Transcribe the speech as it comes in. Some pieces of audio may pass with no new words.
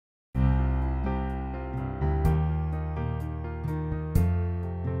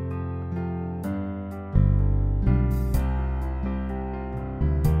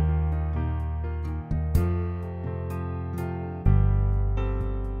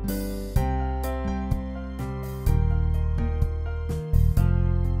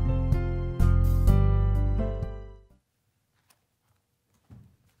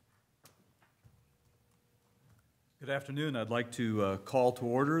afternoon. I'd like to call to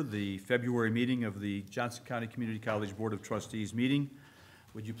order the February meeting of the Johnson County Community College Board of Trustees meeting.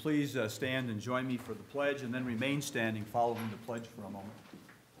 Would you please stand and join me for the pledge and then remain standing following the pledge for a moment.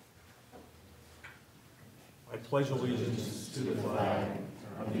 I pledge allegiance to the flag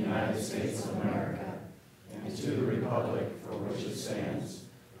of the United States of America and to the republic for which it stands,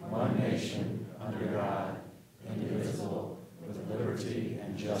 one nation, under God, indivisible, with liberty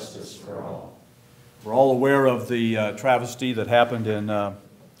and justice for all. We're all aware of the travesty that happened in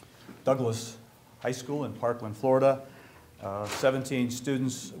Douglas High School in Parkland, Florida. 17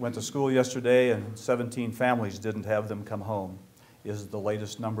 students went to school yesterday and 17 families didn't have them come home, is the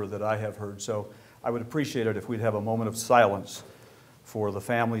latest number that I have heard. So I would appreciate it if we'd have a moment of silence for the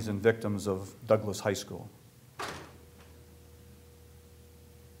families and victims of Douglas High School.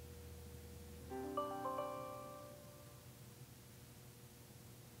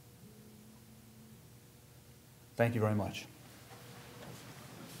 Thank you very much.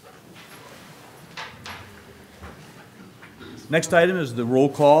 Next item is the roll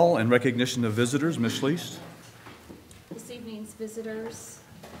call and recognition of visitors. Ms. Schliest. This evening's visitors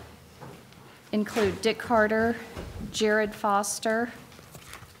include Dick Carter, Jared Foster,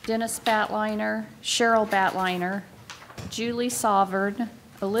 Dennis Batliner, Cheryl Batliner, Julie Sovereign,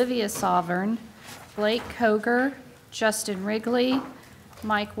 Olivia Sovereign, Blake Koger, Justin Wrigley,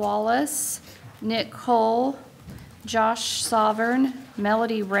 Mike Wallace, Nick Cole, Josh Sovereign,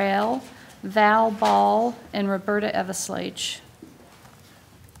 Melody Rail, Val Ball, and Roberta Eveslage.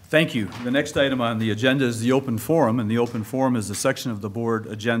 Thank you. The next item on the agenda is the open forum, and the open forum is the section of the board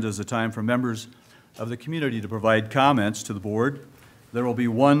agenda as a time for members of the community to provide comments to the board. There will be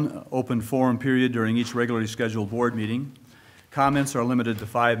one open forum period during each regularly scheduled board meeting. Comments are limited to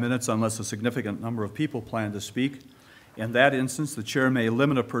 5 minutes unless a significant number of people plan to speak. In that instance, the chair may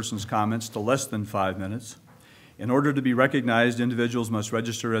limit a person's comments to less than 5 minutes. In order to be recognized, individuals must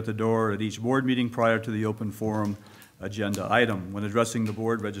register at the door at each board meeting prior to the open forum agenda item. When addressing the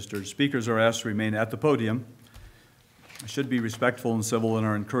board, registered speakers are asked to remain at the podium, should be respectful and civil, and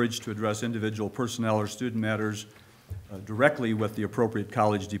are encouraged to address individual personnel or student matters directly with the appropriate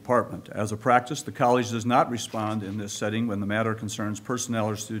college department. As a practice, the college does not respond in this setting when the matter concerns personnel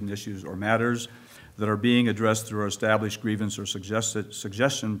or student issues or matters that are being addressed through our established grievance or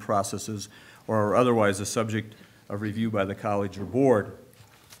suggestion processes or are otherwise a subject of review by the college or board.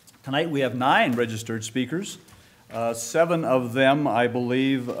 Tonight we have 9 registered speakers. 7 of them, I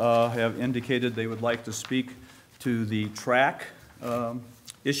believe, have indicated they would like to speak to the track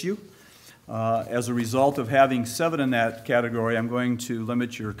issue. As a result of having 7 in that category, I'm going to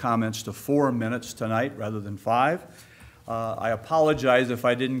limit your comments to 4 minutes tonight rather than 5. I apologize if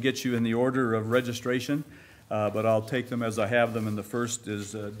I didn't get you in the order of registration, but I'll take them as I have them, and the first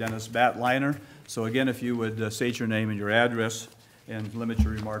is Dennis Batliner. So again, if you would state your name and your address and limit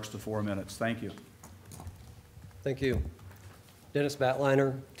your remarks to 4 minutes. Thank you. Thank you. Dennis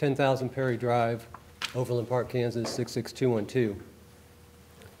Batliner, 10,000 Perry Drive, Overland Park, Kansas, 66212.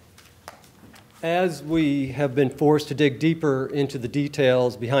 As we have been forced to dig deeper into the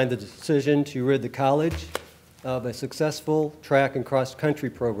details behind the decision to rid the college of a successful track and cross-country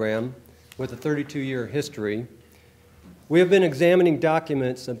program with a 32-year history, we have been examining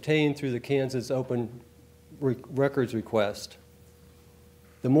documents obtained through the Kansas Open Records request.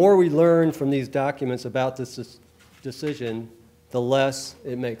 The more we learn from these documents about this decision, the less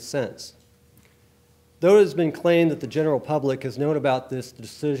it makes sense. Though it has been claimed that the general public has known about this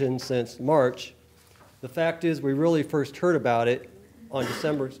decision since March, the fact is we really first heard about it on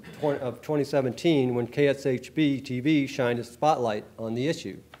December of 2017 when KSHB TV shined a spotlight on the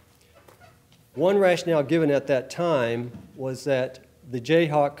issue. One rationale given at that time was that the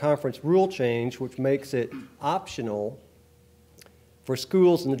Jayhawk Conference rule change, which makes it optional for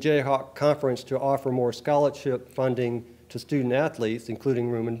schools in the Jayhawk Conference to offer more scholarship funding to student athletes, including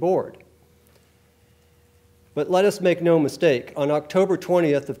room and board. But let us make no mistake, on October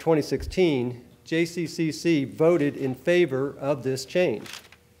 20th of 2016, JCCC voted in favor of this change.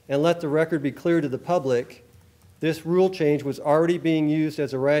 And let the record be clear to the public, this rule change was already being used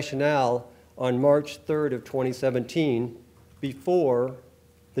as a rationale on March 3rd of 2017 before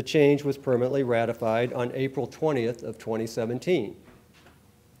the change was permanently ratified on April 20th of 2017.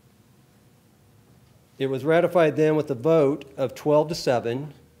 It was ratified then with a vote of 12-7,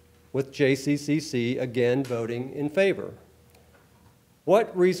 with JCCC again voting in favor.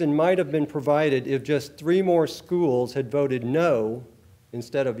 What reason might have been provided if just 3 more schools had voted no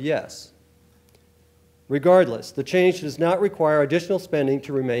instead of yes? Regardless, the change does not require additional spending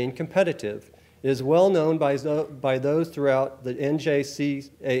to remain competitive. It is well known by those throughout the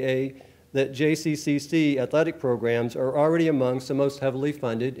NJCAA that JCCC athletic programs are already amongst the most heavily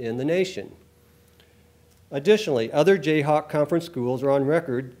funded in the nation. Additionally, other Jayhawk Conference schools are on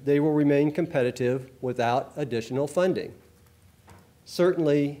record they will remain competitive without additional funding.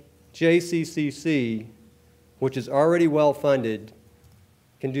 Certainly, JCCC, which is already well funded,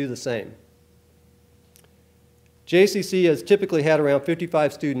 can do the same. JCC has typically had around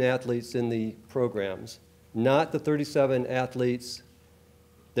 55 student athletes in the programs, not the 37 athletes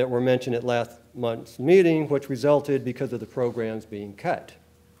that were mentioned at last month's meeting, which resulted because of the programs being cut.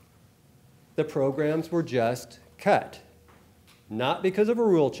 The programs were just cut, not because of a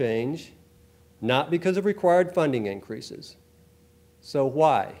rule change, not because of required funding increases. So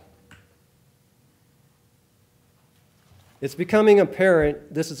why? It's becoming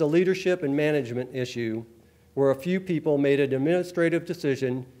apparent this is a leadership and management issue where a few people made an administrative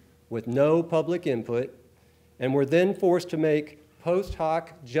decision with no public input and were then forced to make post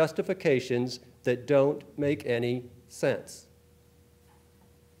hoc justifications that don't make any sense.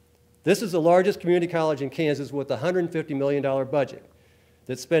 This is the largest community college in Kansas with a $150 million budget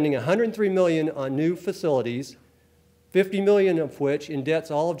that's spending $103 million on new facilities, $50 million of which indebts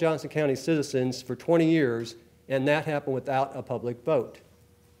all of Johnson County citizens for 20 years, and that happened without a public vote.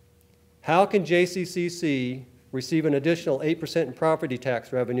 How can JCCC receive an additional 8% in property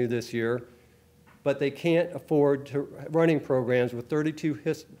tax revenue this year, but they can't afford to running programs with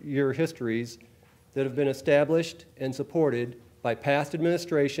 32-year histories that have been established and supported by past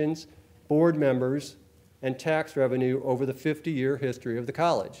administrations, board members, and tax revenue over the 50-year history of the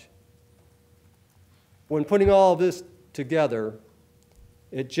college? When putting all of this together,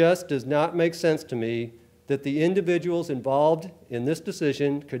 it just does not make sense to me that the individuals involved in this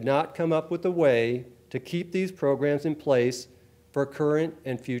decision could not come up with a way to keep these programs in place for current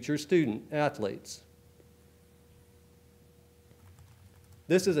and future student athletes.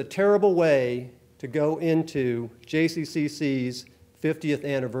 This is a terrible way to go into JCCC's 50th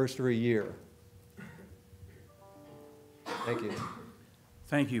anniversary year. Thank you.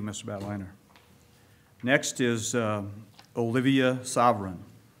 Thank you, Mr. Batliner. Next is Olivia Sovereign.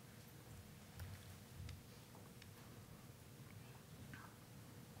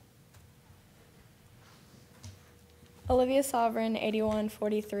 Olivia Sovereign,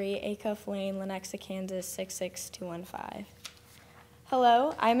 8143 Acuff Lane, Lenexa, Kansas, 66215.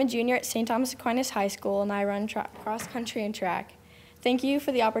 Hello, I'm a junior at St. Thomas Aquinas High School, and I run cross country and track. Thank you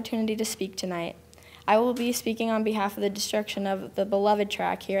for the opportunity to speak tonight. I will be speaking on behalf of the destruction of the beloved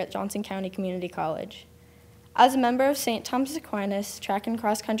track here at Johnson County Community College. As a member of St. Thomas Aquinas track and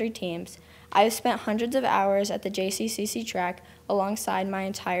cross country teams, I have spent hundreds of hours at the JCCC track alongside my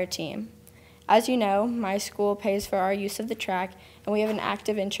entire team. As you know, my school pays for our use of the track, and we have an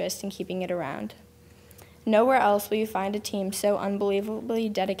active interest in keeping it around. Nowhere else will you find a team so unbelievably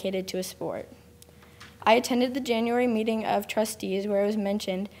dedicated to a sport. I attended the January meeting of trustees where it was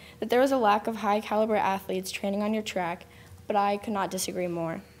mentioned that there was a lack of high-caliber athletes training on your track, but I could not disagree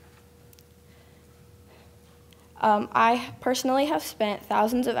more. I personally have spent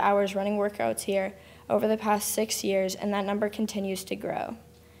thousands of hours running workouts here over the past 6 years, and that number continues to grow.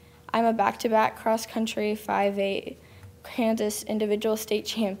 I'm a back-to-back cross-country 5'8" Kansas individual state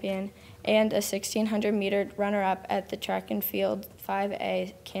champion and a 1,600-meter runner-up at the track and field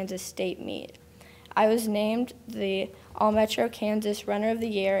 5A Kansas State meet. I was named the All-Metro Kansas Runner of the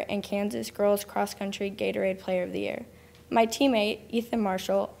Year and Kansas Girls Cross Country Gatorade Player of the Year. My teammate, Ethan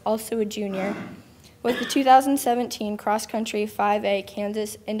Marshall, also a junior, was the 2017 Cross Country 5A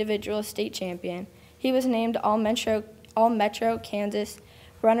Kansas Individual State Champion. He was named All-Metro Kansas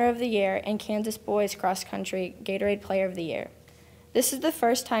Runner of the Year and Kansas Boys Cross Country Gatorade Player of the Year. This is the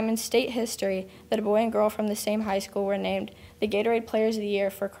first time in state history that a boy and girl from the same high school were named the Gatorade Players of the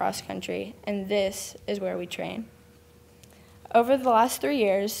Year for cross country, and this is where we train. Over the last 3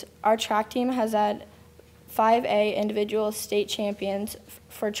 years, our track team has had 5A individual state champions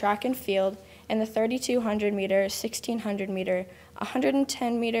for track and field in the 3,200-meter, 1,600-meter,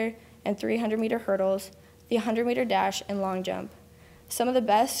 110-meter, and 300-meter hurdles, the 100-meter dash, and long jump. Some of the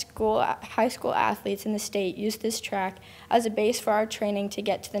best high school athletes in the state use this track as a base for our training to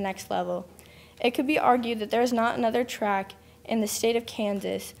get to the next level. It could be argued that there is not another track in the state of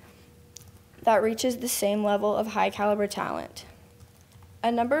Kansas that reaches the same level of high-caliber talent.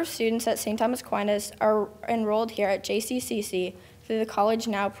 A number of students at St. Thomas Aquinas are enrolled here at JCCC through the College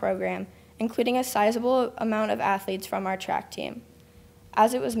Now program, including a sizable amount of athletes from our track team.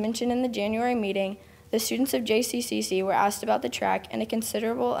 As it was mentioned in the January meeting, the students of JCCC were asked about the track, and a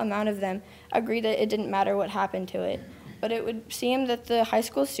considerable amount of them agreed that it didn't matter what happened to it. But it would seem that the high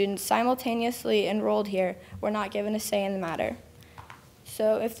school students simultaneously enrolled here were not given a say in the matter.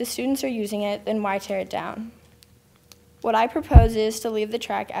 So if the students are using it, then why tear it down? What I propose is to leave the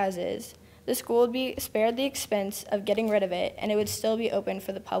track as is. The school would be spared the expense of getting rid of it, and it would still be open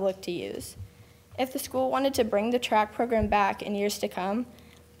for the public to use. If the school wanted to bring the track program back in years to come,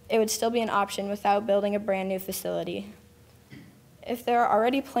 it would still be an option without building a brand new facility. If there are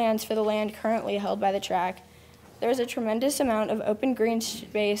already plans for the land currently held by the track, there is a tremendous amount of open green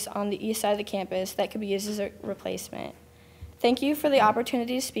space on the east side of the campus that could be used as a replacement. Thank you for the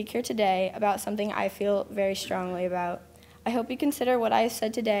opportunity to speak here today about something I feel very strongly about. I hope you consider what I have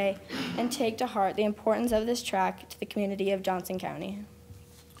said today and take to heart the importance of this track to the community of Johnson County.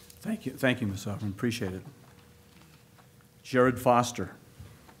 Thank you, Ms. Sovereign, appreciate it. Jared Foster.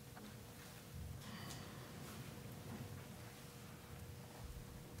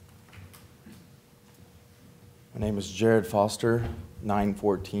 My name is Jared Foster,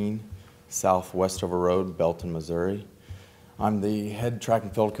 914 South Westover Road, Belton, Missouri. I'm the head track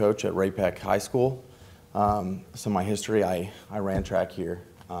and field coach at Ray-Pac High School. So my history, I ran track here.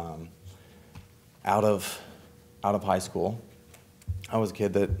 Out of high school, I was a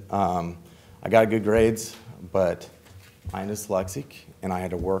kid that I got good grades, but I'm dyslexic and I had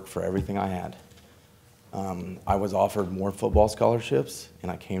to work for everything I had. I was offered more football scholarships,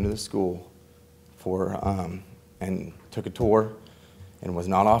 and I came to the school and took a tour and was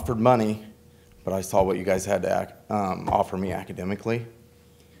not offered money, but I saw what you guys had to offer me academically,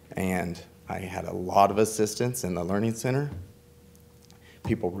 and I had a lot of assistance in the Learning Center,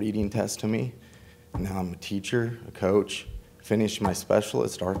 people reading tests to me. Now I'm a teacher, a coach, finished my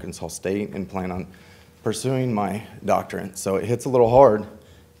specialist at Arkansas State, and plan on pursuing my doctorate. So it hits a little hard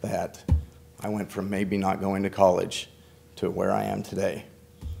that I went from maybe not going to college to where I am today.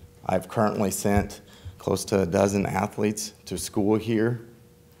 I've currently sent close to a dozen athletes to school here.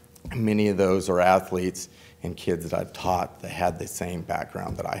 Many of those are athletes and kids that I've taught that had the same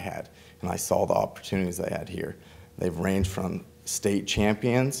background that I had, and I saw the opportunities they had here. They've ranged from state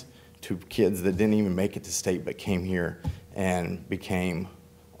champions to kids that didn't even make it to state but came here and became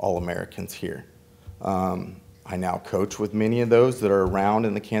All-Americans here. I now coach with many of those that are around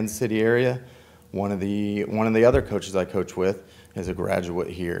in the Kansas City area. One of the other coaches I coach with is a graduate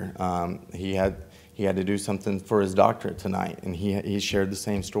here. He had to do something for his doctorate tonight, and he shared the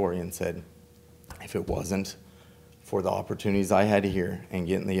same story and said, if it wasn't for the opportunities I had here and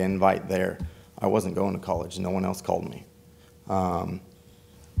getting the invite there, I wasn't going to college. No one else called me.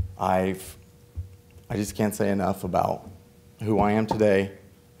 I just can't say enough about who I am today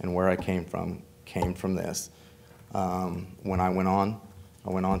and where I came from this. When I went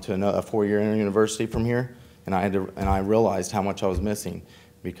on to a four-year university from here, and I realized how much I was missing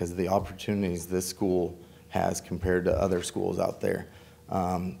because of the opportunities this school has compared to other schools out there.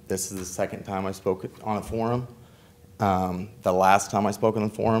 This is the second time I spoke on a forum. The last time I spoke on a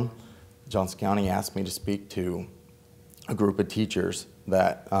forum, Johnson County asked me to speak to a group of teachers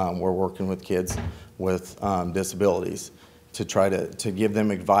that were working with kids with disabilities to try to give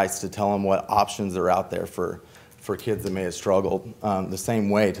them advice, to tell them what options are out there for kids that may have struggled, the same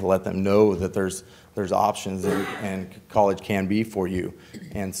way to let them know that there's options and college can be for you.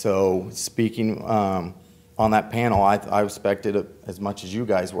 And so speaking on that panel, I expected it as much as you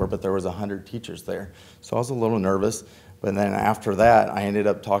guys were, but there was 100 teachers there. So I was a little nervous, but then after that, I ended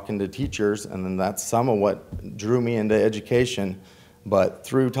up talking to teachers, and then that's some of what drew me into education. But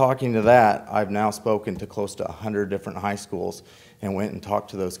through talking to that, I've now spoken to close to 100 different high schools and went and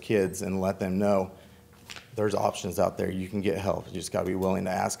talked to those kids and let them know there's options out there. You can get help. You just got to be willing to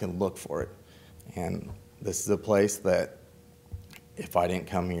ask and look for it. And this is a place that if I didn't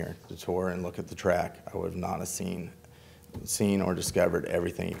come here to tour and look at the track, I would not have seen or discovered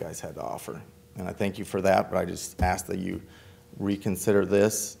everything you guys had to offer. And I thank you for that, but I just ask that you reconsider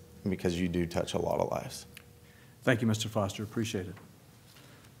this because you do touch a lot of lives. Thank you, Mr. Foster. Appreciate it.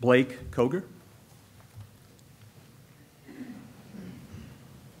 Blake Koger.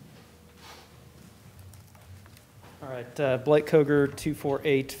 All right, Blake Koger,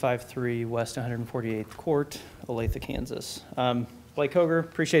 24853 West 148th Court, Olathe, Kansas. Blake Koger,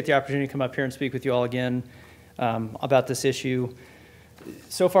 appreciate the opportunity to come up here and speak with you all again about this issue.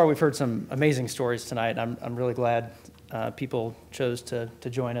 So far, we've heard some amazing stories tonight. I'm really glad people chose to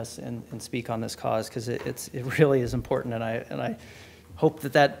join us and speak on this cause because it really is important, and I hope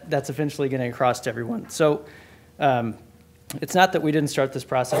that's eventually getting across to everyone. So it's not that we didn't start this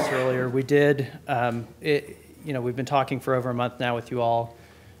process earlier. We did. We've been talking for over a month now with you all.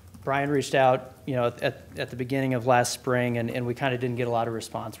 Brian reached out, at the beginning of last spring, and we kind of didn't get a lot of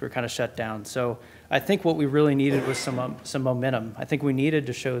response. We were kind of shut down. So I think what we really needed was some momentum. I think we needed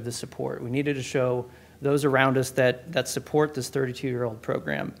to show the support. We needed to show those around us that support this 32-year-old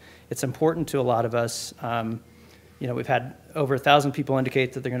program. It's important to a lot of us. You know, we've had over 1,000 people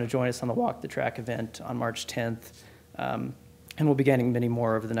indicate that they're going to join us on the Walk the Track event on March 10th, and we'll be getting many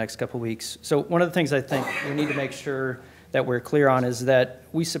more over the next couple of weeks. So one of the things I think we need to make sure that we're clear on is that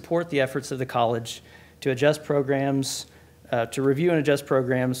we support the efforts of the college to adjust programs, to review and adjust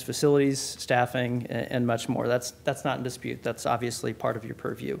programs, facilities, staffing, and much more. That's not in dispute. That's obviously part of your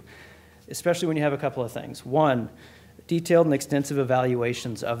purview, especially when you have a couple of things. One, detailed and extensive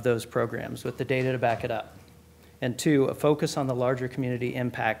evaluations of those programs with the data to back it up. And two, a focus on the larger community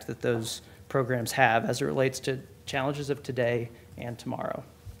impact that those programs have as it relates to challenges of today and tomorrow.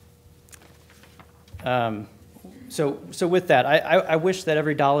 So with that, I wish that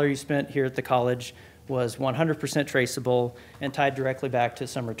every dollar you spent here at the college was 100% traceable and tied directly back to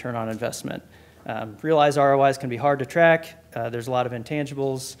some return on investment. Realize ROIs can be hard to track. There's a lot of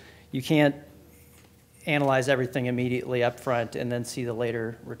intangibles. You can't analyze everything immediately up front and then see the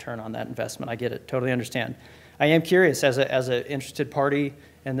later return on that investment. I get it, totally understand. I am curious, as an interested party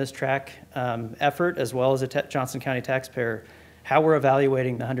in this track effort, as well as a Johnson County taxpayer, how we're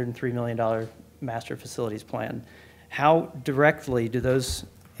evaluating the $103 million master facilities plan. How directly do those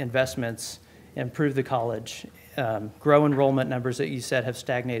investments improve the college, grow enrollment numbers that you said have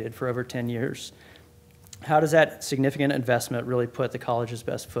stagnated for over 10 years? How does that significant investment really put the college's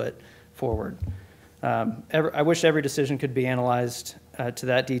best foot forward? I wish every decision could be analyzed to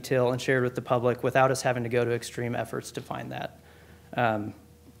that detail and shared with the public without us having to go to extreme efforts to find that.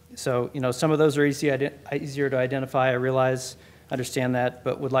 So, you know, some of those are easier to identify, I realize, understand that,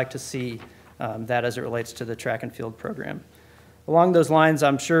 but would like to see that as it relates to the track and field program. Along those lines,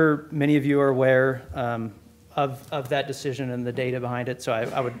 I'm sure many of you are aware of that decision and the data behind it, so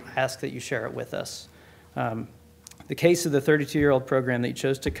I would ask that you share it with us. The case of the 32-year-old program that you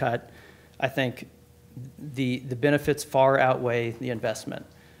chose to cut, I think the benefits far outweigh the investment.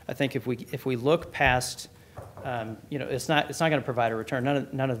 I think if we look past, you know, it's not going to provide a return.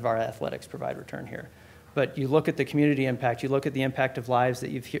 None of our athletics provide return here. But you look at the community impact, you look at the impact of lives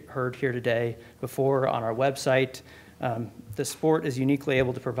that you've heard here today, before on our website. The sport is uniquely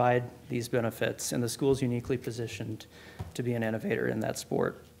able to provide these benefits, and the school is uniquely positioned to be an innovator in that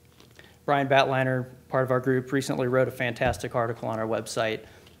sport. Brian Batliner, part of our group, recently wrote a fantastic article on our website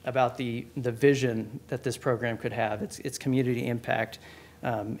about the vision that this program could have, its community impact,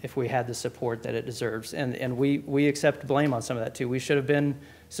 if we had the support that it deserves. And we accept blame on some of that too. We should have been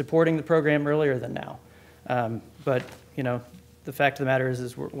supporting the program earlier than now. But, you know, the fact of the matter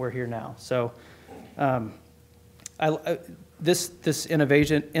is we're here now. So this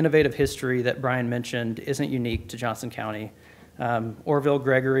innovative history that Brian mentioned isn't unique to Johnson County. Orville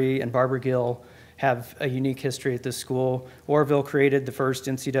Gregory and Barbara Gill have a unique history at this school. Orville created the first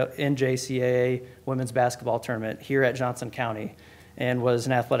NJCAA women's basketball tournament here at Johnson County and was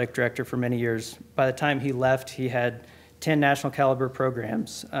an athletic director for many years. By the time he left, he had 10 national caliber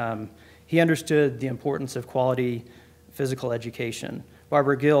programs. He understood the importance of quality physical education.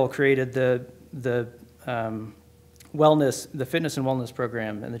 Barbara Gill created the fitness and wellness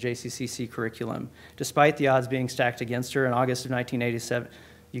program and the JCCC curriculum. Despite the odds being stacked against her, in August of 1987,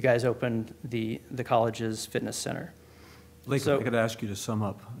 you guys opened the college's fitness center. Blake, So, I could ask you to sum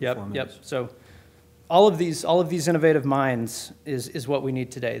up. Yep. So all of these innovative minds is what we need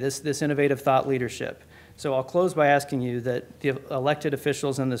today, this innovative thought leadership. So I'll close by asking you that the elected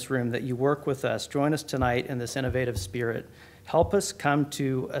officials in this room, that you work with us, join us tonight in this innovative spirit. Help us come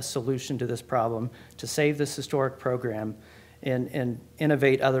to a solution to this problem, to save this historic program and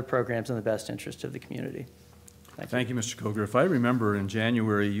innovate other programs in the best interest of the community. Thank you, Mr. Coger. If I remember, in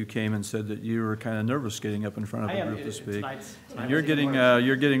January, you came and said that you were kind of nervous getting up in front of a group to speak. And you're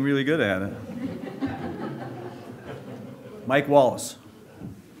getting really good at it. Mike Wallace.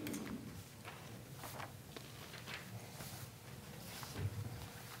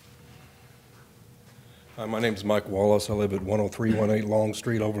 Hi, my name is Mike Wallace. I live at 10318 Long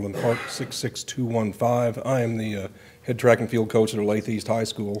Street, Overland Park, 66215. I am the head track and field coach at Olathe East High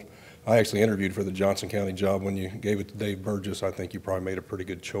School. I actually interviewed for the Johnson County job. When you gave it to Dave Burgess, I think you probably made a pretty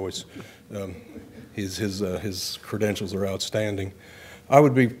good choice. His credentials are outstanding. I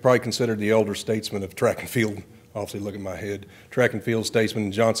would be probably considered the elder statesman of track and field. Obviously, look at my head. Track and field statesman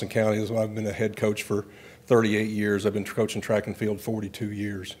in Johnson County. I've been a head coach for 38 years. I've been coaching track and field 42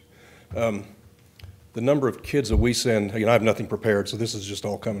 years. The number of kids that we send, I have nothing prepared, so this is just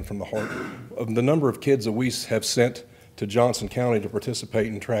all coming from the heart. The number of kids that we have sent to Johnson County to participate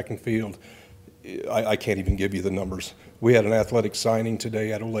in track and field, I can't even give you the numbers. We had an athletic signing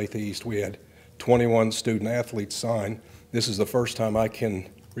today at Olathe East. We had 21 student athletes sign. This is the first time I can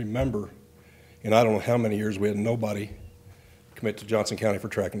remember And I don't know how many years we had nobody commit to Johnson County for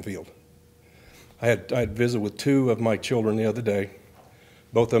track and field. I had visit with 2 of my children the other day.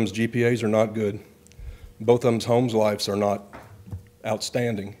 Both of them's GPAs are not good. Both of them's homes lives are not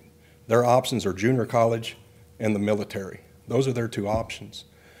outstanding. Their options are junior college and the military. Those are their 2 options.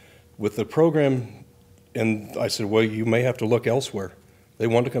 With the program, and I said, well, you may have to look elsewhere. They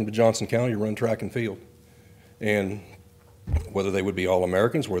want to come to Johnson County to run track and field. And whether they would be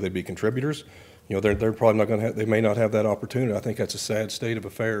All-Americans, whether they'd be contributors, you know, they're probably not going to have, they may not have that opportunity. I think that's a sad state of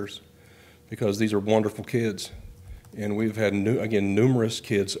affairs because these are wonderful kids. And we've had, numerous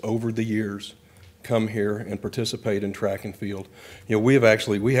kids over the years come here and participate in track and field. You know, we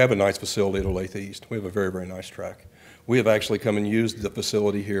have a nice facility at Olathe East. We have a very, very nice track. We have actually come and used the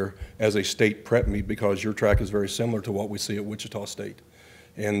facility here as a state prep meet because your track is very similar to what we see at Wichita State.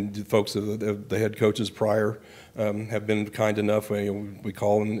 And the folks, the head coaches prior have been kind enough, we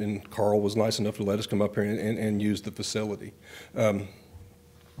call, and Carl was nice enough to let us come up here and use the facility.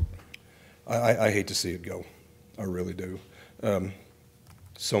 I hate to see it go. I really do.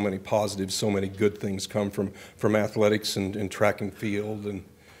 So many positives, so many good things come from athletics and track and field. And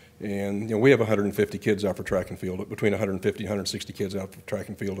you know, we have 150 kids out for track and field, between 150 and 160 kids out for track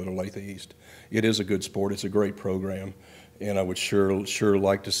and field at Olathe East. It is a good sport. It's a great program. And I would sure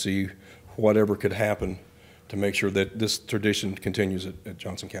like to see whatever could happen to make sure that this tradition continues at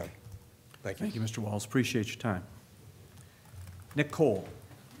Johnson County. Thank you. Thank you, Mr. Walls. Appreciate your time. Nick Cole.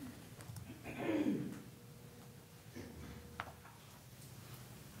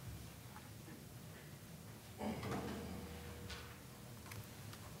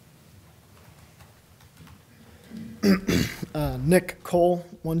 Nick Cole,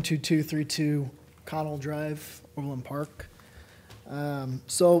 12232 Connell Drive, Overland Park.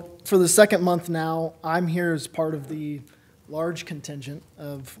 So for the second month now, I'm here as part of the large contingent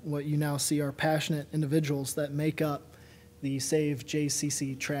of what you now see are passionate individuals that make up the Save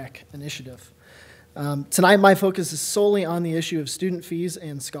JCC Track initiative. Tonight, my focus is solely on the issue of student fees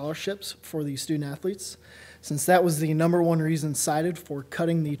and scholarships for the student athletes, since that was the #1 reason cited for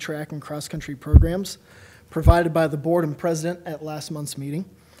cutting the track and cross-country programs provided by the board and president at last month's meeting,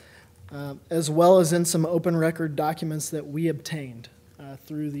 as well as in some open record documents that we obtained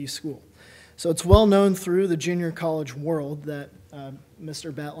through the school. So it's well known through the junior college world that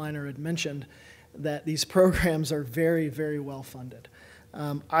Mr. Batliner had mentioned that these programs are very, very well funded.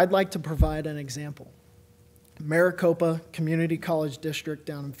 I'd like to provide an example. Maricopa Community College District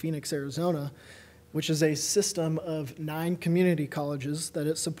down in Phoenix, Arizona, which is a system of 9 community colleges that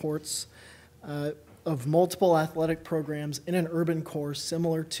it supports, of multiple athletic programs in an urban core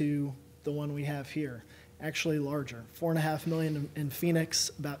similar to the one we have here, actually larger, $4.5 million in Phoenix,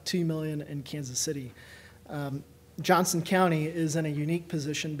 about $2 million in Kansas City. Johnson County is in a unique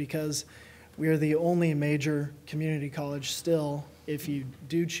position because we are the only major community college still, if you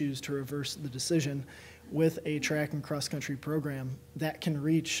do choose to reverse the decision, with a track and cross-country program that can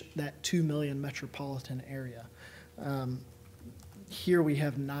reach that 2 million metropolitan area. Here we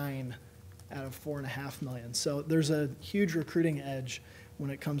have 9 out of 4.5 million. So there's a huge recruiting edge when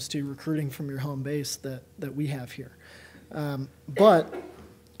it comes to recruiting from your home base that we have here. But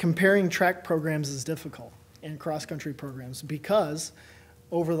comparing track programs is difficult and cross-country programs because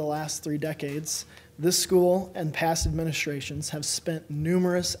over the last 3 decades, this school and past administrations have spent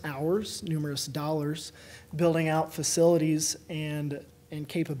numerous hours, numerous dollars building out facilities and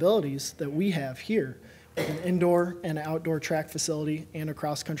capabilities that we have here, with an indoor and outdoor track facility and a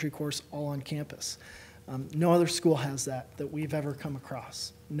cross-country course all on campus. No other school has that we've ever come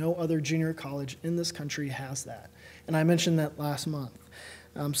across. No other junior college in this country has that. And I mentioned that last month.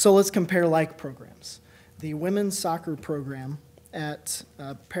 So let's compare like programs. The women's soccer program at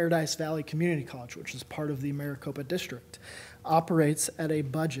Paradise Valley Community College, which is part of the Maricopa District, operates at a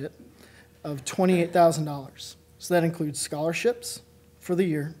budget of $28,000. So that includes scholarships for the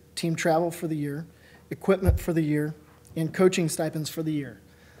year, team travel for the year, equipment for the year, and coaching stipends for the year.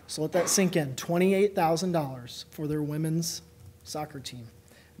 So let that sink in, $28,000 for their women's soccer team.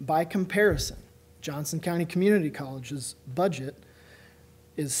 By comparison, Johnson County Community College's budget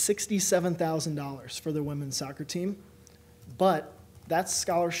is $67,000 for their women's soccer team, but that's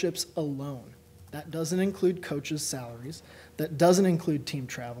scholarships alone. That doesn't include coaches' salaries, that doesn't include team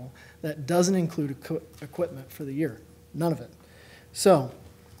travel, that doesn't include equipment for the year, none of it. So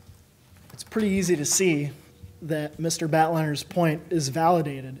it's pretty easy to see that Mr. Batliner's point is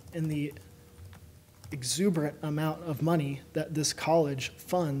validated in the exuberant amount of money that this college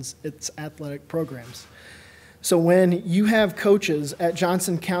funds its athletic programs. So when you have coaches at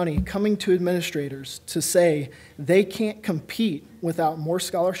Johnson County coming to administrators to say they can't compete without more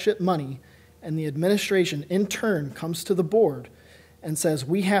scholarship money and the administration in turn comes to the board and says,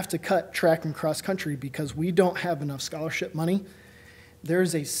 we have to cut track and cross country because we don't have enough scholarship money, there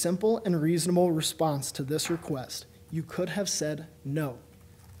is a simple and reasonable response to this request. You could have said no.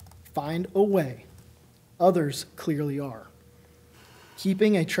 Find a way. Others clearly are.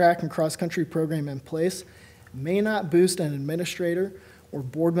 Keeping a track and cross-country program in place may not boost an administrator or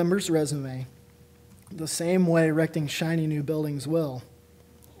board member's resume the same way erecting shiny new buildings will,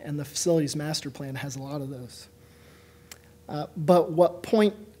 and the facilities master plan has a lot of those. But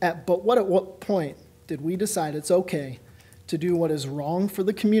at what point did we decide it's okay to do what is wrong for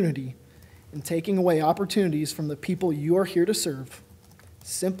the community and taking away opportunities from the people you are here to serve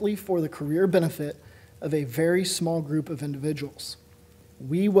simply for the career benefit of a very small group of individuals?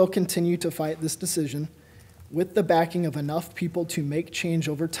 We will continue to fight this decision with the backing of enough people to make change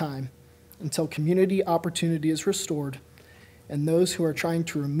over time until community opportunity is restored and those who are trying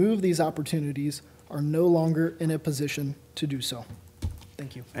to remove these opportunities are no longer in a position to do so.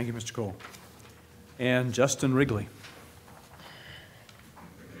 Thank you. Thank you, Mr. Cole. And Justin Wrigley.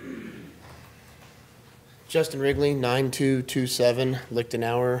 Justin Wrigley, 9227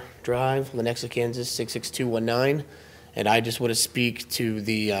 Lichtenauer Drive, Lenexa, Kansas, 66219. And I just want to speak to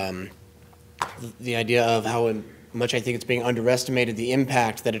the idea of how much I think it's being underestimated, the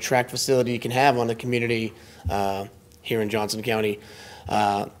impact that a track facility can have on the community here in Johnson County.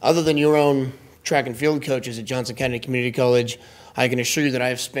 Other than your own track and field coaches at Johnson County Community College, I can assure you that I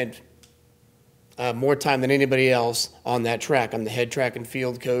have spent more time than anybody else on that track. I'm the head track and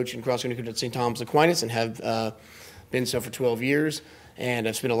field coach and cross-country coach at St. Thomas Aquinas and have been so for 12 years. And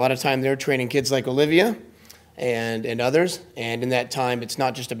I've spent a lot of time there training kids like Olivia and others. And in that time, it's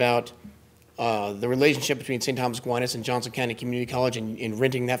not just about the relationship between St. Thomas Aquinas and Johnson County Community College and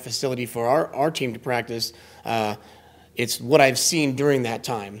renting that facility for our team to practice. It's what I've seen during that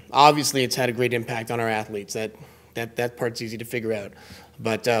time. Obviously, it's had a great impact on our athletes. That part's easy to figure out.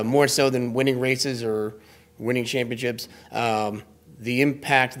 But more so than winning races or winning championships, the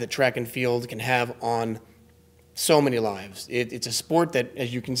impact that track and field can have on so many lives. It's a sport that,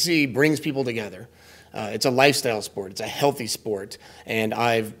 as you can see, brings people together. It's a lifestyle sport. It's a healthy sport. And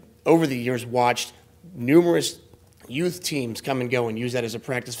I've, over the years, watched numerous youth teams come and go and use that as a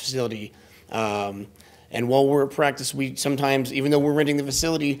practice facility. And while we're at practice, we sometimes, even though we're renting the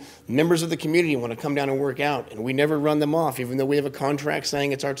facility, members of the community want to come down and work out, and we never run them off, even though we have a contract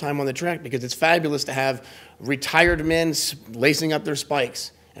saying it's our time on the track, because it's fabulous to have retired men lacing up their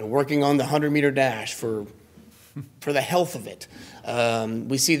spikes and working on the 100-meter dash for the health of it.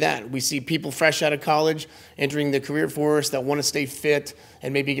 We see that. We see people fresh out of college entering the career force that want to stay fit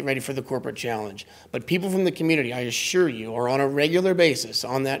and maybe get ready for the corporate challenge. But people from the community, I assure you, are on a regular basis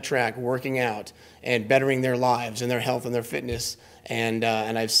on that track working out and bettering their lives and their health and their fitness. And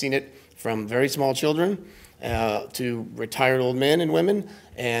I've seen it from very small children to retired old men and women,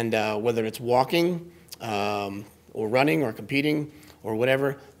 and whether it's walking or running or competing or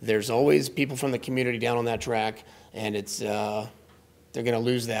whatever, there's always people from the community down on that track, and it's they're going to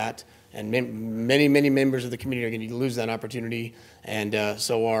lose that. And many, many members of the community are going to lose that opportunity, and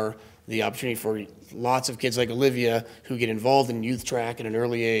so are the opportunity for lots of kids like Olivia who get involved in youth track at an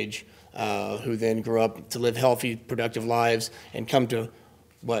early age, who then grow up to live healthy, productive lives and come to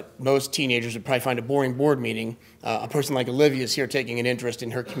what most teenagers would probably find a boring board meeting. A person like Olivia is here taking an interest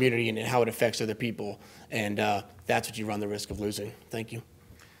in her community and in how it affects other people, and that's what you run the risk of losing. Thank you.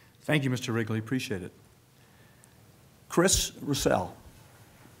 Thank you, Mr. Wrigley. Appreciate it. Chris Russell.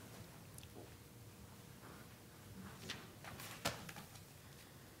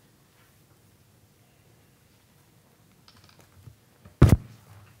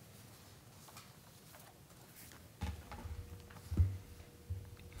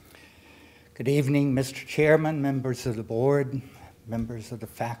 Good evening, Mr. Chairman, members of the board, members of the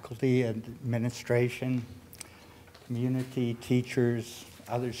faculty and administration, community, teachers,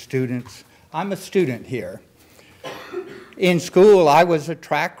 other students. I'm a student here. In school, I was a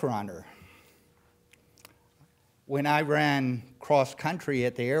track runner. When I ran cross country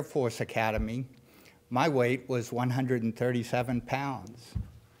at the Air Force Academy, my weight was 137 pounds.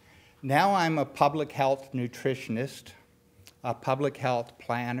 Now I'm a public health nutritionist, a public health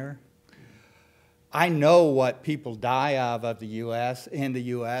planner. I know what people die of the U.S., in the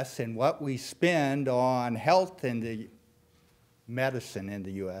U.S., and what we spend on health in the medicine in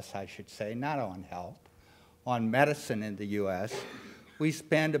the U.S., I should say, not on health, on medicine in the U.S. We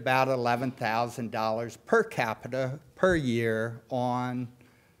spend about $11,000 per capita per year on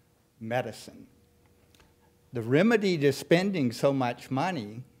medicine. The remedy to spending so much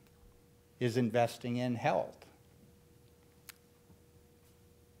money is investing in health.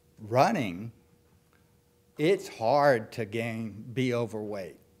 running, it's hard to be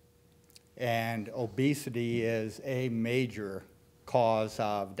overweight. And obesity is a major cause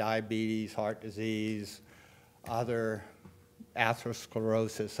of diabetes, heart disease, other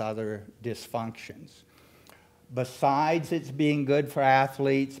atherosclerosis, other dysfunctions. Besides it's being good for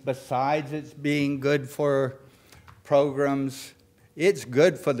athletes, besides it's being good for programs, it's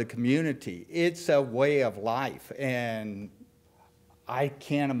good for the community. It's a way of life, and I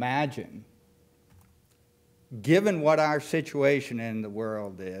can't imagine, given what our situation in the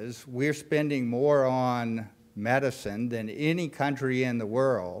world is, we're spending more on medicine than any country in the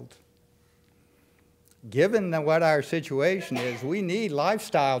world. Given what our situation is, we need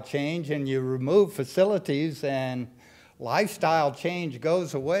lifestyle change, and you remove facilities and lifestyle change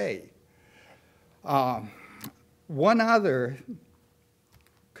goes away. One other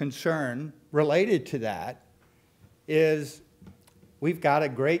concern related to that is we've got a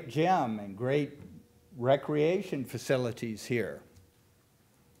great gym and great recreation facilities here.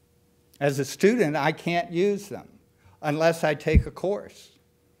 As a student, I can't use them unless I take a course.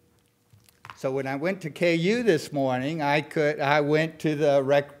 So when I went to KU this morning, I went to the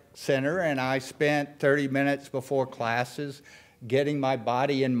rec center and I spent 30 minutes before classes getting my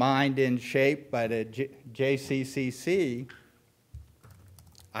body and mind in shape, but at JCCC,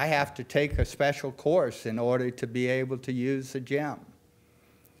 I have to take a special course in order to be able to use the gym.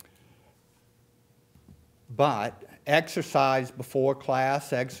 But exercise before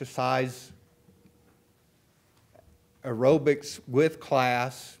class, exercise aerobics with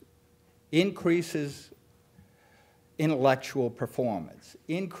class increases intellectual performance,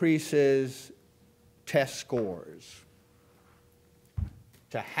 increases test scores.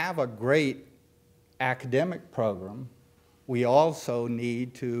 To have a great academic program, we also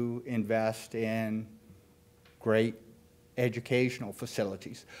need to invest in great educational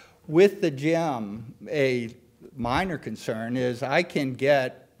facilities. With the gym, a minor concern is I can go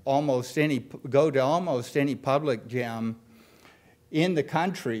to almost any public gym in the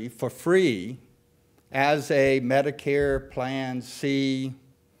country for free as a Medicare Plan C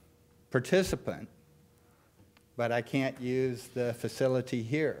participant, but I can't use the facility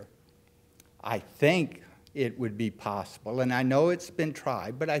here. I think it would be possible, and I know it's been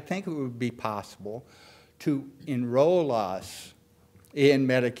tried, but I think it would be possible to enroll us in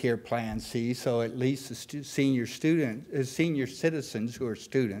Medicare Plan C, so at least the senior citizens who are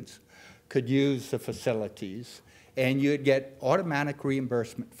students could use the facilities, and you'd get automatic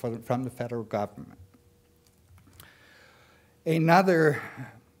reimbursement from the federal government. Another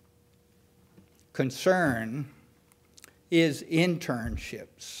concern is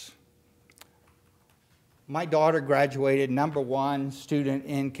internships. My daughter graduated #1 student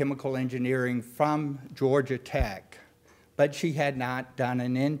in chemical engineering from Georgia Tech, but she had not done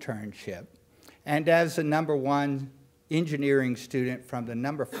an internship. And as the #1 engineering student from the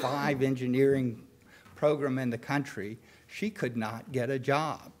 #5 engineering program in the country, she could not get a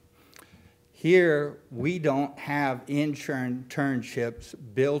job. Here, we don't have internships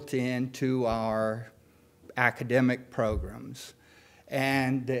built into our academic programs.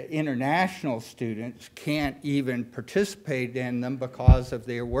 And the international students can't even participate in them because of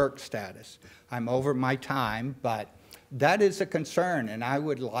their work status. I'm over my time, but that is a concern, and I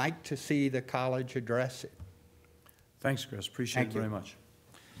would like to see the college address it. Thanks, Chris. Appreciate it very much.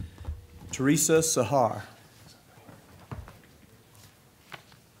 Teresa Sahar.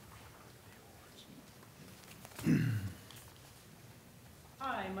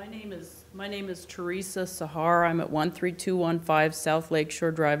 Hi, my name is Teresa Sahar. I'm at 13215 South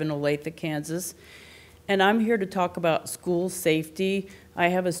Lakeshore Drive in Olathe, Kansas. And I'm here to talk about school safety. I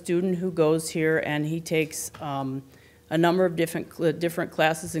have a student who goes here and he takes a number of different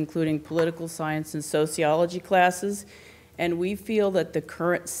classes, including political science and sociology classes. And we feel that the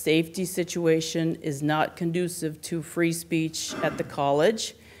current safety situation is not conducive to free speech at the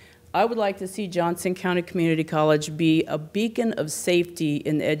college. I would like to see Johnson County Community College be a beacon of safety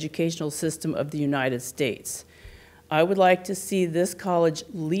in the educational system of the United States. I would like to see this college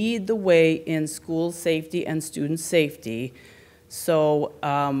lead the way in school safety and student safety. So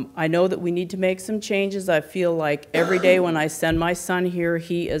I know that we need to make some changes. I feel like every day when I send my son here,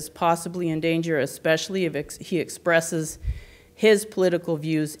 he is possibly in danger, especially if he expresses his political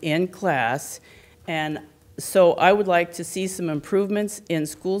views in class. And so I would like to see some improvements in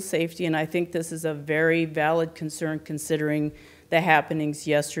school safety, and I think this is a very valid concern considering the happenings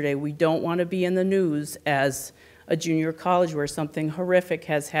yesterday. We don't want to be in the news as a junior college where something horrific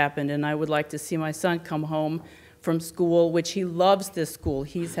has happened, and I would like to see my son come home from school, which he loves this school.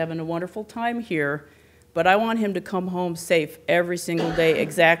 He's having a wonderful time here, but I want him to come home safe every single day,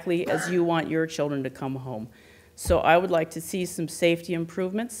 exactly as you want your children to come home. So I would like to see some safety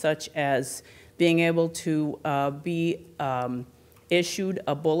improvements, such as being able to be issued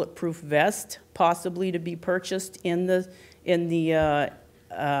a bulletproof vest, possibly to be purchased in the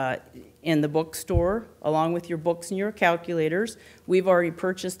bookstore, along with your books and your calculators. We've already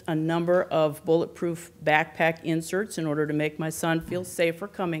purchased a number of bulletproof backpack inserts in order to make my son feel safer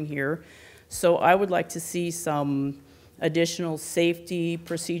coming here. So I would like to see some additional safety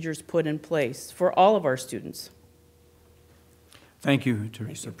procedures put in place for all of our students. Thank you,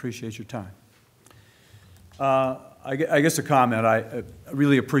 Teresa. Appreciate your time. I guess a comment. I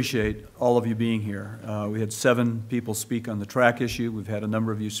really appreciate all of you being here. We had 7 people speak on the track issue. We've had a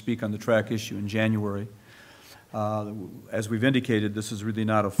number of you speak on the track issue in January. As we've indicated, this is really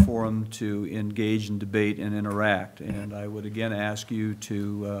not a forum to engage in debate and interact. And I would again ask you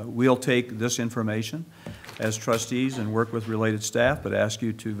to, we'll take this information as trustees and work with related staff, but ask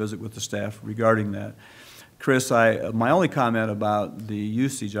you to visit with the staff regarding that. Chris, my only comment about the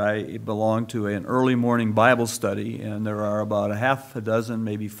usage, I belong to an early morning Bible study, and there are about a half a dozen,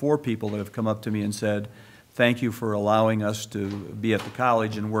 maybe 4 people that have come up to me and said, thank you for allowing us to be at the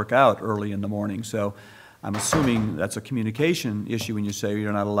college and work out early in the morning. So I'm assuming that's a communication issue when you say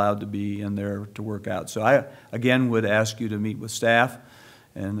you're not allowed to be in there to work out. So I, again, would ask you to meet with staff,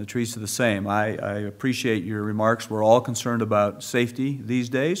 and Teresa the same. I appreciate your remarks. We're all concerned about safety these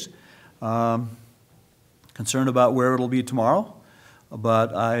days. Concerned about where it'll be tomorrow,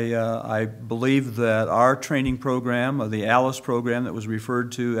 but I believe that our training program, the ALICE program that was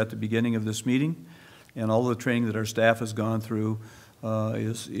referred to at the beginning of this meeting, and all the training that our staff has gone through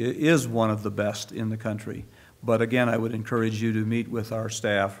is one of the best in the country. But again, I would encourage you to meet with our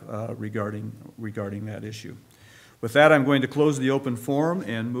staff regarding that issue. With that, I'm going to close the open forum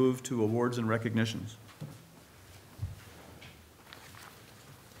and move to awards and recognitions.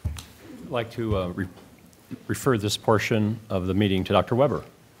 I'd like to refer this portion of the meeting to Dr. Weber.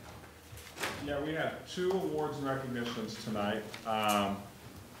 Yeah, we have 2 awards and recognitions tonight.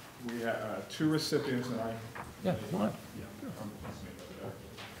 We have 2 recipients tonight. Yeah, come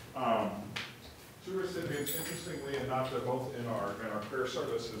on. 2 recipients, interestingly enough, they're both in our career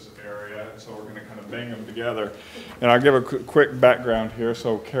services area, so we're going to kind of bang them together. And I'll give a quick background here.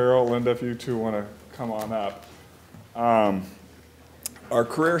 So Carol, Linda, if you 2 want to come on up. Our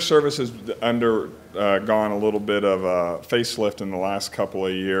career service has undergone a little bit of a facelift in the last couple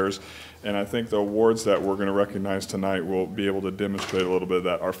of years, and I think the awards that we're going to recognize tonight will be able to demonstrate a little bit of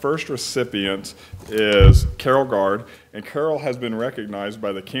that. Our first recipient is Carol Gard, and Carol has been recognized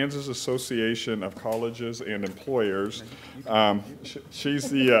by the Kansas Association of Colleges and Employers. She's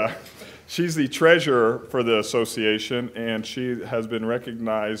the treasurer for the association, and she has been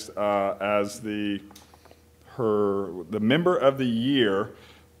recognized as the member of the year.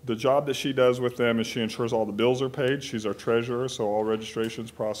 The job that she does with them is she ensures all the bills are paid. She's our treasurer, so all registrations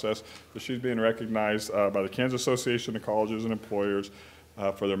processed. But she's being recognized by the Kansas Association of Colleges and Employers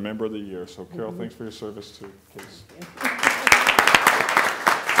for their member of the year. So Carol, thanks for your service to CASE.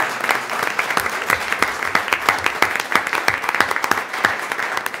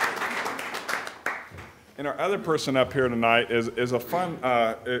 And our other person up here tonight is a fun,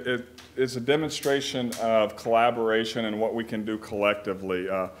 it's a demonstration of collaboration and what we can do collectively.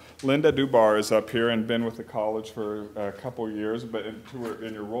 Linda Dubar is up here and been with the college for a couple of years, but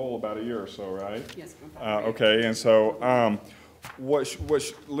in your role about a year or so, right? Yes. Okay, and so what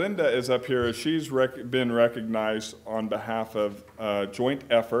Linda is up here is she's been recognized on behalf of joint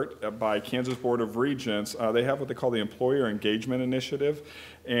effort by Kansas Board of Regents. They have what they call the Employer Engagement Initiative,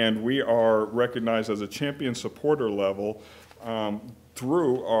 and we are recognized as a champion supporter level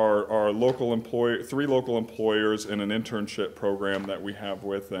through our local 3 local employers in an internship program that we have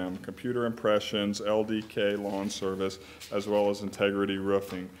with them: Computer Impressions, LDK Lawn Service, as well as Integrity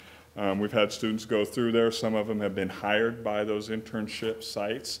Roofing. We've had students go through there. Some of them have been hired by those internship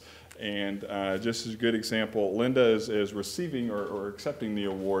sites. And just as a good example, Linda is receiving or accepting the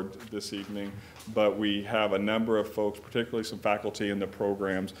award this evening, but we have a number of folks, particularly some faculty in the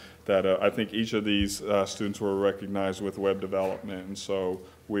programs, that I think each of these students were recognized with web development. And so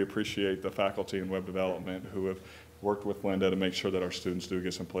we appreciate the faculty in web development who have worked with Linda to make sure that our students do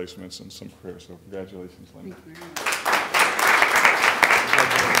get some placements and some careers. So congratulations, Linda. Thank you very much.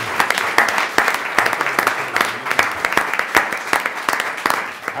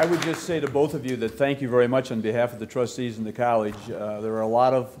 I would just say to both of you that thank you very much on behalf of the trustees and the college. There are a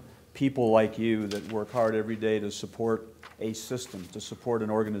lot of people like you that work hard every day to support a system, to support an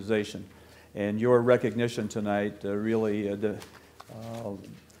organization. And your recognition tonight really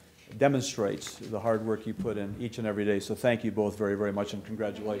demonstrates the hard work you put in each and every day. So thank you both very, very much, and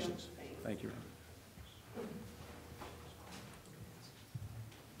congratulations. Thank you.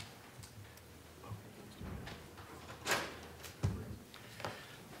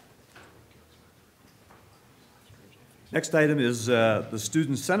 Next item is the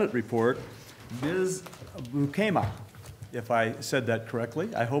Student Senate report. Ms. Bukema, if I said that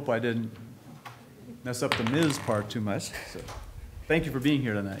correctly. I hope I didn't mess up the Ms. part too much. So, thank you for being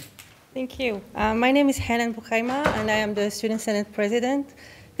here tonight. Thank you. My name is Hanan Bukhaima, and I am the Student Senate President.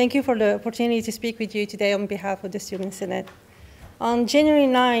 Thank you for the opportunity to speak with you today on behalf of the Student Senate. On January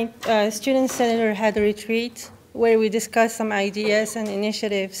 9th, Student Senator had a retreat where we discussed some ideas and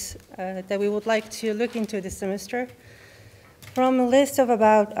initiatives that we would like to look into this semester. From a list of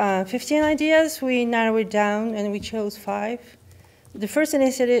about 15 ideas, we narrowed it down and we chose 5. The first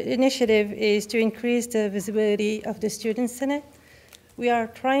initiative is to increase the visibility of the Student Senate. We are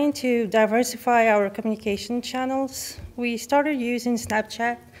trying to diversify our communication channels. We started using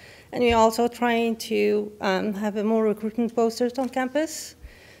Snapchat, and we're also trying to have a more recruitment posters on campus.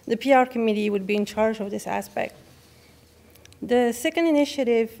 The PR committee would be in charge of this aspect. The second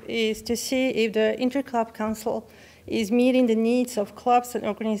initiative is to see if the Interclub Council is meeting the needs of clubs and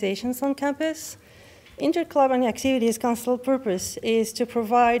organizations on campus. Interclub and Activities Council purpose is to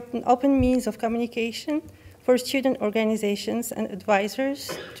provide an open means of communication for student organizations and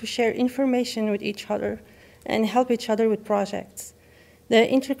advisors to share information with each other and help each other with projects. The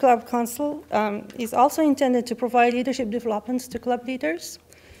Interclub Council is also intended to provide leadership developments to club leaders.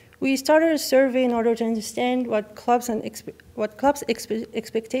 We started a survey in order to understand what clubs'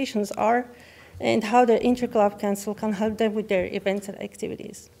 expectations are and how the Interclub Council can help them with their events and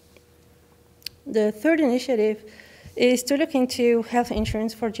activities. The third initiative is to look into health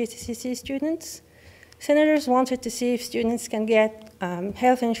insurance for JCCC students. Senators wanted to see if students can get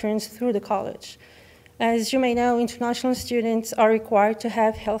health insurance through the college. As you may know, international students are required to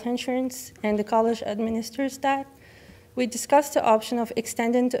have health insurance, and the college administers that. We discussed the option of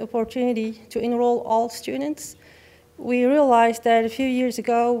extending the opportunity to enroll all students. We realized that a few years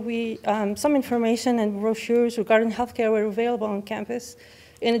ago, some information and brochures regarding healthcare were available on campus,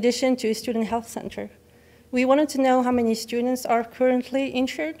 in addition to a student health center. We wanted to know how many students are currently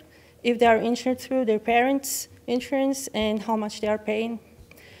insured, if they are insured through their parents' insurance, and how much they are paying.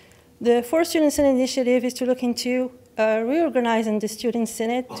 The fourth Student Senate initiative is to look into reorganizing the Student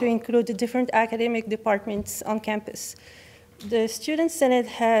Senate to include the different academic departments on campus. The Student Senate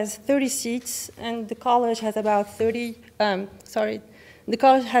has 30 seats, and the college has about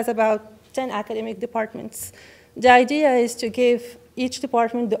 10 academic departments. The idea is to give each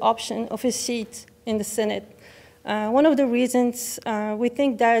department the option of a seat in the Senate. One of the reasons we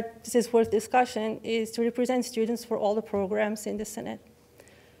think that this is worth discussion is to represent students for all the programs in the Senate.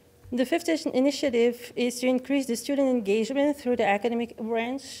 The fifth initiative is to increase the student engagement through the academic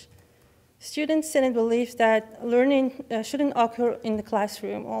branch. Student Senate believes that learning shouldn't occur in the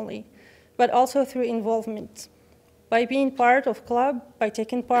classroom only, but also through involvement. By being part of club, by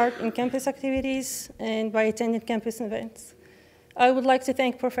taking part in campus activities, and by attending campus events. I would like to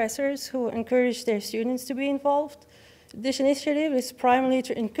thank professors who encourage their students to be involved. This initiative is primarily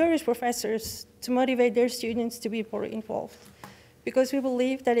to encourage professors to motivate their students to be more involved, because we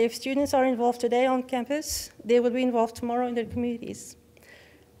believe that if students are involved today on campus, they will be involved tomorrow in their communities.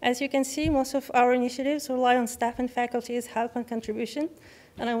 As you can see, most of our initiatives rely on staff and faculty's help and contribution,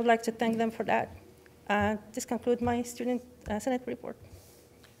 and I would like to thank them for that. This concludes my Student Senate report.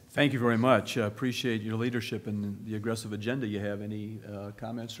 Thank you very much. Appreciate your leadership and the aggressive agenda you have. Any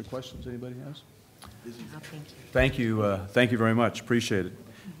comments or questions anybody has? Thank you. Thank you very much. Appreciate it.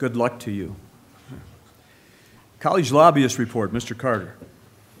 Good luck to you. College lobbyist report, Mr. Carter.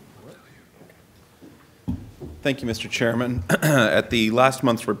 Thank you, Mr. Chairman. At the last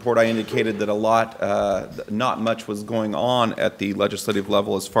month's report, I indicated that not much was going on at the legislative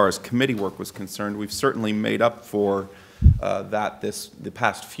level as far as committee work was concerned. We've certainly made up for that the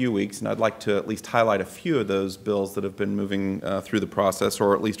past few weeks, and I'd like to at least highlight a few of those bills that have been moving through the process,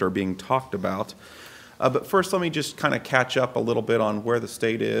 or at least are being talked about. But first, let me just kind of catch up a little bit on where the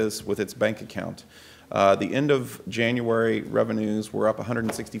state is with its bank account. The end of January revenues were up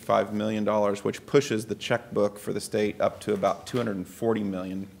 $165 million, which pushes the checkbook for the state up to about $240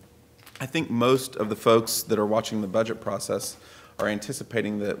 million. I think most of the folks that are watching the budget process are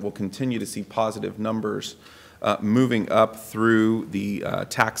anticipating that we'll continue to see positive numbers moving up through the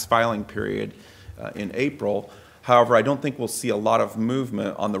tax filing period in April. However, I don't think we'll see a lot of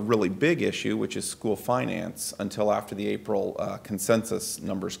movement on the really big issue, which is school finance, until after the April consensus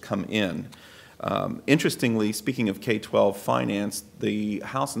numbers come in. Interestingly, speaking of K-12 finance, the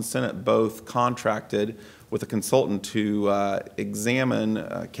House and Senate both contracted with a consultant to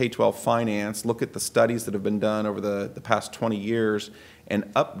examine K-12 finance, look at the studies that have been done over the past 20 years, and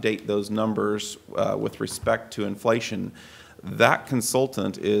update those numbers with respect to inflation. That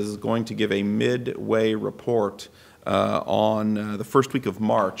consultant is going to give a midway report on the first week of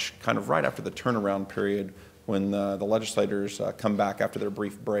March, kind of right after the turnaround period when the legislators come back after their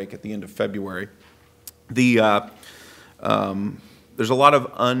brief break at the end of February. There's a lot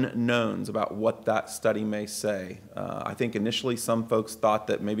of unknowns about what that study may say. I think initially some folks thought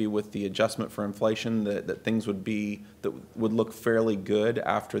that maybe with the adjustment for inflation that things would look fairly good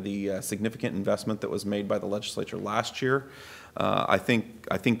after the significant investment that was made by the legislature last year. I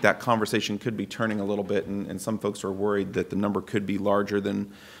think that conversation could be turning a little bit, and some folks are worried that the number could be larger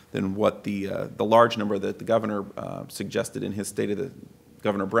than what the large number that the governor suggested in his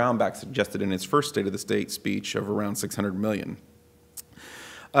Governor Brownback suggested in his first State of the State speech of around $600 million.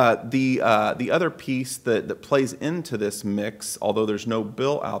 The other piece that plays into this mix, although there's no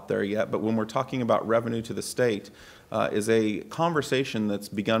bill out there yet, but when we're talking about revenue to the state, is a conversation that's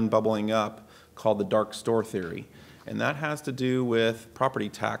begun bubbling up called the dark store theory. And that has to do with property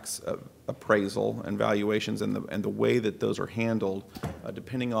tax appraisal and valuations and the way that those are handled,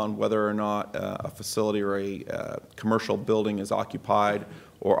 depending on whether or not a facility or a commercial building is occupied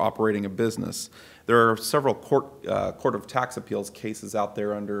or operating a business. There are several Court of Tax Appeals cases out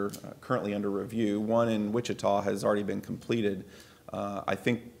there currently under review. One in Wichita has already been completed. I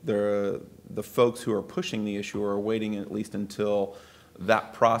think the folks who are pushing the issue are waiting at least until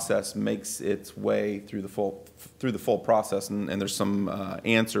that process makes its way through the full process, and there's some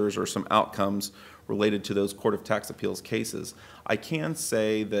answers or some outcomes related to those Court of Tax Appeals cases. I can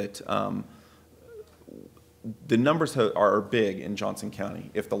say that the numbers are big in Johnson County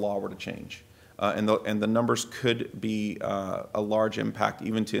if the law were to change. And the numbers could be a large impact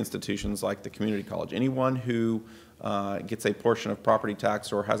even to institutions like the community college. Anyone who gets a portion of property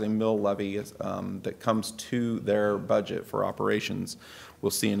tax or has a mill levy that comes to their budget for operations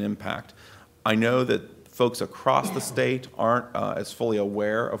will see an impact. I know that folks across the state aren't as fully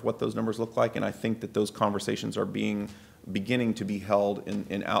aware of what those numbers look like, and I think that those conversations are beginning to be held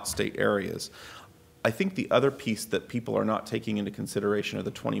in outstate areas. I think the other piece that people are not taking into consideration are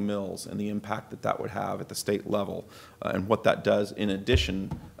the 20 mills and the impact that would have at the state level and what that does in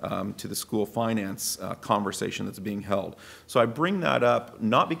addition to the school finance conversation that's being held. So I bring that up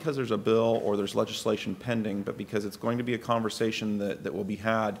not because there's a bill or there's legislation pending, but because it's going to be a conversation that will be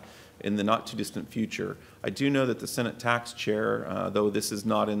had in the not too distant future. I do know that the Senate tax chair, though this is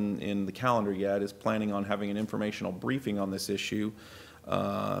not in the calendar yet, is planning on having an informational briefing on this issue.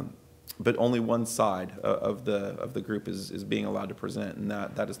 But only one side of the group is being allowed to present, and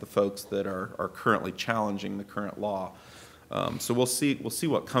that is the folks that are currently challenging the current law. So we'll see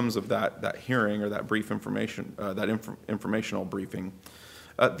what comes of that hearing or that brief information informational briefing.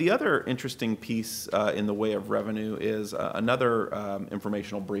 The other interesting piece in the way of revenue is another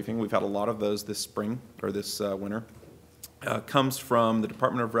informational briefing. We've had a lot of those this spring or this winter. Comes from the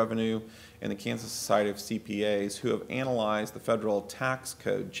Department of Revenue and the Kansas Society of CPAs, who have analyzed the federal tax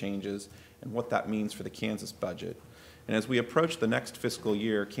code changes and what that means for the Kansas budget. And as we approach the next fiscal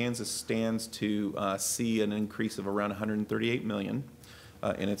year, Kansas stands to see an increase of around $138 million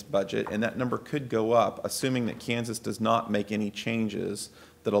in its budget, and that number could go up, assuming that Kansas does not make any changes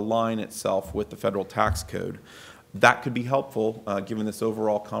that align itself with the federal tax code. That could be helpful given this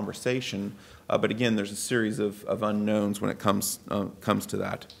overall conversation, but again, there's a series of unknowns when it comes to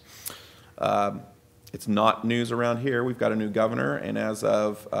that. It's not news around here. We've got a new governor, and as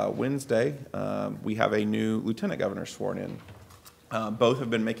of Wednesday, we have a new lieutenant governor sworn in. Both have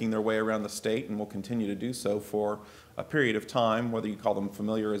been making their way around the state and will continue to do so for a period of time, whether you call them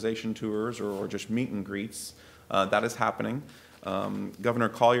familiarization tours or just meet and greets. That is happening. Governor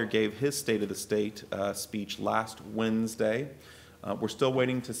Collier gave his State of the State speech last Wednesday. We're still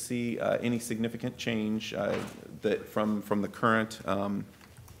waiting to see any significant change that from the current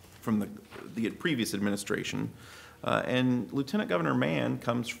from the previous administration. And Lieutenant Governor Mann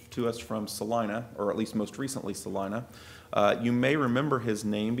comes to us from Salina, or at least most recently Salina. You may remember his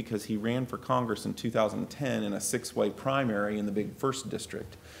name because he ran for Congress in 2010 in a 6-way primary in the big 1st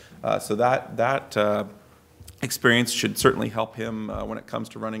district. So that experience should certainly help him when it comes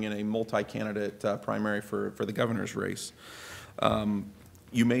to running in a multi-candidate primary for the governor's race.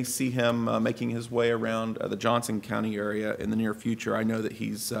 You may see him making his way around the Johnson County area in the near future. I know that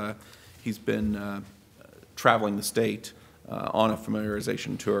he's been traveling the state on a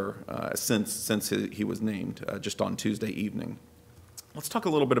familiarization tour since he was named just on Tuesday evening. Let's talk a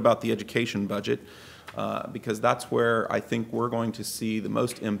little bit about the education budget, because that's where I think we're going to see the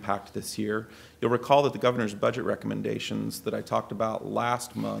most impact this year. You'll recall that the governor's budget recommendations that I talked about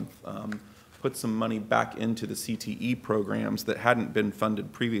last month put some money back into the CTE programs that hadn't been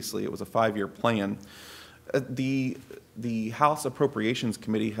funded previously. It was a 5-year plan. The House Appropriations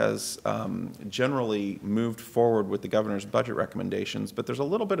Committee has generally moved forward with the governor's budget recommendations, but there's a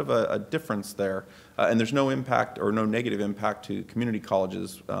little bit of a difference there, and there's no impact or no negative impact to community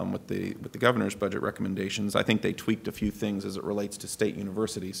colleges with the governor's budget recommendations. I think they tweaked a few things as it relates to state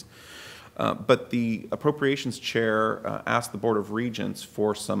universities. But the Appropriations Chair asked the Board of Regents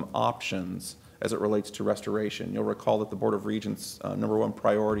for some options as it relates to restoration. You'll recall that the Board of Regents' #1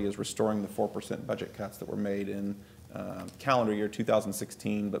 priority is restoring the 4% budget cuts that were made in calendar year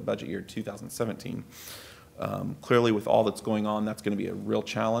 2016, but budget year 2017. Clearly, with all that's going on, that's going to be a real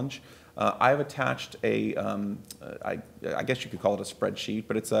challenge. I have attached I guess you could call it a spreadsheet,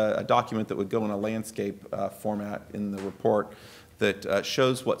 but it's a document that would go in a landscape format in the report that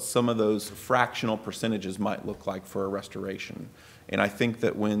shows what some of those fractional percentages might look like for a restoration. And I think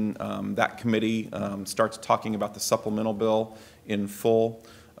that when that committee starts talking about the supplemental bill in full,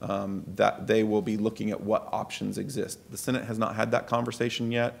 that they will be looking at what options exist. The Senate has not had that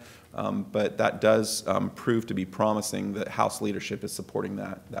conversation yet, but that does prove to be promising that House leadership is supporting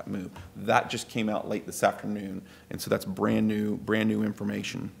that move. That just came out late this afternoon, and so that's brand new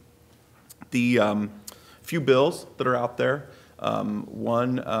information. The few bills that are out there.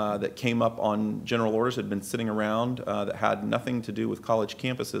 One that came up on general orders had been sitting around that had nothing to do with college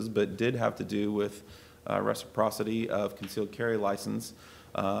campuses, but did have to do with reciprocity of concealed carry license.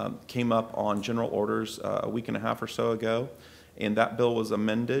 Came up on general orders a week and a half or so ago, and that bill was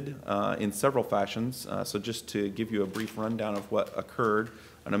amended in several fashions. So just to give you a brief rundown of what occurred,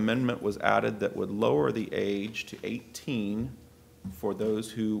 an amendment was added that would lower the age to 18 for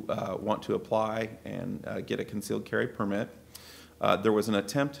those who want to apply and get a concealed carry permit. There was an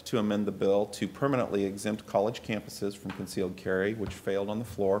attempt to amend the bill to permanently exempt college campuses from concealed carry, which failed on the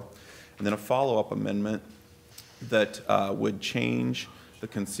floor, and then a follow-up amendment that would change the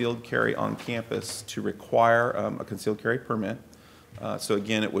concealed carry on campus to require a concealed carry permit. So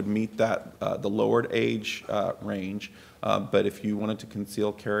again, it would meet that the lowered age range, but if you wanted to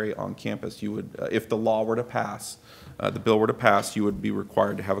conceal carry on campus, you would, if the law were to pass, the bill were to pass, you would be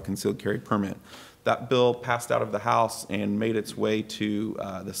required to have a concealed carry permit. That bill passed out of the House and made its way to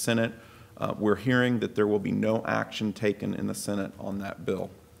the Senate. We're hearing that there will be no action taken in the Senate on that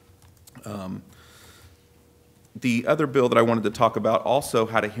bill. The other bill that I wanted to talk about also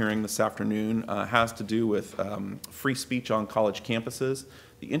had a hearing this afternoon, has to do with free speech on college campuses.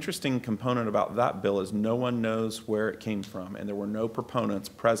 The interesting component about that bill is no one knows where it came from, and there were no proponents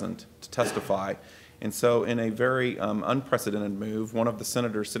present to testify. And so in a very unprecedented move, one of the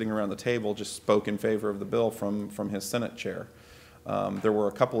senators sitting around the table just spoke in favor of the bill from his Senate chair. There were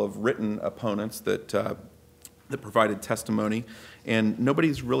a couple of written opponents that provided testimony, and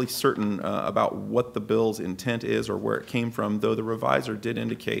nobody's really certain about what the bill's intent is or where it came from, though the reviser did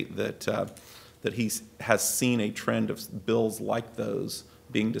indicate that he has seen a trend of bills like those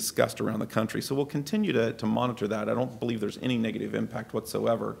being discussed around the country. So we'll continue to monitor that. I don't believe there's any negative impact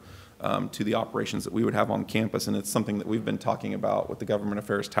whatsoever to the operations that we would have on campus, and it's something that we've been talking about with the Government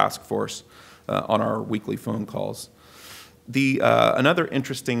Affairs Task Force on our weekly phone calls. Another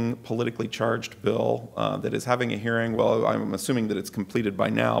interesting politically charged bill that is having a hearing, well, I'm assuming that it's completed by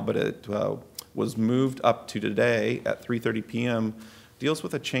now, but it was moved up to today at 3:30 p.m., deals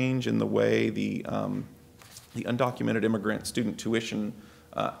with a change in the way the Undocumented Immigrant Student Tuition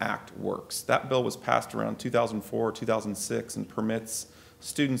Act works. That bill was passed around 2004, 2006, and permits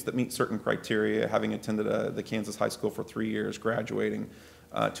students that meet certain criteria, having attended the Kansas high school for 3 years, graduating,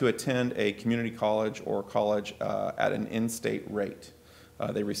 to attend a community college or college at an in-state rate.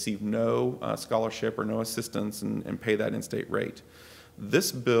 They receive no scholarship or no assistance and pay that in-state rate.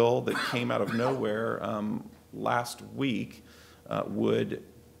 This bill that came out of nowhere last week would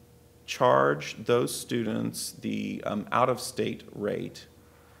charge those students the out-of-state rate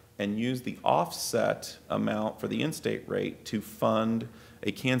and use the offset amount for the in-state rate to fund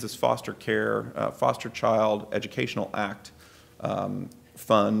a Kansas Foster Care, Foster Child Educational Act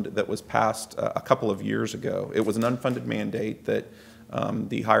fund that was passed a couple of years ago. It was an unfunded mandate that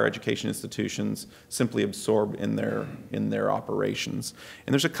the higher education institutions simply absorb in their operations.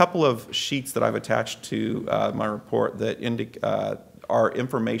 And there's a couple of sheets that I've attached to my report that are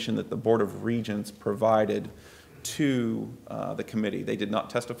information that the Board of Regents provided to the committee. They did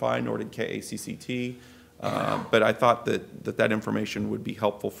not testify, nor did KACCT, but I thought that information would be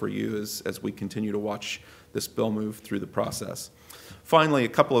helpful for you as we continue to watch this bill move through the process. Finally, a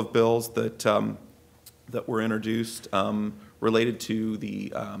couple of bills that, that were introduced related to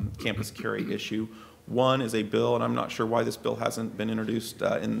the campus carry issue. One is a bill, and I'm not sure why this bill hasn't been introduced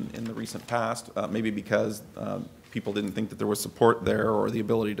in the recent past, maybe because people didn't think that there was support there or the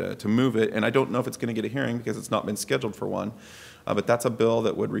ability to move it, and I don't know if it's going to get a hearing because it's not been scheduled for one. But that's a bill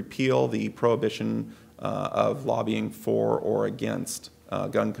that would repeal the prohibition of lobbying for or against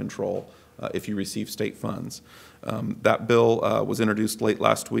gun control if you receive state funds. That bill was introduced late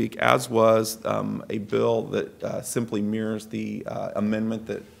last week, as was a bill that simply mirrors the amendment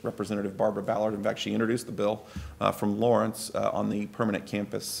that Representative Barbara Ballard, in fact, she introduced the bill from Lawrence on the permanent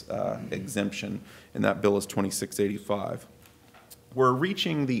campus exemption, and that bill is 2685. We're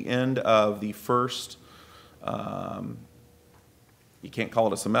reaching the end of the first you can't call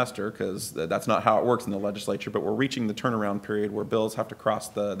it a semester because that's not how it works in the legislature, but we're reaching the turnaround period where bills have to cross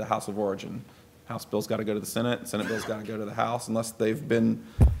the House of Origin. House bills got to go to the Senate, Senate bills got to go to the House, unless they've been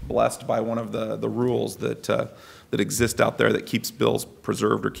blessed by one of the rules that, that exist out there that keeps bills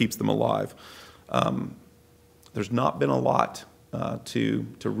preserved or keeps them alive. There's not been a lot to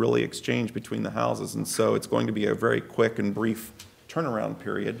really exchange between the houses, and so it's going to be a very quick and brief turnaround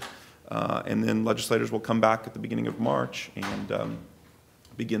period. And then legislators will come back at the beginning of March and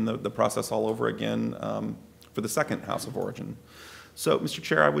begin the process all over again for the second House of Origin. So, Mr.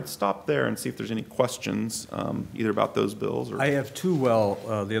 Chair, I would stop there and see if there's any questions either about those bills or... I have two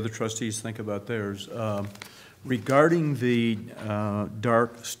while the other trustees think about theirs. Regarding the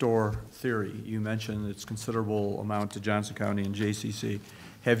dark store theory, you mentioned its considerable amount to Johnson County and JCC.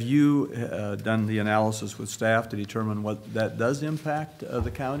 Have you done the analysis with staff to determine what that does impact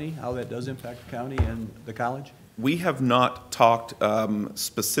the county, how that does impact the county and the college? We have not talked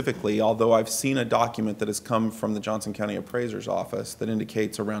specifically, although I've seen a document that has come from the Johnson County Appraiser's Office that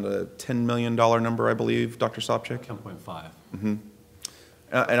indicates around a $10 million number, I believe, Dr. Sopcich? 10.5. Mm-hmm.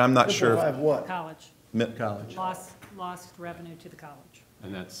 And I'm not sure. What? College. College. Lost revenue to the college.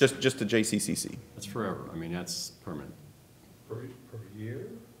 And that's just to JCCC. That's forever. I mean, that's permanent. Per year?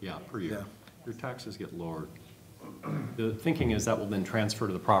 Yeah, per year. Yeah. Your taxes get lowered. The thinking is that will then transfer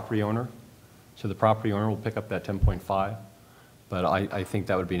to the property owner. So the property owner will pick up that 10.5. But I think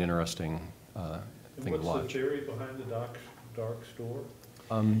that would be an interesting thing to watch. What's the theory behind the dark store?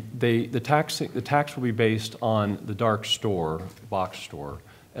 The tax will be based on the dark store, box store.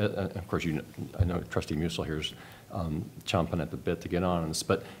 Of course, I know Trustee Musil here is chomping at the bit to get on this,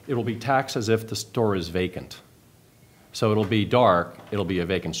 but it will be taxed as if the store is vacant. So it'll be dark, it'll be a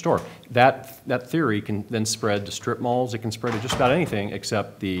vacant store. That theory can then spread to strip malls, it can spread to just about anything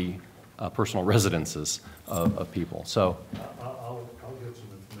except the personal residences of people. So I'll get some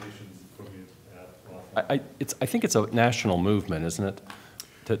information from you at I think it's a national movement, isn't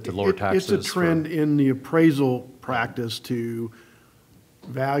it, to lower taxes? It's a trend in the appraisal practice to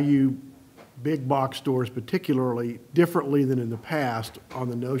value big box stores particularly differently than in the past on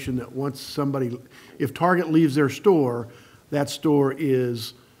the notion that once somebody, if Target leaves their store, that store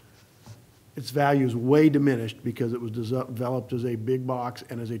is, its value is way diminished because it was developed as a big box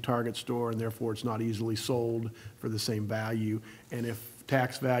and as a Target store, and therefore it's not easily sold for the same value. And if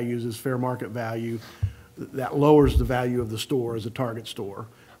tax values is fair market value, that lowers the value of the store as a Target store,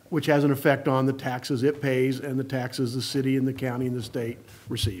 which has an effect on the taxes it pays and the taxes the city and the county and the state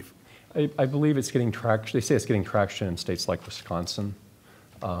receive. I believe it's getting traction. They say it's getting traction in states like Wisconsin.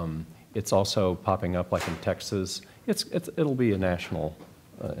 It's also popping up like in Texas. It'll be a national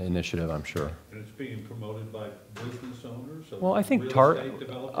initiative, I'm sure. And it's being promoted by business owners? Well, I think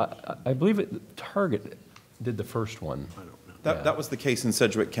I believe Target did the first one. That was the case in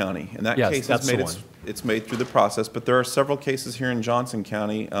Sedgwick County, and that Yes, case that's has made the one. it's made through the process. But there are several cases here in Johnson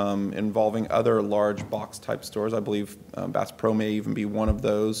County involving other large box type stores. I believe Bass Pro may even be one of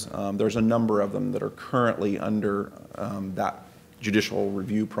those. There's a number of them that are currently under that judicial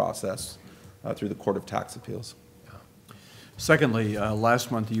review process through the Court of Tax Appeals. Secondly,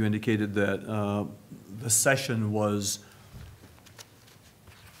 last month you indicated that the session was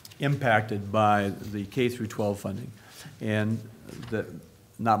impacted by the K through 12 funding, and that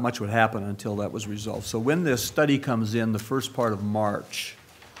not much would happen until that was resolved. So when this study comes in the first part of March,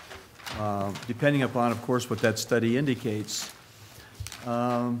 depending upon, of course, what that study indicates,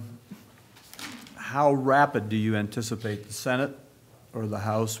 how rapid do you anticipate the Senate or the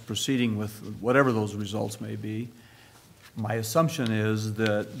House proceeding with whatever those results may be? My assumption is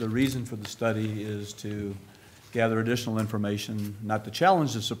that the reason for the study is to gather additional information, not to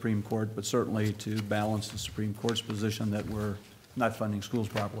challenge the Supreme Court, but certainly to balance the Supreme Court's position that we're not funding schools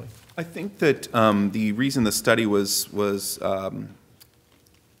properly. I think that the reason the study was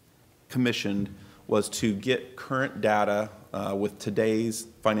commissioned was to get current data with today's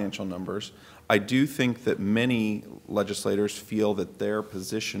financial numbers. I do think that many legislators feel that their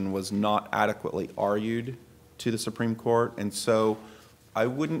position was not adequately argued to the Supreme Court, and so I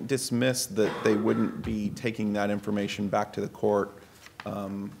wouldn't dismiss that they wouldn't be taking that information back to the court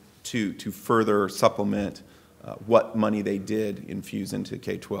to further supplement what money they did infuse into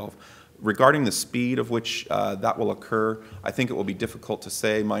K-12. Regarding the speed of which that will occur, I think it will be difficult to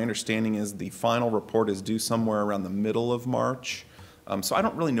say. My understanding is the final report is due somewhere around the middle of March. So I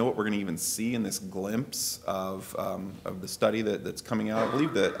don't really know what we're going to even see in this glimpse of the study that's coming out.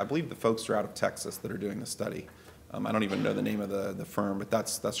 I believe the folks are out of Texas that are doing the study. I don't even know the name of the firm, but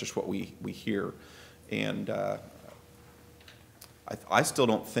that's just what we hear. And I still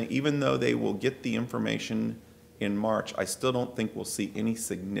don't think, even though they will get the information in March, I still don't think we'll see any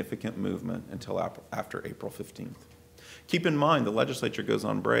significant movement until after April 15th. Keep in mind, the legislature goes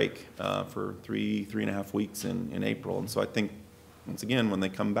on break for three and a half weeks in April, and so I think, once again, when they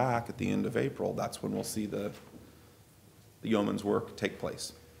come back at the end of April, that's when we'll see the yeoman's work take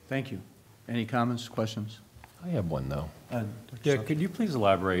place. Thank you. Any comments, questions? I have one, though. Yeah, could you please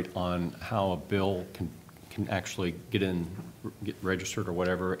elaborate on how a bill can actually get registered or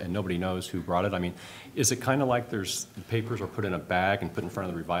whatever, and nobody knows who brought it? I mean, is it kind of like the papers are put in a bag and put in front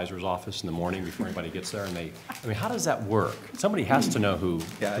of the revisor's office in the morning before anybody gets there, and how does that work? Somebody has to know who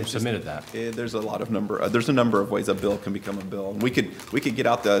submitted that. There's there's a number of ways a bill can become a bill. And we could get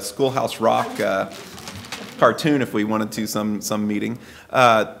out the Schoolhouse Rock cartoon if we wanted to some meeting.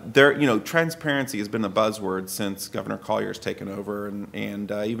 Transparency has been a buzzword since Governor Collier's taken over,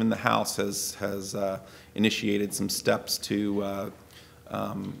 and even the House has initiated some steps to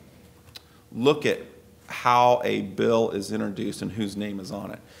look at how a bill is introduced and whose name is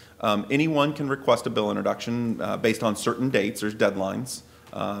on it. Anyone can request a bill introduction based on certain dates. There's deadlines.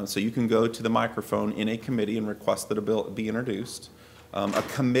 So you can go to the microphone in a committee and request that a bill be introduced. A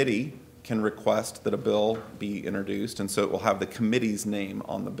committee can request that a bill be introduced, and so it will have the committee's name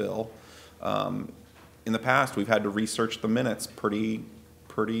on the bill. In the past, we've had to research the minutes pretty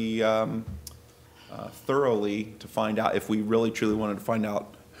thoroughly to find out if we really truly wanted to find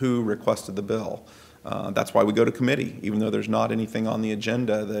out who requested the bill. That's why we go to committee, even though there's not anything on the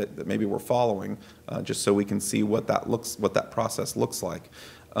agenda that maybe we're following, just so we can see what that process looks like.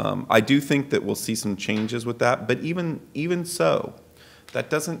 I do think that we'll see some changes with that, but even so, that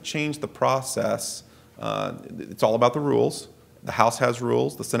doesn't change the process. It's all about the rules. The House has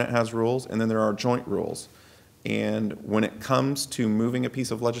rules, the Senate has rules, and then there are joint rules. And when it comes to moving a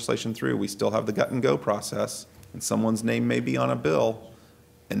piece of legislation through, we still have the gut and go process, and someone's name may be on a bill,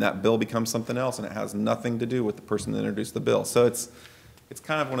 and that bill becomes something else, and it has nothing to do with the person that introduced the bill. So it's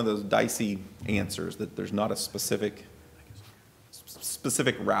kind of one of those dicey answers that there's not a specific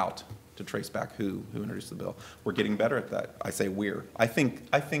route to trace back who introduced the bill. We're getting better at that. I say we're. I think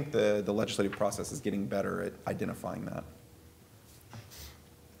the legislative process is getting better at identifying that.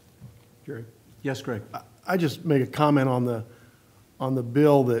 Jerry? Yes, Greg. I just make a comment on the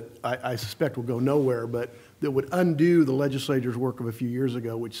bill that I suspect will go nowhere, but that would undo the legislature's work of a few years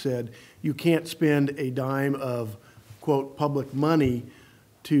ago, which said you can't spend a dime of, quote, public money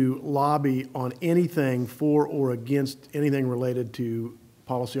to lobby on anything for or against anything related to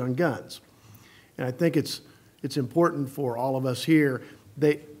policy on guns. And I think it's important for all of us here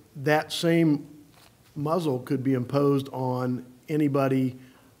that same muzzle could be imposed on anybody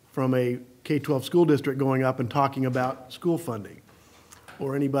from a K-12 school district going up and talking about school funding,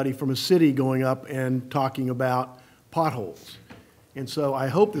 or anybody from a city going up and talking about potholes. And so I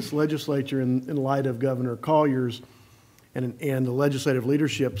hope this legislature, in light of Governor Collier's and the legislative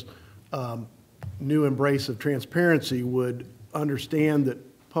leadership's new embrace of transparency, would understand that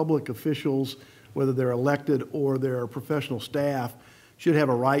public officials, whether they're elected or they're professional staff, should have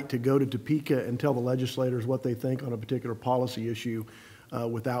a right to go to Topeka and tell the legislators what they think on a particular policy issue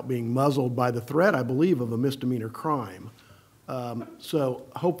without being muzzled by the threat, I believe, of a misdemeanor crime. So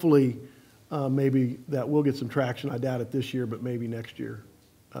hopefully maybe that will get some traction. I doubt it this year, but maybe next year,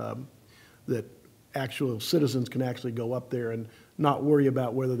 that actual citizens can actually go up there and not worry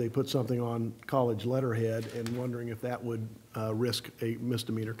about whether they put something on college letterhead and wondering if that would risk a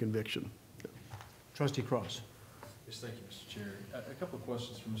misdemeanor conviction. Trustee Cross. Yes, thank you, Mr. Chair. A couple of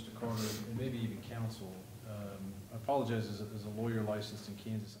questions for Mr. Carter and maybe even counsel. I apologize, as a lawyer licensed in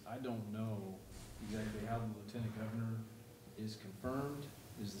Kansas, I don't know exactly how the Lieutenant Governor is confirmed.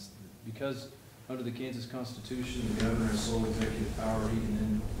 Is this because under the Kansas Constitution, the governor has sole executive power, he can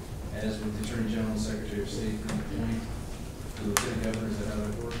then, as with the Attorney General and Secretary of State, appoint the Lieutenant Governor? Is that how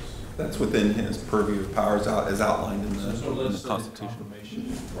that works? That's within his purview of powers as outlined in the, so there's no in the legislative Constitution.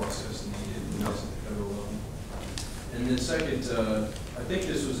 confirmation process needed at the federal level. And And then second, I think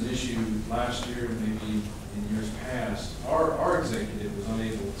this was an issue last year, maybe in years past. Our executive was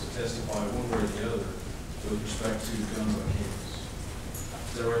unable to testify one way or the other with respect to guns on campus.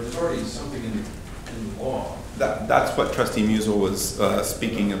 There's already something in the law. That's what Trustee Musel was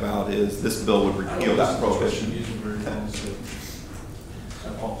speaking about, is this bill would repeal that prohibition. I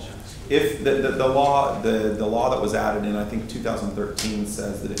apologize. If the law that was added in, I think 2013,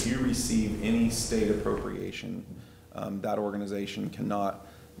 says that if you receive any state appropriation, that organization cannot,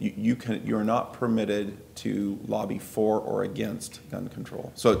 you're not permitted to lobby for or against gun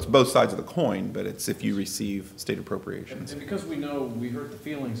control. So it's both sides of the coin, but it's if you receive state appropriations. And because we know, we hurt the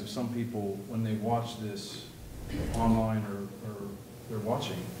feelings of some people when they watch this online or they're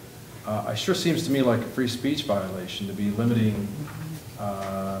watching, it sure seems to me like a free speech violation to be limiting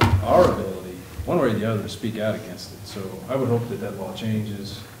our ability, one way or the other, to speak out against it. So I would hope that law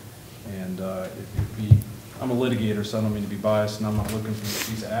changes, and I'm a litigator, so I don't mean to be biased, and I'm not looking for a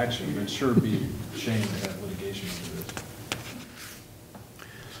piece of action, but it sure would be a shame to have litigation into this.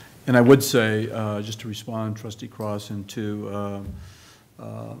 And I would say, just to respond, Trustee Cross, and to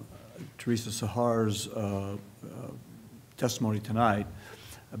Teresa Sahar's testimony tonight,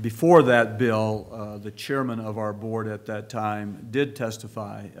 before that bill, the chairman of our board at that time did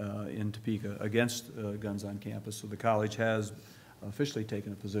testify in Topeka against guns on campus, so the college has officially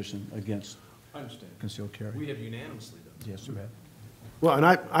taken a position against concealed carry. We have unanimously done. Yes, we have. Well, and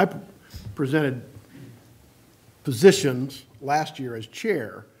I presented positions last year as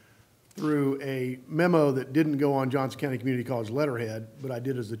chair through a memo that didn't go on Johnson County Community College letterhead, but I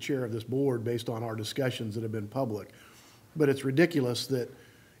did as the chair of this board based on our discussions that have been public. But it's ridiculous that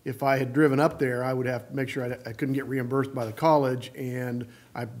if I had driven up there, I would have to make sure I couldn't get reimbursed by the college, and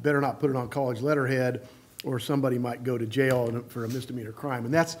I better not put it on college letterhead, or somebody might go to jail for a misdemeanor crime.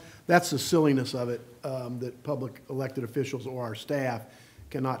 And that's the silliness of it, that public elected officials or our staff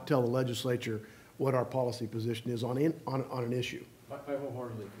cannot tell the legislature what our policy position is on an issue. I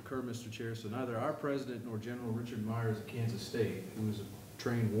wholeheartedly concur, Mr. Chair. So neither our president nor General Richard Myers of Kansas State, who is a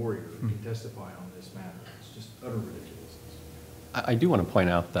trained warrior, can testify on this matter. It's just utter ridiculousness. I do want to point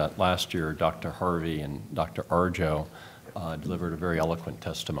out that last year, Dr. Harvey and Dr. Arjo delivered a very eloquent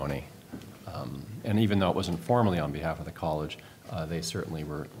testimony. And even though it wasn't formally on behalf of the college, they certainly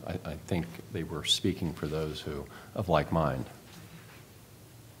were, I think they were speaking for those who of like mind.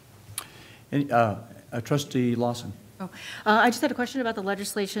 And, Trustee Lawson. Oh, I just had a question about the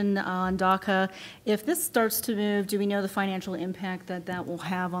legislation on DACA. If this starts to move, do we know the financial impact that will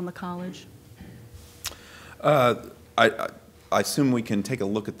have on the college? I assume we can take a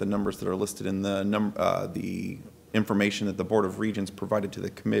look at the numbers that are listed in the information that the Board of Regents provided to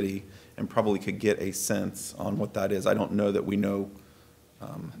the committee, and probably could get a sense on what that is. I don't know that we know.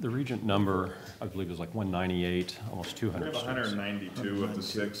 The regent number, I believe, is like 198, almost 200. We have 192 of the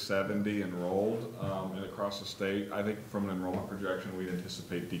 670 enrolled and across the state. I think from an enrollment projection, we'd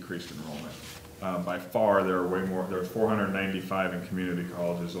anticipate decreased enrollment. By far, there are way more. There's 495 in community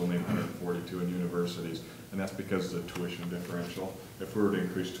colleges, only 142 in universities, and that's because of the tuition differential. If we were to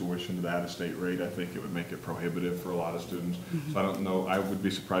increase tuition to the out-of-state rate, I think it would make it prohibitive for a lot of students. So I don't know. I would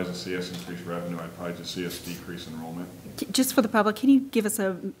be surprised to see us increase revenue. I'd probably just see us decrease enrollment. Just for the public, can you give us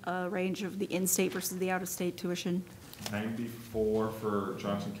a range of the in-state versus the out-of-state tuition? 94 for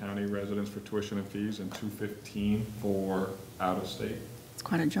Johnson County residents for tuition and fees, and 215 for out-of-state. It's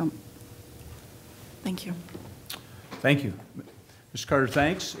quite a jump. Thank you. Thank you. Mr. Carter,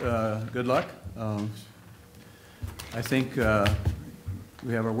 thanks. Good luck. I think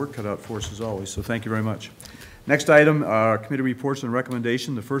we have our work cut out for us as always, so thank you very much. Next item, our committee reports and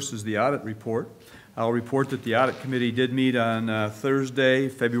recommendation. The first is the audit report. I'll report that the audit committee did meet on Thursday,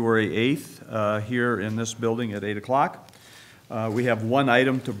 February 8th, here in this building at 8 o'clock. We have one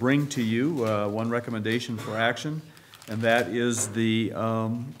item to bring to you, one recommendation for action, and that is the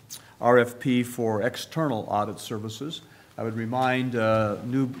RFP for external audit services. I would remind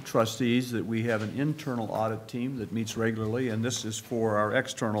new trustees that we have an internal audit team that meets regularly, and this is for our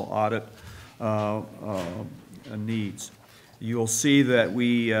external audit needs. You'll see that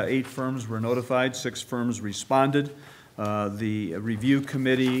 8 firms were notified, 6 firms responded. The review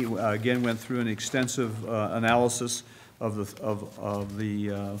committee again went through an extensive analysis of the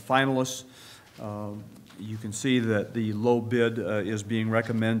finalists. You can see that the low bid is being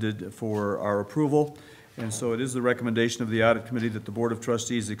recommended for our approval. And so it is the recommendation of the Audit Committee that the Board of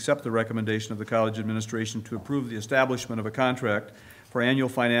Trustees accept the recommendation of the college administration to approve the establishment of a contract for annual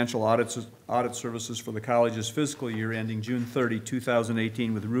financial audit services for the college's fiscal year ending June 30,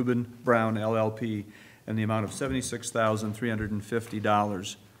 2018 with Reuben Brown LLP in the amount of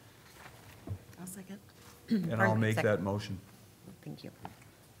 $76,350. I'll second. And I'll make that motion. Thank you.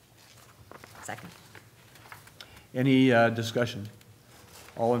 Second. Any discussion?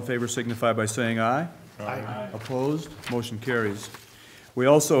 All in favor signify by saying aye. Aye. Opposed? Motion carries. We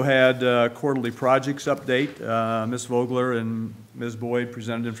also had quarterly projects update. Ms. Vogler and Ms. Boyd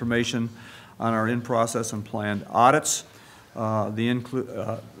presented information on our in-process and planned audits. These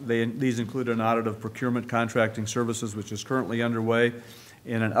include an audit of procurement contracting services, which is currently underway,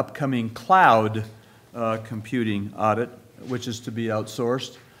 and an upcoming cloud computing audit, which is to be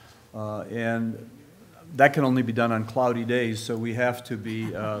outsourced. And that can only be done on cloudy days, so we have to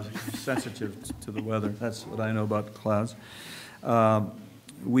be sensitive to the weather. That's what I know about the clouds.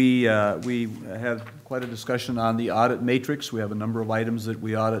 We had quite a discussion on the audit matrix. We have a number of items that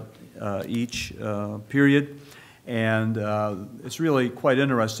we audit each period, and it's really quite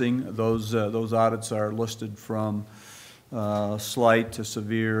interesting. Those audits are listed from slight to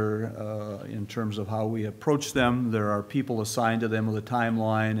severe in terms of how we approach them. There are people assigned to them with a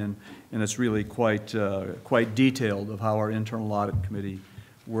timeline, and it's really quite detailed of how our internal audit committee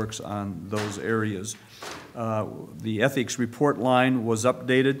works on those areas. The ethics report line was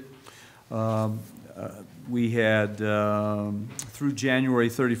updated. We had, through January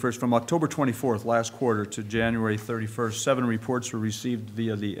 31st, from October 24th, last quarter, to January 31st, 7 reports were received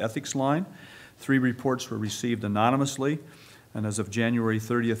via the ethics line. 3 reports were received anonymously, and as of January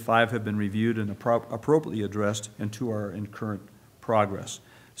 30th, 5 have been reviewed and appropriately addressed, and 2 are in current progress.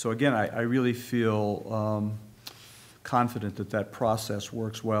 So again, I really feel confident that that process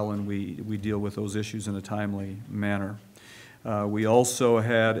works well, and we deal with those issues in a timely manner. We also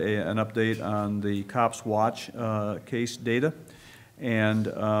had an update on the Cops Watch case data, and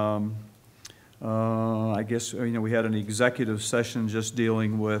I guess we had an executive session just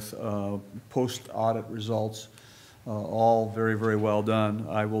dealing with post-audit results, all very, very well done.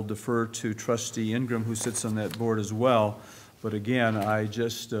 I will defer to Trustee Ingram, who sits on that board as well, but again, I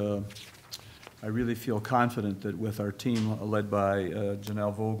really feel confident that with our team led by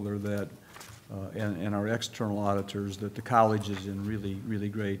Janelle Vogler that and our external auditors, that the college is in really, really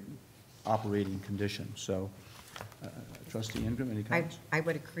great operating condition. So, Trustee Ingram, any comments? I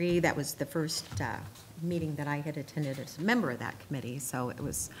would agree. That was the first meeting that I had attended as a member of that committee, so it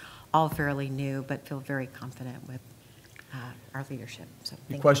was all fairly new, but feel very confident with our leadership. So,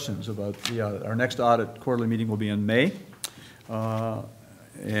 any questions about the audit? Our next audit quarterly meeting will be in May,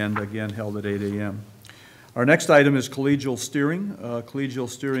 and again held at 8 a.m. Our next item is collegial steering. Collegial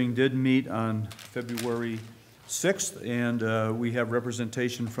steering did meet on February 6th, and we have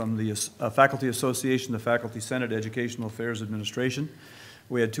representation from the Faculty Association, the Faculty Senate, Educational Affairs Administration.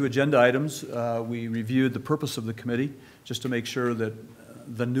 We had 2 agenda items. We reviewed the purpose of the committee, just to make sure that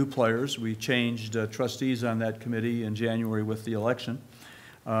the new players, we changed trustees on that committee in January with the election,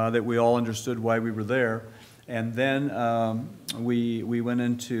 that we all understood why we were there. And then we went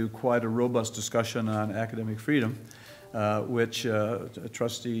into quite a robust discussion on academic freedom, which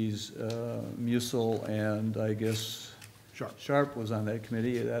trustees Musil and I guess Sharp was on that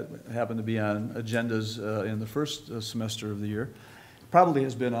committee. That happened to be on agendas in the first semester of the year. Probably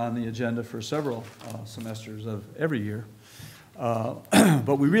has been on the agenda for several semesters of every year.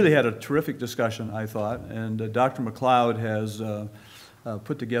 But we really had a terrific discussion, I thought, and Dr. McLeod has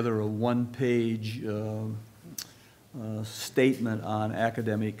put together a 1-page statement on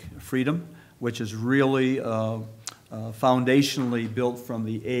academic freedom, which is really foundationally built from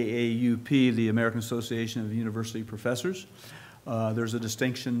the AAUP, the American Association of University Professors. There's a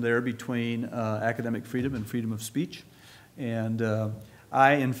distinction there between academic freedom and freedom of speech. And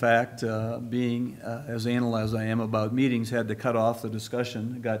I, in fact, being as anal as I am about meetings, had to cut off the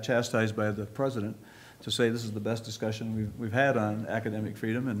discussion, got chastised by the president to say this is the best discussion we've had on academic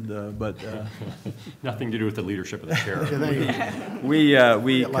freedom, and but nothing to do with the leadership of the chair.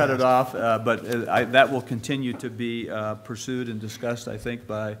 we cut it off, but that will continue to be pursued and discussed, I think,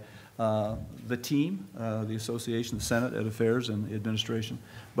 by the team, the association, the Senate, Ed Affairs, and the administration.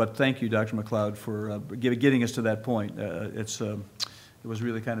 But thank you, Dr. McLeod, for getting us to that point. It was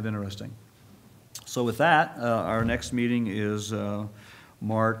really kind of interesting. So with that, our next meeting is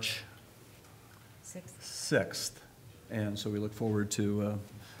March 6th, and so we look forward to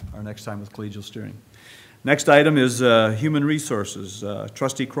our next time with collegial steering. Next item is Human Resources.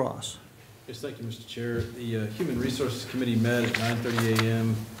 Trustee Cross. Yes, thank you, Mr. Chair. The Human Resources Committee met at 9:30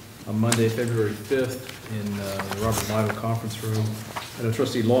 a.m. on Monday, February 5th in the Robert Lytle Conference Room. And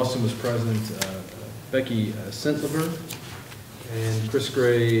Trustee Lawson was present, Becky Sentlever, and Chris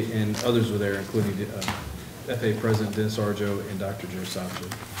Gray, and others were there, including FA President Dennis Arjo and Dr. Joe Sapcho.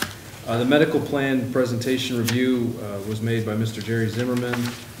 The medical plan presentation review was made by Mr. Jerry Zimmerman,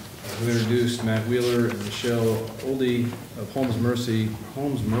 who introduced Matt Wheeler, and Michelle Oldie of Holmes Murphy,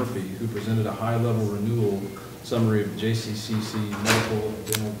 who presented a high-level renewal summary of JCCC medical and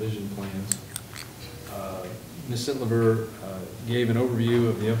dental vision plans. Ms. Sitliver gave an overview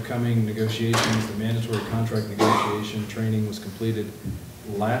of the upcoming negotiations. The mandatory contract negotiation training was completed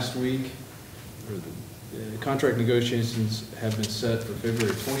last week. The contract negotiations have been set for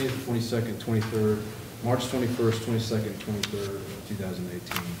February 20th, 22nd, 23rd, March 21st, 22nd, 23rd of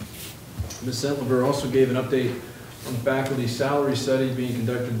 2018. Ms. Sitliver also gave an update on the faculty salary study being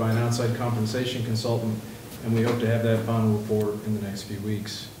conducted by an outside compensation consultant, and we hope to have that final report in the next few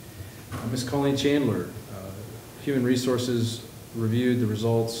weeks. Ms. Colleen Chandler, Human Resources, reviewed the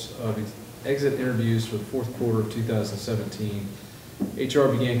results of exit interviews for the fourth quarter of 2017. HR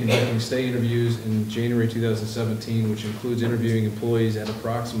began conducting stay interviews in January 2017, which includes interviewing employees at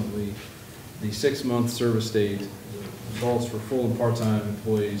approximately the 6-month service date. The results for full and part-time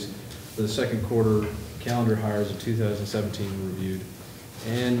employees for the second quarter calendar hires of 2017 were reviewed.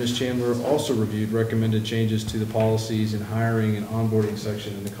 And Ms. Chandler also reviewed recommended changes to the policies and hiring and onboarding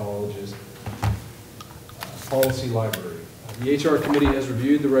section in the college's policy library. The HR committee has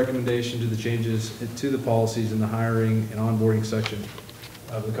reviewed the recommendation to the changes to the policies in the hiring and onboarding section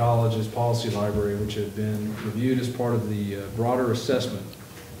of the college's policy library, which have been reviewed as part of the broader assessment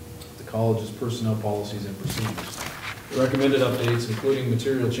of the college's personnel policies and procedures. The recommended updates, including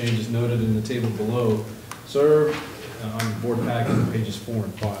material changes noted in the table below, serve on the board packet on pages 4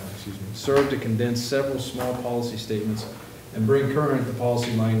 and 5, serve to condense several small policy statements and bring current the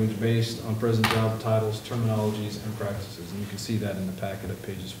policy language based on present job titles, terminologies, and practices. And you can see that in the packet at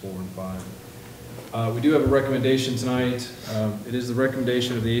pages 4 and 5. We do have a recommendation tonight. It is the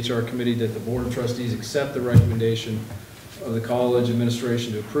recommendation of the HR committee that the Board of Trustees accept the recommendation of the college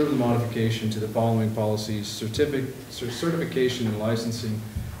administration to approve the modification to the following policies: certification and licensing,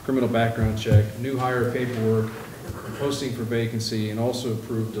 criminal background check, new hire paperwork, posting for vacancy, and also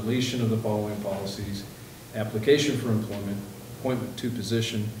approve deletion of the following policies: application for employment, appointment to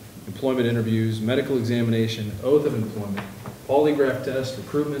position, employment interviews, medical examination, oath of employment, polygraph test,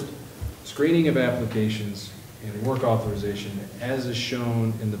 recruitment, screening of applications, and work authorization, as is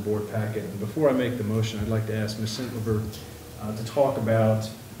shown in the board packet. And before I make the motion, I'd like to ask Ms. Sitliver to talk about,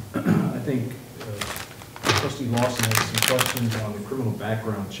 I think Trustee Lawson has some questions on the criminal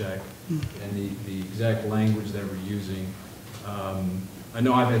background check and the exact language that we're using. I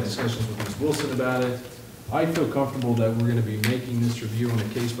know I've had discussions with Ms. Wilson about it. I feel comfortable that we're going to be making this review on a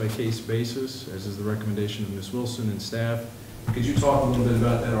case-by-case basis, as is the recommendation of Ms. Wilson and staff. Could you talk a little bit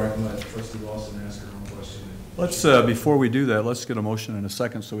about that, or I can let Trustee Lawson ask her own question? Let's, before we do that, let's get a motion in a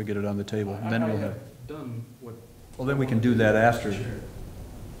second so we get it on the table. And then we'll have done what. Well, then we can do that after.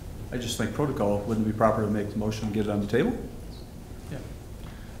 I just think protocol, wouldn't it be proper to make the motion and get it on the table? Yeah.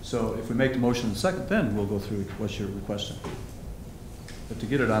 So if we make the motion in a second, then we'll go through what you're requesting. But to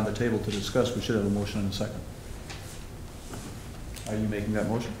get it on the table to discuss, we should have a motion in a second. Are you making that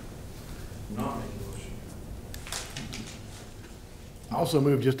motion? I'm not making a motion. I also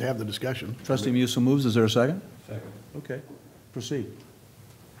move just to have the discussion. Trustee Musil moves. Is there a second? Second. Okay. Proceed.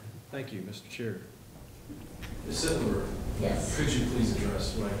 Thank you, Mr. Chair. Ms. Sitliver. Yes. Could you please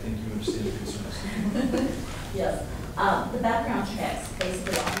address what I think you understand the concerns? Yes. The background checks,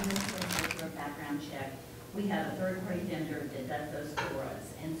 basically all of this is a background check. We have a third-party vendor that does those for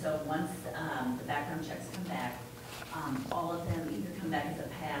us. And so once the background checks come back, all of them either come back as a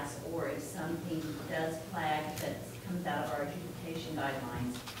pass, or if something does flag that comes out of our adjudication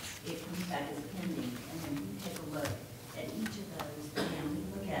guidelines, it comes back as pending. And then we take a look at each of those, and we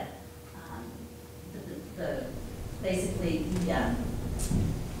look at basically the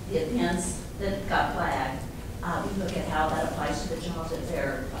offense that got flagged. We look at how that applies to the job that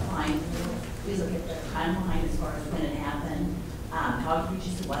they're applying for. We look at the timeline as far as when it happened, how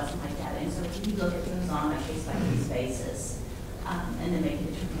egregious it was, and like that. And so we look at those on a case-by-case basis, and then make a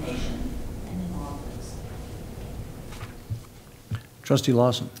determination, and then all of those. Trustee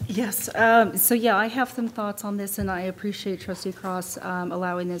Lawson. Yes, so yeah, I have some thoughts on this, and I appreciate Trustee Cross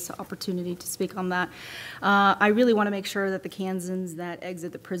allowing this opportunity to speak on that. I really want to make sure that the Kansans that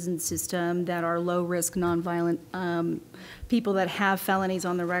exit the prison system, that are low-risk, nonviolent people that have felonies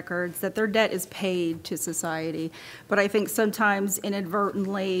on the records, that their debt is paid to society. But I think sometimes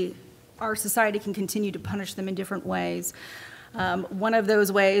inadvertently, our society can continue to punish them in different ways. One of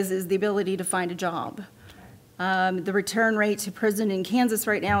those ways is the ability to find a job. The return rate to prison in Kansas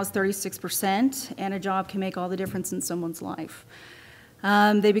right now is 36%, and a job can make all the difference in someone's life.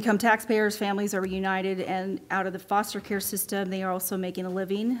 They become taxpayers, families are reunited, and out of the foster care system, they are also making a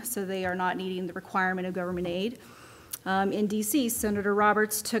living, so they are not needing the requirement of government aid. In DC, Senator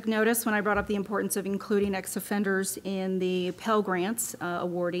Roberts took notice when I brought up the importance of including ex-offenders in the Pell Grants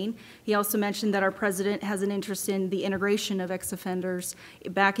awarding. He also mentioned that our president has an interest in the integration of ex-offenders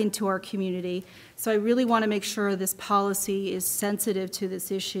back into our community. So I really want to make sure this policy is sensitive to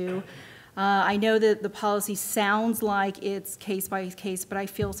this issue. I know that the policy sounds like it's case by case, but I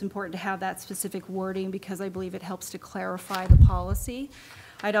feel it's important to have that specific wording because I believe it helps to clarify the policy.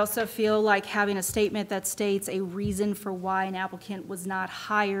 I'd also feel like having a statement that states a reason for why an applicant was not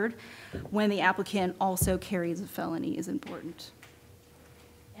hired when the applicant also carries a felony is important.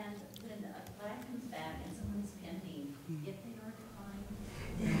 And when a flag comes back and someone's pending, if they are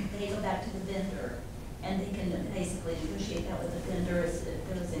declined, then they go back to the vendor, and they can basically negotiate that with the vendor if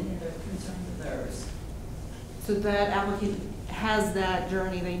there's any other concerns of theirs. So that applicant has that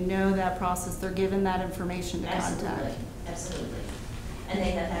journey, they know that process, they're given that information to contact. Absolutely. And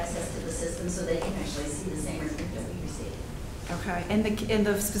they have access to the system so they can actually see the same receipt that we receive. Okay, and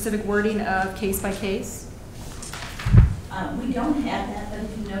the specific wording of case by case? We don't have that, but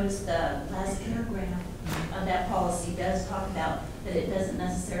if you notice the last paragraph of that policy does talk about that it doesn't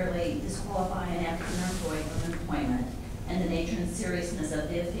necessarily disqualify an applicant or employee from employment, and the nature and seriousness of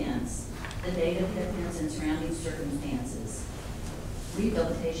the offense, the date of the offense and surrounding circumstances,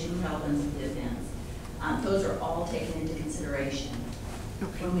 rehabilitation, relevance of the offense. Those are all taken into consideration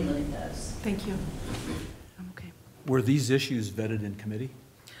when we look at those. Thank you. Were these issues vetted in committee?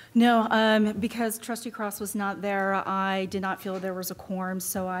 No, because Trustee Cross was not there, I did not feel there was a quorum,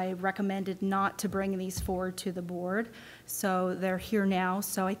 so I recommended not to bring these forward to the board. So they're here now,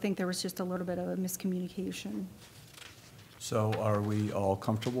 so I think there was just a little bit of a miscommunication. So are we all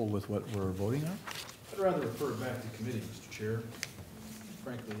comfortable with what we're voting on? I'd rather refer it back to committee, Mr. Chair.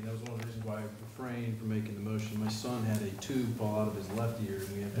 Frankly, that was one of the reasons why I refrained from making the motion. My son had a tube fall out of his left ear,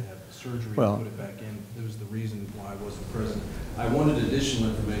 and we had to have surgery to put it back in. That was the reason why I wasn't present. I wanted additional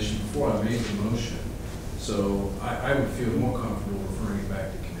information before I made the motion, so I would feel more comfortable referring it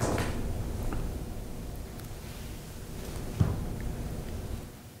back to committee.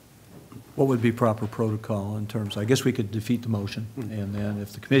 What would be proper protocol in terms, I guess we could defeat the motion, and then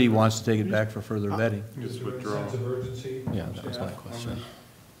if the committee wants to take it back for further vetting. Just withdraw. Sense of urgency? Yeah, that was my question.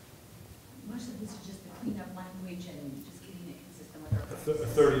 Most of this is just the cleanup language and just getting it consistent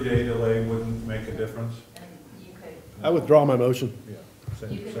with our. A 30-day delay wouldn't make a difference? You could. I withdraw my motion. Yeah.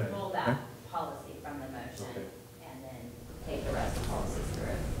 You could pull that policy from the motion and then take the rest of the policies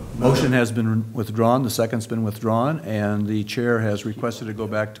through. Motion has been withdrawn, the second's been withdrawn, and the chair has requested to go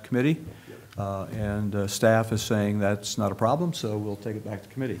back to committee. And staff is saying that's not a problem, so we'll take it back to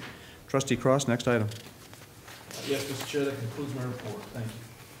committee. Trustee Cross, next item. Yes, Mr. Chair, that concludes my report. Thank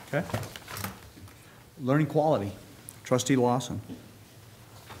you. Okay. Learning quality. Trustee Lawson.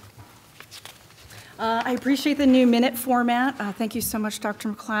 I appreciate the new minute format. Thank you so much, Dr.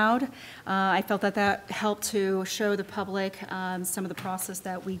 McLeod. I felt that that helped to show the public some of the process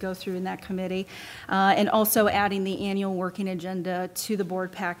that we go through in that committee. And also adding the annual working agenda to the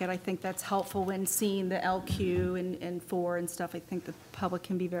board packet. I think that's helpful when seeing the LQ and 4 and stuff. I think the public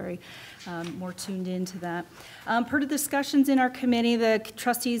can be very more tuned into that. Per the discussions in our committee, the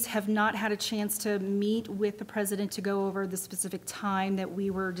trustees have not had a chance to meet with the president to go over the specific time that we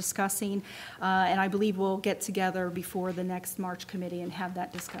were discussing. And I believe we'll get together before the next March committee and have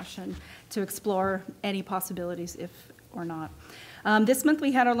that discussion to explore any possibilities, if or not. This month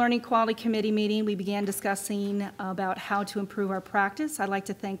we had our Learning Quality Committee meeting. We began discussing about how to improve our practice. I'd like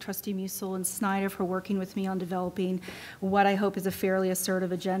to thank Trustee Musil and Snyder for working with me on developing what I hope is a fairly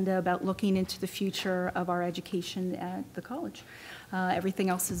assertive agenda about looking into the future of our education at the college. Everything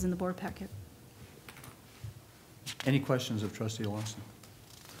else is in the board packet. Any questions of Trustee Lawson?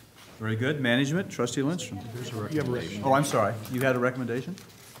 Very good. Management, Trustee Lindstrom. There's a recommendation. Oh, I'm sorry. You had a recommendation?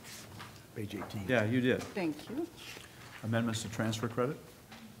 Page 18. Yeah, you did. Thank you. Amendments to transfer credit?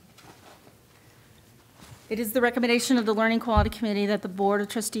 It is the recommendation of the Learning Quality Committee that the Board of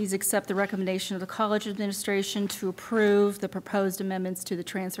Trustees accept the recommendation of the college administration to approve the proposed amendments to the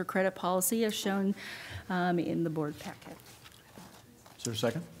transfer credit policy as shown in the board packet. Is there a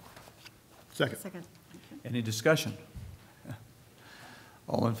second? Second. Second. Any discussion?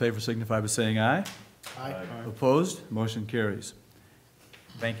 All in favor signify by saying aye. Aye. Opposed? Motion carries.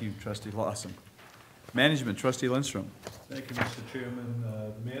 Thank you, Trustee Lawson. Management, Trustee Lindstrom. Thank you, Mr. Chairman.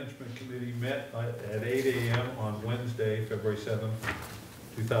 The Management Committee met at 8 a.m. on Wednesday, February 7th,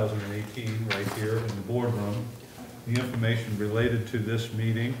 2018, right here in the boardroom. The information related to this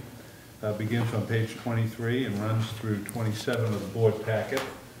meeting begins on page 23 and runs through 27 of the board packet.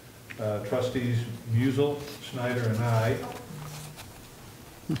 Trustees Musil, Snyder, and I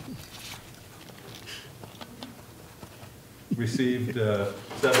received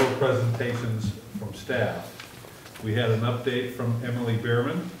several presentations from staff. We had an update from Emily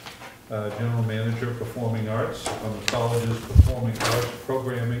Behrman, General Manager, Performing Arts, on the college's performing arts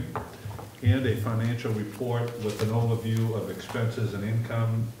programming, and a financial report with an overview of expenses and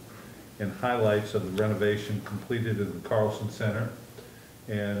income and highlights of the renovation completed in the Carlson Center.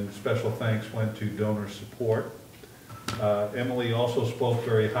 And special thanks went to donor support. Emily also spoke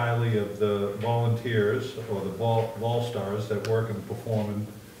very highly of the volunteers, or the vol stars that work in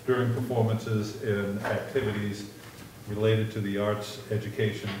during performances and activities related to the arts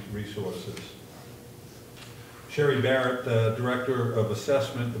education resources. Sherry Barrett, Director of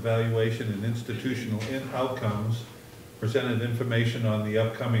Assessment, Evaluation, and Institutional Outcomes, presented information on the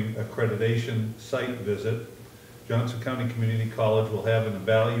upcoming accreditation site visit. Johnson County Community College will have an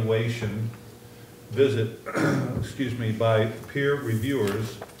evaluation visit excuse me, by peer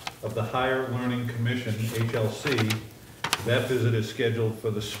reviewers of the Higher Learning Commission, HLC. That visit is scheduled for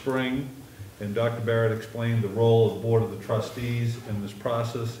the spring, and Dr. Barrett explained the role of the Board of the Trustees in this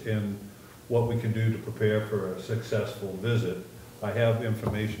process and what we can do to prepare for a successful visit. I have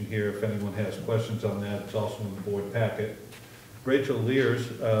information here if anyone has questions on that. It's also in the board packet. Rachel Lears,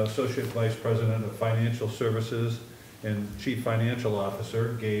 Associate Vice President of Financial Services and Chief Financial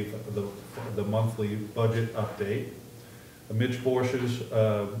Officer, gave the monthly budget update. Mitch Borchers,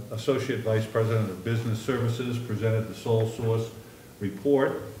 Associate Vice President of Business Services, presented the sole source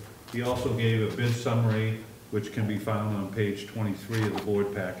report. He also gave a bid summary, which can be found on page 23 of the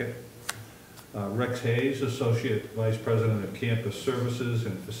board packet. Rex Hayes, Associate Vice President of Campus Services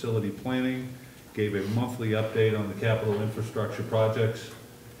and Facility Planning, gave a monthly update on the capital infrastructure projects,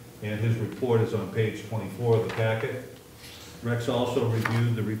 and his report is on page 24 of the packet. Rex also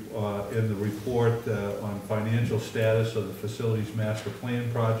reviewed in the report on financial status of the facilities master plan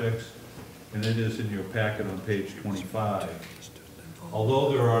projects, and it is in your packet on page 25.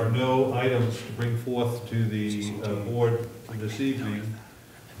 Although there are no items to bring forth to the board this evening,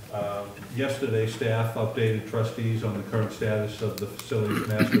 yesterday staff updated trustees on the current status of the facilities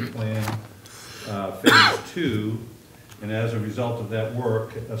master plan phase 2, and as a result of that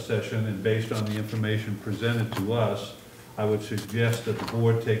work session and based on the information presented to us, I would suggest that the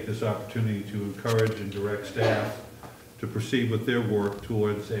board take this opportunity to encourage and direct staff to proceed with their work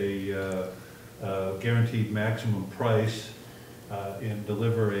towards a guaranteed maximum price and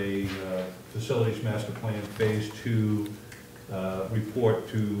deliver a facilities master plan phase 2 report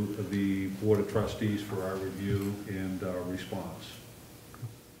to the Board of Trustees for our review and our response.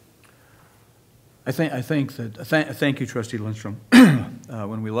 Thank you, Trustee Lindstrom.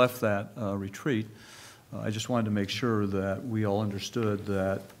 When we left that retreat, I just wanted to make sure that we all understood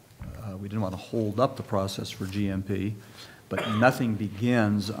that we didn't want to hold up the process for GMP, but nothing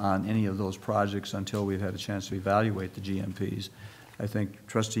begins on any of those projects until we've had a chance to evaluate the GMPs. I think,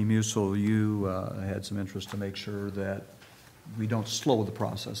 Trustee Musil, you had some interest to make sure that we don't slow the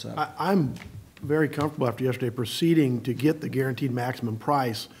process up. I'm very comfortable after yesterday proceeding to get the guaranteed maximum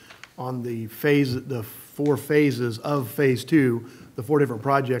price on the 4 phases of phase 2, the 4 different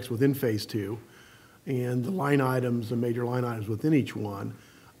projects within phase 2, and the line items, the major line items within each one.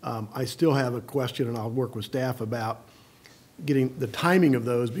 I still have a question, and I'll work with staff about getting the timing of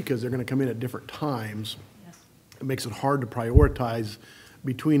those because they're going to come in at different times. Yes. It makes it hard to prioritize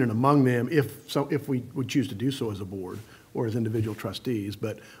between and among them if we would choose to do so as a board or as individual trustees.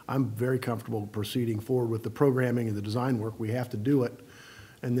 But I'm very comfortable proceeding forward with the programming and the design work. We have to do it,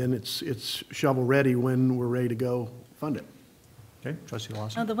 and then it's shovel ready when we're ready to go fund it. Okay, Trustee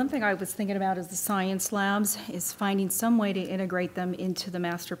Lawson. The one thing I was thinking about is the science labs, is finding some way to integrate them into the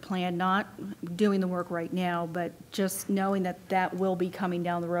master plan, not doing the work right now, but just knowing that that will be coming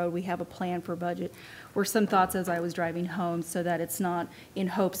down the road. We have a plan for budget. Were some thoughts as I was driving home so that it's not in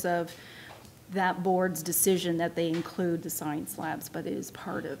hopes of that board's decision that they include the science labs, but it is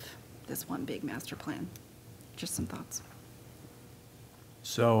part of this one big master plan. Just some thoughts.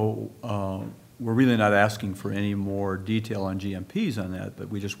 So we're really not asking for any more detail on GMPs on that, but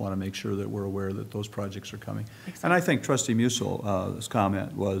we just want to make sure that we're aware that those projects are coming. Exactly. And I think Trustee Musil's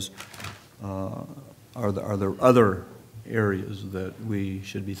comment was, are there other areas that we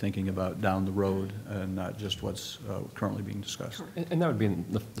should be thinking about down the road and not just what's currently being discussed? And that would be in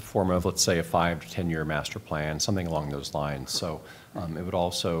the form of, let's say, a 5 to 10-year master plan, something along those lines. So it would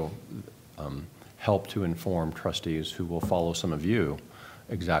also help to inform trustees who will follow some of you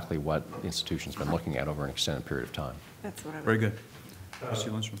exactly what the institution's been looking at over an extended period of time. That's what I would. Very good. Trustee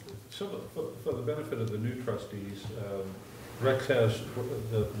Lindstrom. So for the benefit of the new trustees, Rex has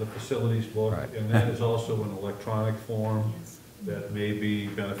the facilities book, right, and that is also an electronic form that may be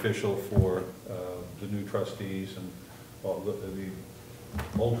beneficial for the new trustees. And the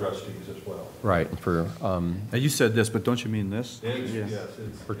old trustees as well. Right, for, Now, you said this, but don't you mean this?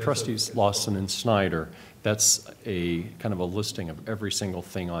 for trustees Lawson and Snyder, that's a kind of a listing of every single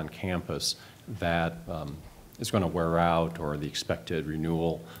thing on campus that is going to wear out or the expected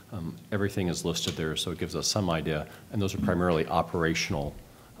renewal. Everything is listed there, so it gives us some idea, and those are primarily operational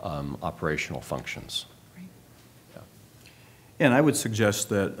functions. And I would suggest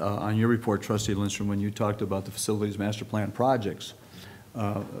that on your report, Trustee Lindstrom, when you talked about the facilities master plan projects,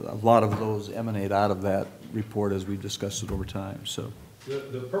 a lot of those emanate out of that report as we've discussed it over time. So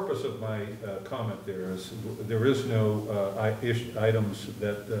The purpose of my comment there is no items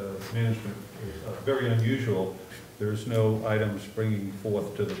that management is very unusual. There's no items bringing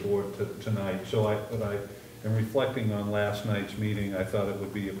forth to the board tonight. So but I am reflecting on last night's meeting. I thought it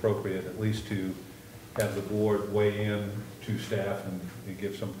would be appropriate at least to have the board weigh in to staff and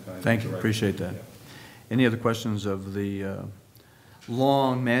give some kind of thank you, direction. appreciate that. Yeah. Any other questions of the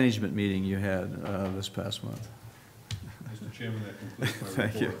long management meeting you had this past month? Mr. Chairman, that concludes my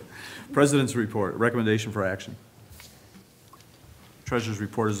report. Thank you. President's report, recommendation for action. Treasurer's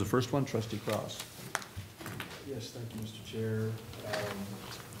report is the first one. Trustee Cross. Yes, thank you, Mr. Chair. I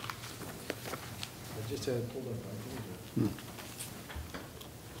just had pulled up my folder.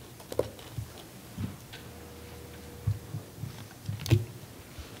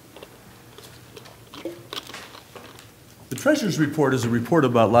 The Treasurer's report is a report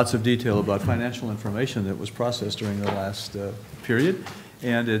about lots of detail about financial information that was processed during the last period,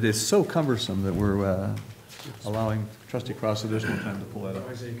 and it is so cumbersome that we're allowing Trustee Cross additional time to pull that up.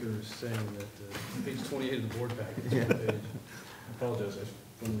 Wiseacre is saying that page 28 of the board package. Yeah. Page. I apologize.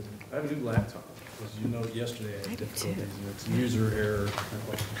 I have a new laptop. As you know, yesterday I had difficulties, and it's user error.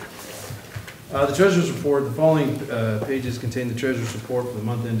 The Treasurer's report, the following pages contain the Treasurer's report for the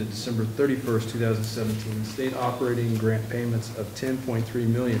month ended December 31st, 2017. State operating grant payments of $10.3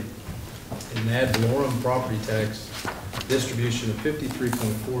 million. An ad valorem property tax distribution of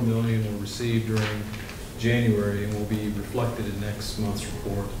 $53.4 million were received during January and will be reflected in next month's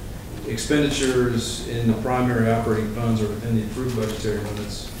report. Expenditures in the primary operating funds are within the approved budgetary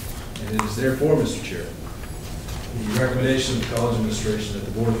limits, and it is therefore, Mr. Chair, the recommendation of the college administration that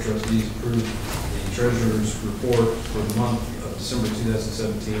the Board of Trustees approve the Treasurer's report for the month of December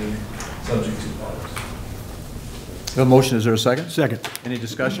 2017, subject to audit. The motion, is there a second? Second. Any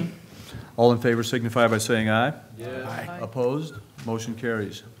discussion? All in favor signify by saying aye. Yes. Aye. Opposed? Motion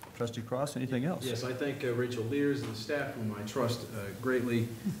carries. Trustee Cross, anything else? Yes, I thank Rachel Lears and the staff, whom I trust greatly,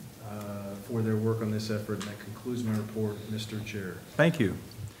 for their work on this effort, and that concludes my report, Mr. Chair. Thank you.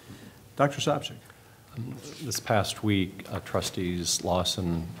 Dr. Sopcich. This past week, trustees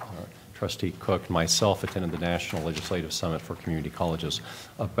Lawson, Trustee Cook, and myself attended the National Legislative Summit for Community Colleges.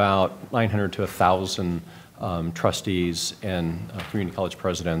 About 900 to 1,000 trustees and community college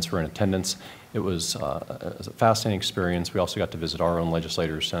presidents were in attendance. It was a fascinating experience. We also got to visit our own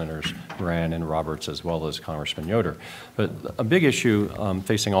legislators, Senators Moran and Roberts, as well as Congressman Yoder. But a big issue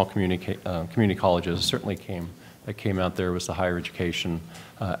facing all community colleges certainly came out there was the Higher Education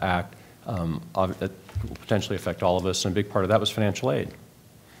Act. That will potentially affect all of us, and a big part of that was financial aid.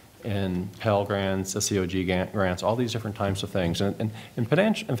 And Pell grants, SEOG grants, all these different types of things. And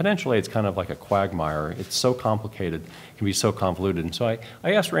financial aid is kind of like a quagmire. It's so complicated, it can be so convoluted. And so I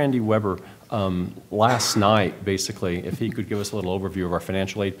asked Randy Weber last night, basically, if he could give us a little overview of our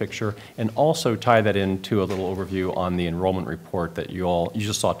financial aid picture and also tie that into a little overview on the enrollment report that you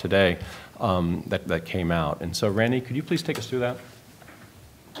just saw today that came out. And so, Randy, could you please take us through that?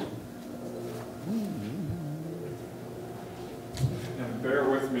 Bear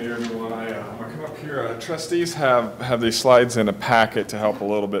with me, everyone. I come up here. Trustees have these slides in a packet to help a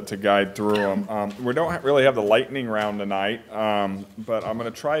little bit to guide through them. We don't really have the lightning round tonight, but I'm going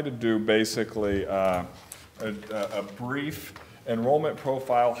to try to do basically a brief enrollment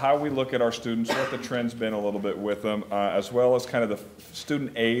profile, how we look at our students, what the trend's been a little bit with them, as well as kind of the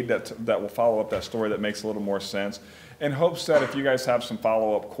student aid that will follow up that story that makes a little more sense. In hopes that if you guys have some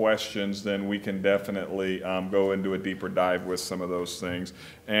follow-up questions, then we can definitely go into a deeper dive with some of those things.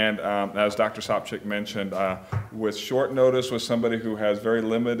 And as Dr. Sopcich mentioned, with short notice with somebody who has very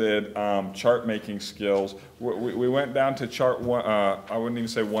limited chart-making skills, we went down to chart one, I wouldn't even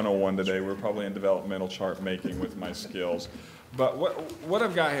say 101 today. We're probably in developmental chart-making with my skills. But what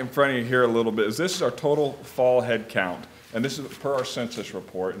I've got in front of you here a little bit is this is our total fall head count. And this is per our census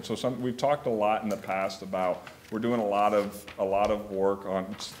report. And so we've talked a lot in the past about we're doing a lot of work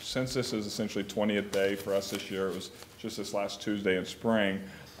on census is essentially 20th day for us this year. It was just this last Tuesday in spring.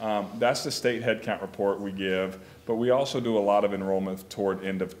 That's the state head count report we give. but we also do a lot of enrollment toward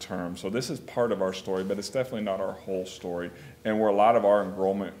end of term. So this is part of our story, but it's definitely not our whole story. And where a lot of our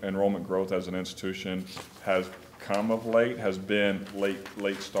enrollment growth as an institution has come of late has been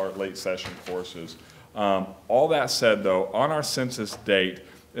late start, late session courses. All that said, though, on our census date,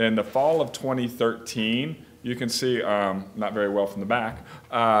 in the fall of 2013, you can see, not very well from the back,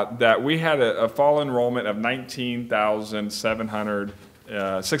 that we had a fall enrollment of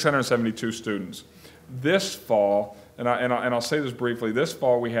 19,672 students. This fall, and I'll say this briefly, this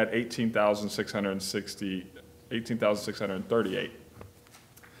fall we had 18,638.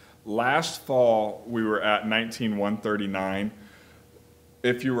 Last fall, we were at 19,139.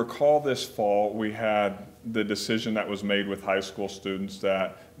 If you recall, this fall, we had the decision that was made with high school students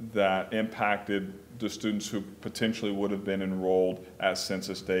that impacted the students who potentially would have been enrolled at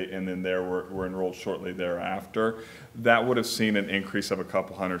census date and then were enrolled shortly thereafter. That would have seen an increase of a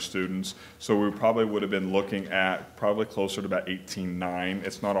couple hundred students. So we probably would have been looking at probably closer to about 18,900.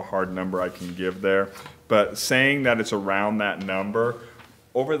 It's not a hard number I can give there, but saying that it's around that number,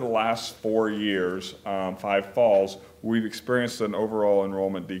 over the last 4 years, 5 falls, we've experienced an overall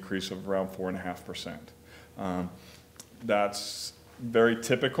enrollment decrease of around 4.5%. That's very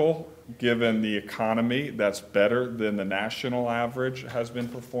typical given the economy. That's better than the national average has been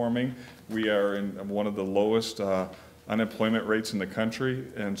performing. We are in one of the lowest unemployment rates in the country,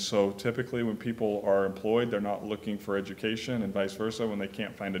 and so typically when people are employed, they're not looking for education, and vice versa. When they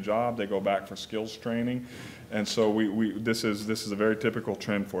can't find a job, they go back for skills training, and so this is a very typical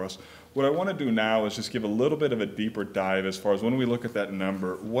trend for us. What I want to do now is just give a little bit of a deeper dive as far as when we look at that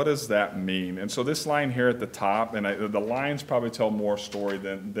number, what does that mean? And so this line here at the top, and the lines probably tell more story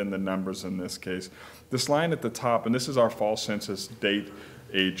than the numbers in this case. This line at the top, and this is our fall census date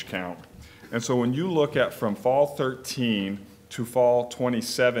age count. And so when you look at from fall 13 to fall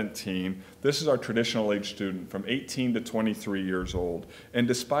 2017, this is our traditional age student from 18 to 23 years old. And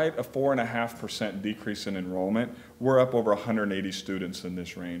despite a 4.5% decrease in enrollment, we're up over 180 students in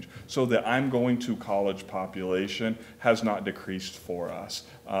this range. So the I'm going to college population has not decreased for us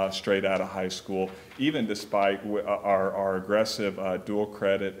straight out of high school, even despite our aggressive dual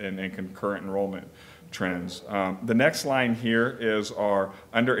credit and concurrent enrollment trends. The next line here is our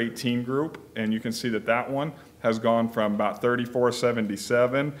under 18 group, and you can see that that one has gone from about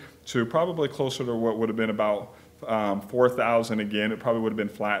 3,477 to probably closer to what would have been about 4,000 again. It probably would have been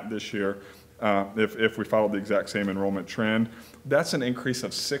flat this year if we followed the exact same enrollment trend. That's an increase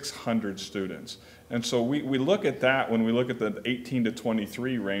of 600 students. And so we look at that when we look at the 18 to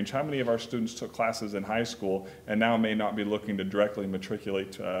 23 range. How many of our students took classes in high school and now may not be looking to directly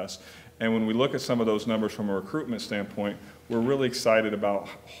matriculate to us? And when we look at some of those numbers from a recruitment standpoint, we're really excited about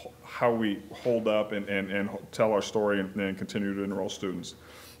how we hold up and tell our story and continue to enroll students.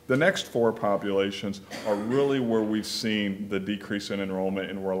 The next 4 populations are really where we've seen the decrease in enrollment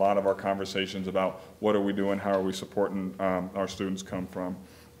and where a lot of our conversations about what are we doing, how are we supporting our students come from.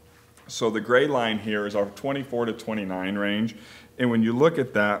 So the gray line here is our 24 to 29 range. And when you look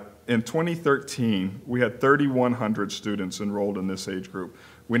at that, in 2013, we had 3,100 students enrolled in this age group.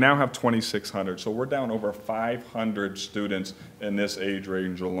 We now have 2,600, so we're down over 500 students in this age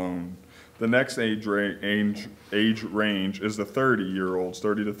range alone. The next age range is the 30-year-olds,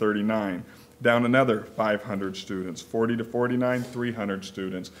 30 to 39, down another 500 students, 40 to 49, 300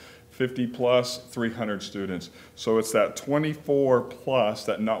 students, 50 plus, 300 students. So it's that 24 plus,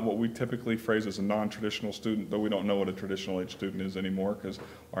 that not what we typically phrase as a non-traditional student, though we don't know what a traditional age student is anymore because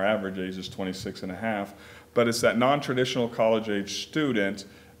our average age is 26 and a half. But it's that non-traditional college age student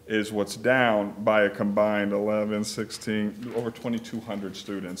is what's down by a combined 11, 16, over 2,200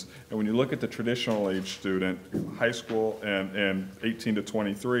 students. And when you look at the traditional age student, high school and 18 to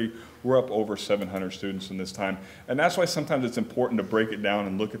 23, we're up over 700 students in this time. And that's why sometimes it's important to break it down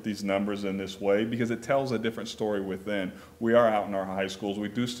and look at these numbers in this way, because it tells a different story within. We are out in our high schools. We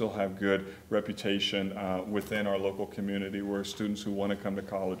do still have good reputation within our local community where students who want to come to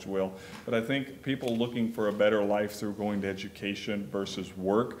college will. But I think people looking for a better life through going to education versus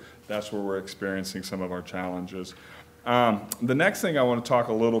work, that's where we're experiencing some of our challenges. The next thing I want to talk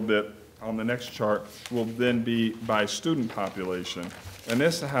a little bit on the next chart will then be by student population. And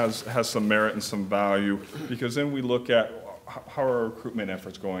this has some merit and some value, because then we look at how are our recruitment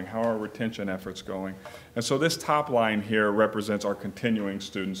efforts going, how are our retention efforts going. And so this top line here represents our continuing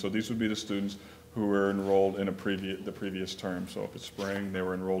students. So these would be the students who were enrolled in the previous term. So if it's spring, they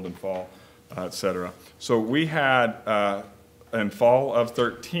were enrolled in fall, et cetera. So we had, in fall of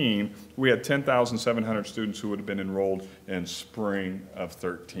 13, we had 10,700 students who would have been enrolled in spring of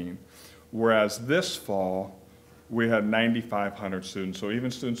 13. Whereas this fall, we had 9,500 students. So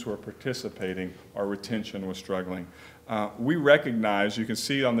even students who are participating, our retention was struggling. We recognize, you can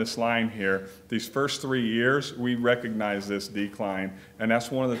see on this line here, these first 3 years, we recognize this decline, and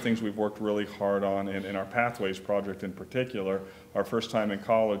that's one of the things we've worked really hard on in our Pathways project in particular. Our first time in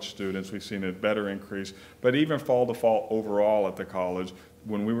college students, we've seen a better increase, but even fall to fall overall at the college,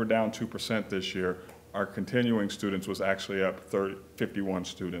 when we were down 2% this year, our continuing students was actually up 51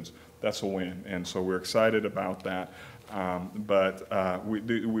 students. That's a win, and so we're excited about that,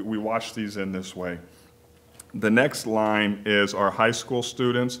 we watch these in this way. The next line is our high school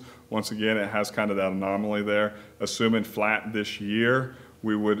students. Once again, it has kind of that anomaly there. Assuming flat this year,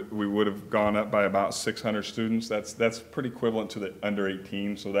 we would have gone up by about 600 students. That's pretty equivalent to the under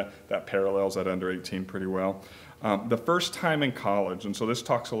 18, so that parallels that under 18 pretty well. The first time in college, and so this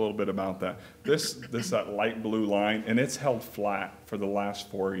talks a little bit about that. That light blue line, and it's held flat for the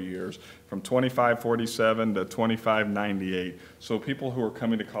last 4 years, from 2547 to 2598. So people who are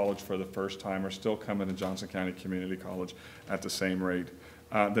coming to college for the first time are still coming to Johnson County Community College at the same rate.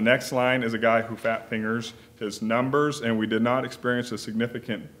 The next line is a guy who fat fingers his numbers, and we did not experience a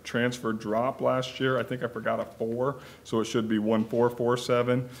significant transfer drop last year. I think I forgot a 4, so it should be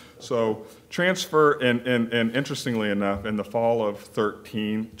 1447. So transfer, and interestingly enough, in the fall of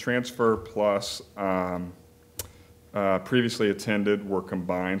 13, transfer plus previously attended were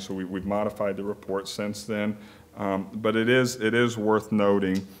combined, so we've modified the report since then. But it is worth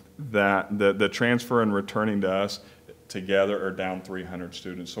noting that the transfer and returning to us together are down 300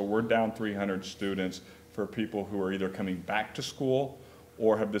 students. So we're down 300 students for people who are either coming back to school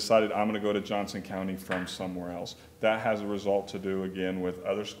or have decided, I'm going to go to Johnson County from somewhere else. That has a result to do, again, with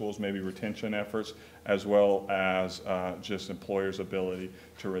other schools, maybe retention efforts, as well as just employers' ability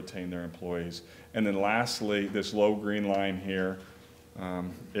to retain their employees. And then lastly, this low green line here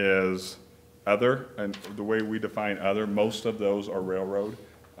is other, and the way we define other, most of those are railroad.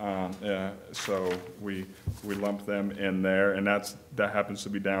 So we lump them in there, and that happens to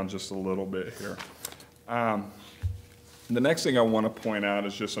be down just a little bit here. The next thing I want to point out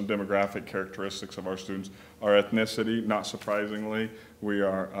is just some demographic characteristics of our students. Our ethnicity, not surprisingly, we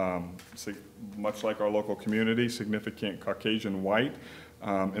are, much like our local community, significant Caucasian white.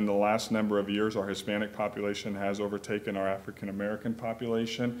 In the last number of years, our Hispanic population has overtaken our African American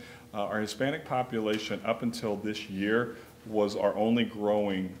population. Our Hispanic population, up until this year, was our only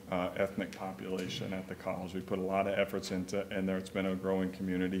growing ethnic population at the college. We put a lot of efforts into, and it's been a growing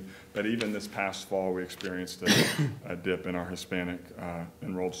community. But even this past fall, we experienced a dip in our Hispanic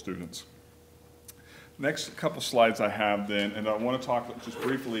enrolled students. Next couple slides I have then, and I want to talk just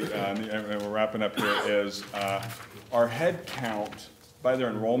briefly, and we're wrapping up here, is our head count by their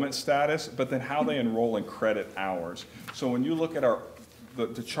enrollment status, but then how they enroll in credit hours. So when you look at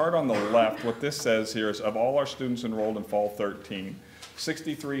the chart on the left, what this says here is of all our students enrolled in fall 13,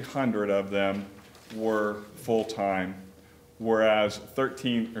 6,300 of them were full-time, whereas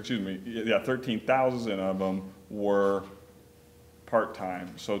 13,000 of them were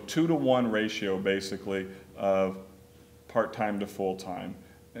part-time. So 2-to-1 ratio basically of part-time to full-time.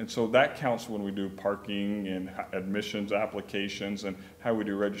 And so that counts when we do parking and admissions applications and how we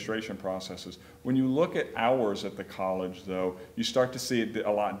do registration processes. When you look at hours at the college, though, you start to see it a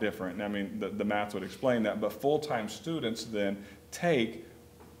lot different. And I mean, the math would explain that, but full-time students then take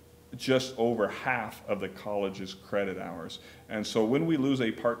just over half of the college's credit hours. And so when we lose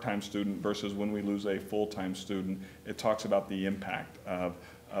a part-time student versus when we lose a full-time student, it talks about the impact of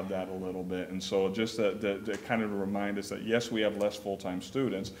that a little bit. And so just to kind of remind us that yes, we have less full-time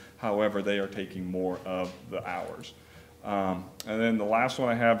students, however, they are taking more of the hours. And then the last one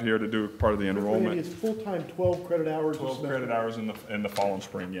I have here to do part of the enrollment. It's full-time 12 credit hours. 12 credit hours in the fall and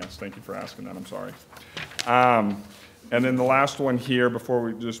spring, yes. Thank you for asking that, I'm sorry. And then the last one here, before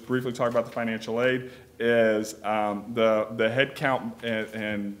we just briefly talk about the financial aid, is the head count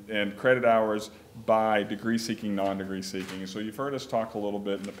and credit hours by degree seeking, non-degree seeking. So you've heard us talk a little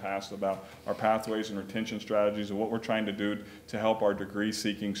bit in the past about our pathways and retention strategies and what we're trying to do to help our degree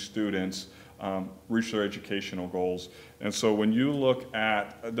seeking students reach their educational goals. And so when you look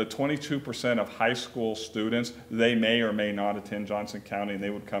at the 22% of high school students, they may or may not attend Johnson County, and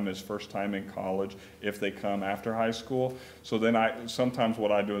they would come as first time in college if they come after high school. So then sometimes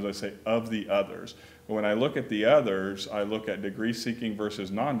what I do is I say of the others. When I look at the others, I look at degree seeking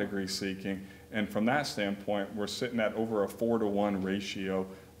versus non-degree seeking, and from that standpoint, we're sitting at over a 4-to-1 ratio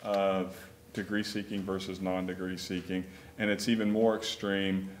of degree seeking versus non-degree seeking, and it's even more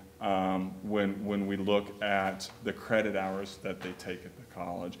extreme when we look at the credit hours that they take at the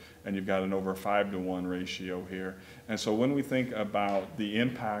college, and you've got an over 5-to-1 ratio here. And so when we think about the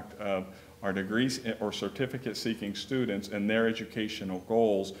impact of our degrees or certificate seeking students and their educational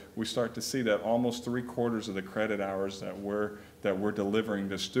goals, we start to see that almost 3/4 of the credit hours that we're delivering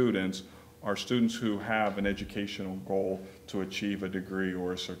to students are students who have an educational goal to achieve a degree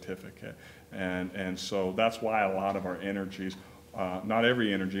or a certificate. And so that's why a lot of our energies, not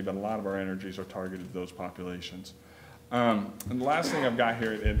every energy, but a lot of our energies are targeted to those populations. And the last thing I've got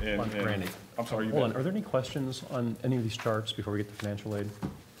here, Randy, I'm sorry. hold on. Are there any questions on any of these charts before we get to financial aid?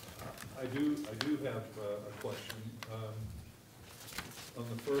 I do have a question. On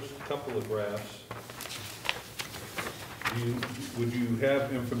the first couple of graphs, would you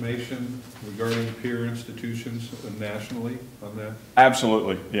have information regarding peer institutions nationally on that?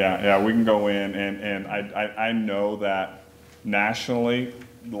 Absolutely, yeah, we can go in, and I know that nationally,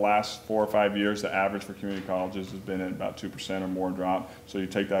 the last 4 or 5 years, the average for community colleges has been at about 2% or more drop. So you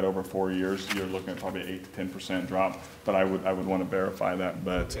take that over 4 years, you're looking at probably 8 to 10% drop. But I would want to verify that.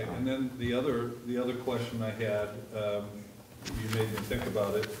 But okay. And then the other question I had, you made me think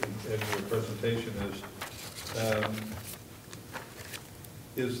about it in your presentation,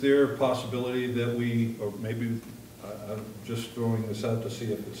 is there a possibility that we, or maybe I'm just throwing this out to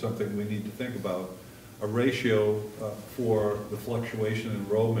see if it's something we need to think about, a ratio for the fluctuation in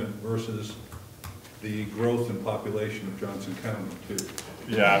enrollment versus the growth in population of Johnson County too?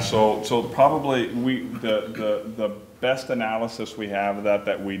 Yeah, so probably the best analysis we have of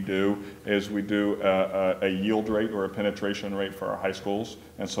that we do is we do a yield rate or a penetration rate for our high schools,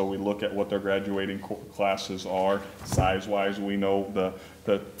 and so we look at what their graduating classes are size-wise. We know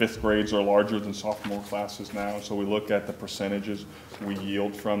the 5th grades are larger than sophomore classes now, so we look at the percentages we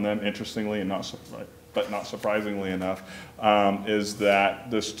yield from them. Interestingly, and not surprisingly enough, is that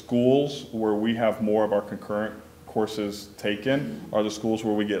the schools where we have more of our concurrent courses taken are the schools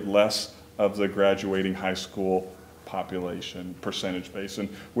where we get less of the graduating high school population percentage base. And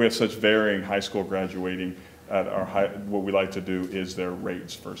we have such varying high school graduating at our what we like to do is their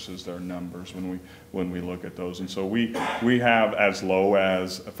rates versus their numbers when we look at those. And so we have as low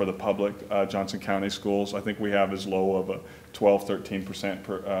as, for the public Johnson County schools, I think we have as low of a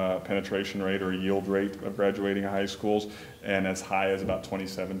 12-13% penetration rate or yield rate of graduating high schools, and as high as about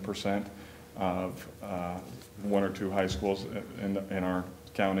 27% of 1 or 2 high schools in our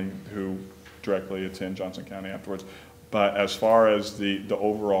county who directly attend Johnson County afterwards. But as far as the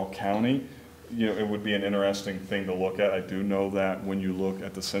overall county, it would be an interesting thing to look at. I do know that when you look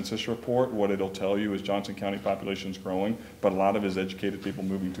at the census report, what it'll tell you is Johnson County population is growing, but a lot of it is educated people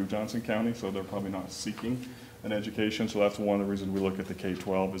moving to Johnson County, so they're probably not seeking an education. So that's one of the reasons we look at the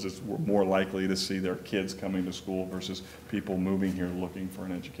K-12 is we're more likely to see their kids coming to school versus people moving here looking for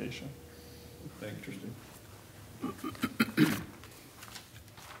an education. Thank you, Tristan.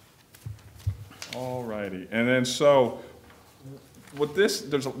 All righty, and then so with this,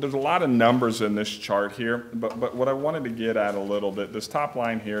 there's a lot of numbers in this chart here, but what I wanted to get at a little bit, this top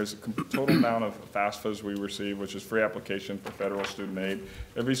line here is the total amount of FAFSAs we receive, which is free application for federal student aid.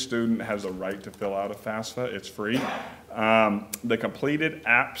 Every student has a right to fill out a FAFSA. It's free. The completed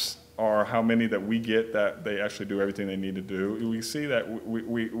apps are how many that we get that they actually do everything they need to do. We see that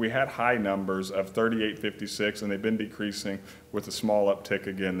we had high numbers of 3856, and they've been decreasing with a small uptick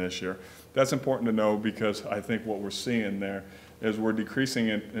again this year. That's important to know because I think what we're seeing there is we're decreasing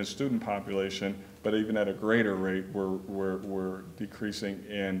in student population, but even at a greater rate, we're decreasing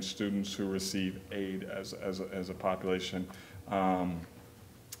in students who receive aid as a population. And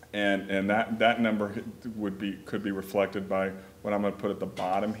that number could be reflected by what I'm going to put at the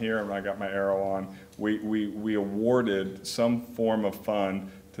bottom here, and I got my arrow on. We awarded some form of fund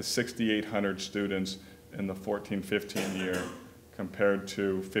to 6,800 students in the 14-15 year compared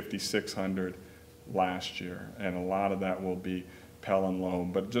to 5,600 last year, and a lot of that will be Pell and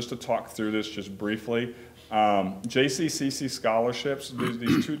Loan. But just to talk through this just briefly, JCCC scholarships,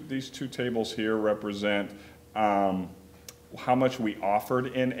 these two tables here represent how much we offered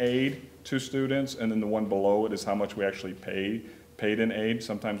in aid to students, and then the one below it is how much we actually paid in aid.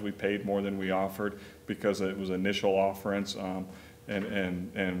 Sometimes we paid more than we offered because it was initial offerings,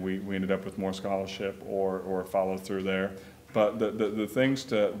 and we ended up with more scholarship or follow through there. But the things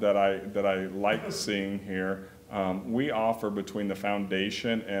that I like seeing here, we offer between the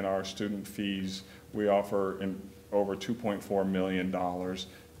foundation and our student fees, we offer over $2.4 million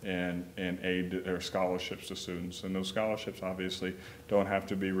in aid or scholarships to students. And those scholarships obviously don't have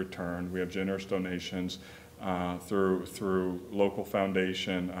to be returned. We have generous donations through local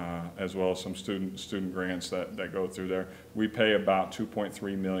foundation as well as some student grants that go through there. We pay about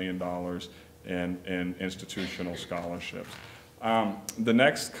 $2.3 million in institutional scholarships. The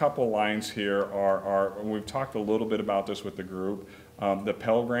next couple lines here are we've talked a little bit about this with the group, the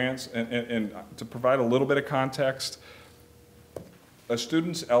Pell Grants. And to provide a little bit of context, a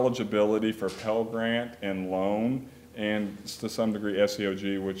student's eligibility for Pell Grant and loan, and to some degree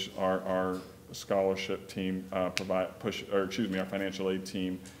SEOG, which our scholarship team our financial aid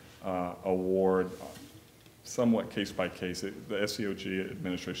team award, somewhat case by case. The SEOG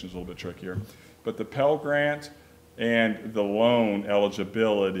administration is a little bit trickier. But the Pell Grant and the loan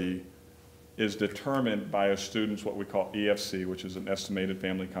eligibility is determined by a student's what we call EFC, which is an estimated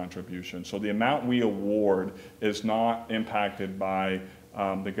family contribution. So the amount we award is not impacted by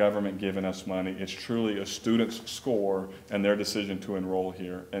the government giving us money. It's truly a student's score and their decision to enroll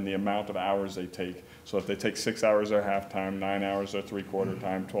here and the amount of hours they take. So if they take 6 hours, they're half-time, 9 hours, they're three-quarter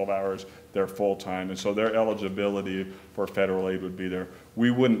time, 12 hours, they're full-time. And so their eligibility for federal aid would be there. We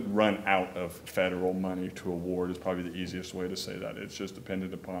wouldn't run out of federal money to award is probably the easiest way to say that. It's just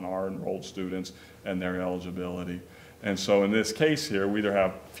dependent upon our enrolled students and their eligibility. And so in this case here, we either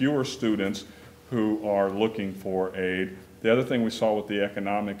have fewer students who are looking for aid. The other thing we saw with the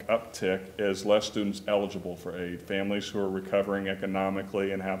economic uptick is less students eligible for aid. Families who are recovering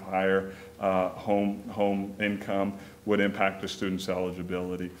economically and have higher home income would impact the student's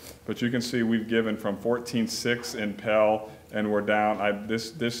eligibility. But you can see we've given from 14.6 in Pell, and we're down.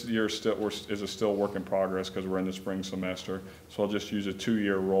 This year is a still work in progress because we're in the spring semester. So I'll just use a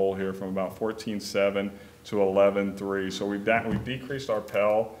 2-year roll here from about 14.7 to 11.3. So we've decreased our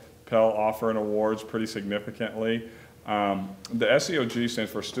Pell offer and awards pretty significantly. The SEOG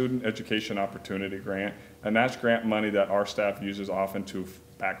stands for Student Education Opportunity Grant, and that's grant money that our staff uses often to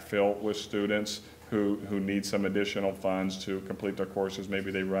backfill with students who need some additional funds to complete their courses.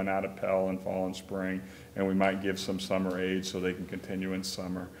 Maybe they run out of Pell in fall and spring, and we might give some summer aid so they can continue in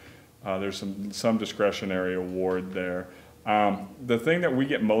summer. There's some discretionary award there. The thing that we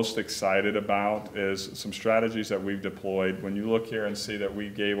get most excited about is some strategies that we've deployed. When you look here and see that we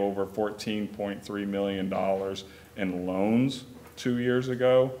gave over $14.3 million in loans 2 years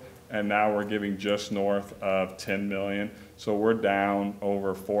ago, and now we're giving just north of $10 million. So we're down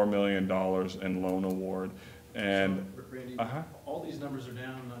over $4 million in loan award. And so, Randy, all these numbers are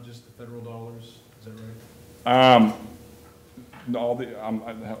down, not just the federal dollars. Is that right?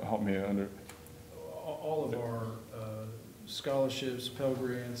 Help me under. All of our scholarships, Pell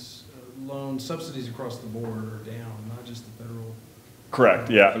Grants, loans, subsidies across the board are down, not just the federal. Correct,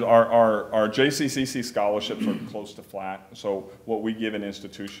 yeah. Our JCCC scholarships are close to flat. So what we give in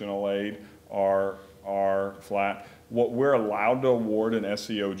institutional aid are flat. What we're allowed to award in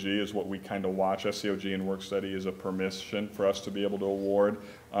SEOG is what we kind of watch. SEOG and work study is a permission for us to be able to award.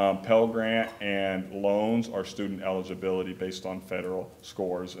 Pell Grant and loans are student eligibility based on federal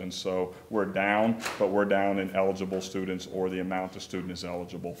scores. And so we're down, but we're down in eligible students or the amount the student is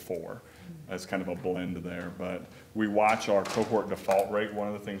eligible for. That's kind of a blend there, but we watch our cohort default rate. One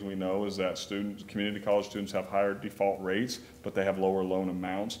of the things we know is that community college students have higher default rates, but they have lower loan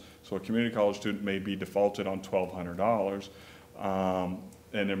amounts. So a community college student may be defaulted on $1,200,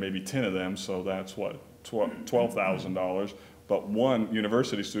 and there may be 10 of them, so that's what, $12,000. But one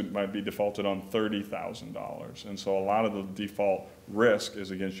university student might be defaulted on $30,000. And so a lot of the default risk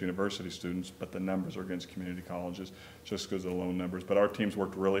is against university students, but the numbers are against community colleges just because of the loan numbers. But our team's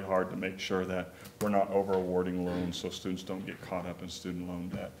worked really hard to make sure that we're not over awarding loans so students don't get caught up in student loan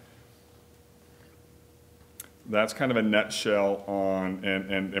debt. That's kind of a nutshell on,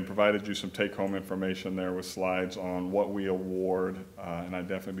 and provided you some take-home information there with slides on what we award, and I'd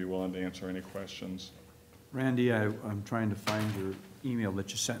definitely be willing to answer any questions. Randy, I'm trying to find your email that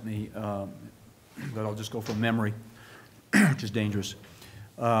you sent me, but I'll just go from memory, which is dangerous.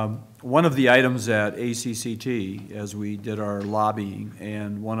 One of the items at ACCT, as we did our lobbying,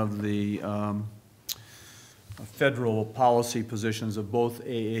 and one of the federal policy positions of both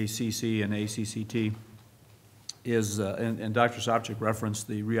AACC and ACCT is, and Dr. Sopcich referenced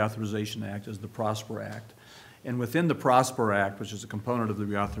the Reauthorization Act as the PROSPER Act. And within the PROSPER Act, which is a component of the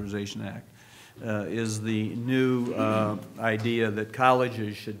Reauthorization Act, is the new idea that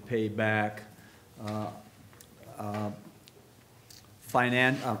colleges should pay back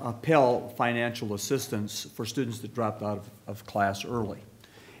Pell financial assistance for students that dropped out of class early.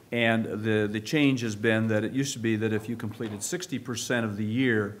 And the change has been that it used to be that if you completed 60% of the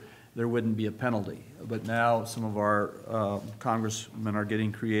year, there wouldn't be a penalty. But now some of our congressmen are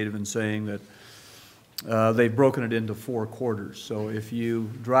getting creative and saying that they've broken it into 4 quarters. So if you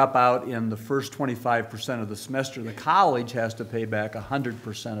drop out in the first 25% of the semester, the college has to pay back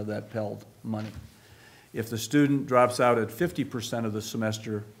 100% of that Pell money. If the student drops out at 50% of the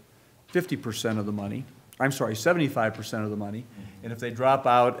semester, 50% of the money, 75% of the money, and if they drop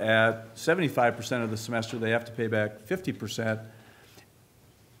out at 75% of the semester, they have to pay back 50%.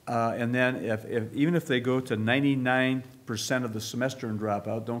 And then even if they go to 99% of the semester and drop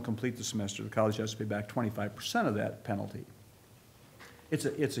out, don't complete the semester, the college has to pay back 25% of that penalty.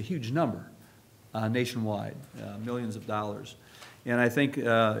 It's a huge number nationwide, millions of dollars. And I think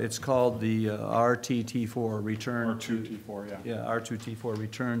it's called the RTT4, return to... R2T4, yeah. Yeah, R2T4,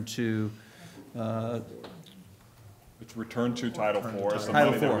 return to... it's return to Title IV. It's the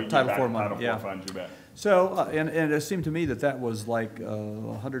Title money that we IV, get Title back. IV money, Title yeah. IV funds you back. So, and it seemed to me that was like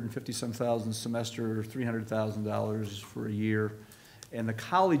 150-some thousand semester, $300,000 for a year, and the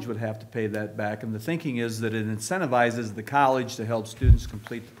college would have to pay that back. And the thinking is that it incentivizes the college to help students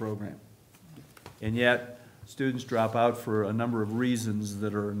complete the program. And yet, students drop out for a number of reasons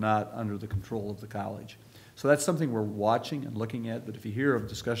that are not under the control of the college. So that's something we're watching and looking at, but if you hear of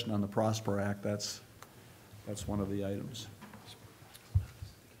discussion on the Prosper Act, that's one of the items.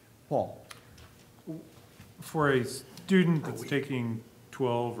 Paul. For a student that's taking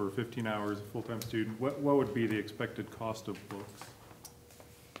 12 or 15 hours, a full-time student, what would be the expected cost of books?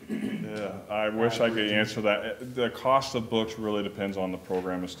 Yeah, I wish I could answer that. The cost of books really depends on the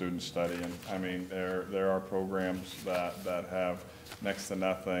program a student's studying. I mean, there are programs that have next to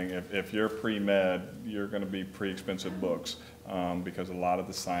nothing. If you're pre-med, you're going to be pretty expensive books because a lot of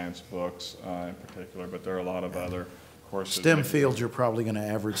the science books in particular, but there are a lot of other courses. STEM fields, you're probably going to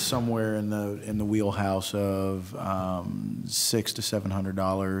average somewhere in the wheelhouse of $600 to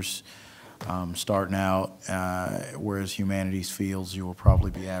 $700 starting out, whereas humanities fields, you will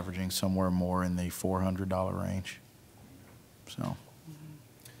probably be averaging somewhere more in the $400 range. So.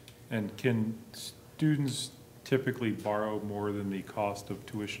 And can students typically borrow more than the cost of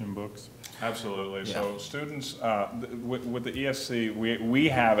tuition and books? Absolutely. Yeah. So students, with the ESC, we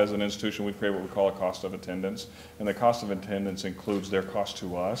have as an institution, we've created what we call a cost of attendance. And the cost of attendance includes their cost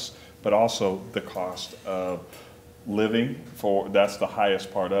to us, but also the cost of living that's the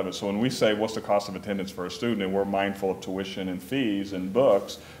highest part of it. So when we say what's the cost of attendance for a student, and we're mindful of tuition and fees and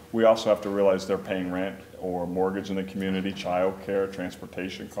books, we also have to realize they're paying rent or mortgage in the community, child care,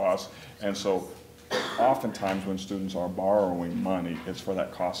 transportation costs. And so oftentimes when students are borrowing money, it's for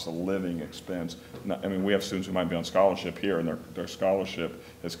that cost of living expense. I mean, we have students who might be on scholarship here, and their scholarship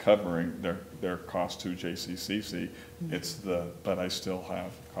is covering their cost to JCCC. But I still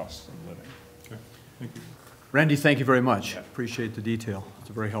have costs of living. Okay, thank you. Randy, thank you very much. Appreciate the detail. It's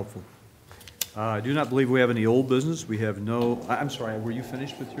very helpful. I do not believe we have any old business. We have no, I'm sorry, were you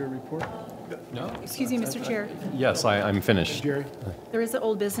finished with your report? No. Excuse me, Mr. Chair. Yes, I'm finished. Jerry? There is an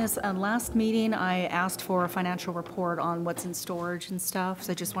old business. Last meeting, I asked for a financial report on what's in storage and stuff,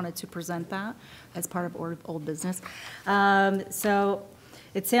 so I just wanted to present that as part of old business. So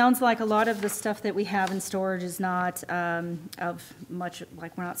it sounds like a lot of the stuff that we have in storage is not of much,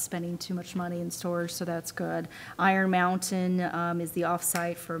 like we're not spending too much money in storage, so that's good. Iron Mountain is the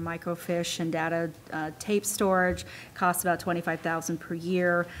offsite for microfiche and data tape storage. Costs about $25,000 per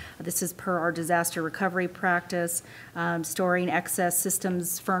year. This is per our disaster recovery practice. Storing excess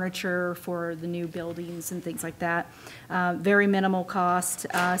systems furniture for the new buildings and things like that. Very minimal cost.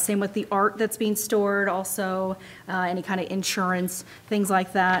 Same with the art that's being stored, also any kind of insurance, things like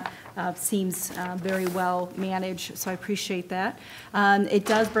that. Seems very well managed, so I appreciate that. It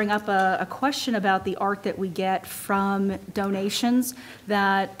does bring up a question about the art that we get from donations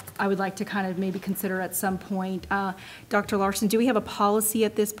that I would like to kind of maybe consider at some point. Dr. Larson, do we have a policy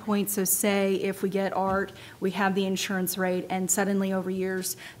at this point? So say if we get art, we have the insurance rate, and suddenly over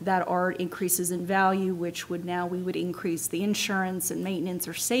years that art increases in value, which would now we would increase the insurance and maintenance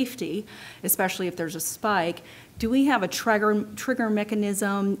or safety, especially if there's a spike. Do we have a trigger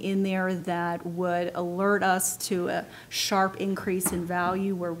mechanism in there that would alert us to a sharp increase in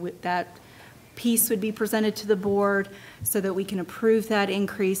value where that piece would be presented to the board so that we can approve that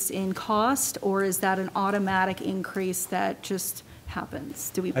increase in cost, or is that an automatic increase that just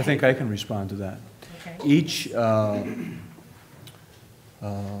happens? Do we pay? I think I can respond to that. Okay. Each, not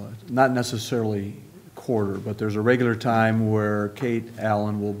necessarily quarter, but there's a regular time where Kate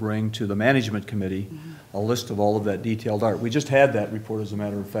Allen will bring to the management committee a list of all of that detailed art. We just had that report, as a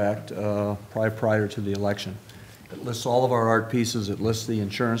matter of fact, probably prior to the election. It lists all of our art pieces. It lists the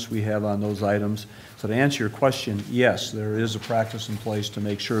insurance we have on those items. So to answer your question, yes, there is a practice in place to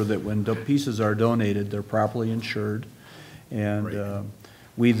make sure that when pieces are donated, they're properly insured. And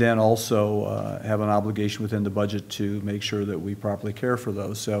we then also have an obligation within the budget to make sure that we properly care for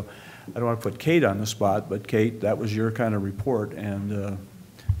those. So I don't want to put Kate on the spot, but Kate, that was your kind of report, and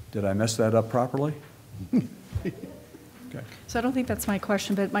did I mess that up properly? Okay. So I don't think that's my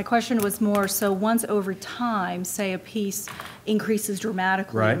question, but my question was more, so once over time, say a piece increases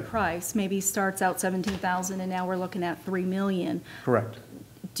dramatically in price, maybe starts out $17,000 and now we're looking at $3 million. Correct.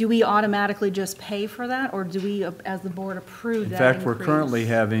 do we automatically just pay for that, or do we, as the board, approve In that fact, we're increase? currently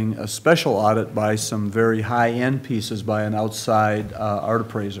having a special audit by some very high-end pieces by an outside art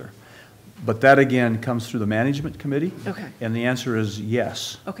appraiser. But that, again, comes through the management committee. Okay. And the answer is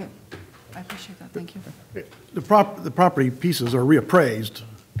yes. Okay, I appreciate that, thank you. The property pieces are reappraised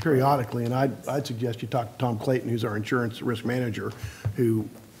periodically, and I'd suggest you talk to Tom Clayton, who's our insurance risk manager, who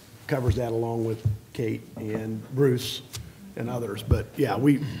covers that along with Kate and Bruce and others. But yeah,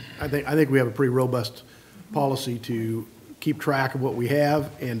 I think we have a pretty robust policy to keep track of what we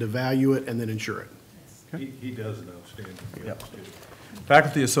have and to value it and then insure it. He does an outstanding job. Yep.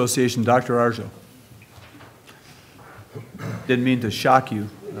 Faculty Association, Dr. Arjo. Didn't mean to shock you.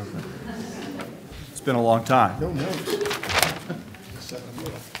 It's been a long time. No, no.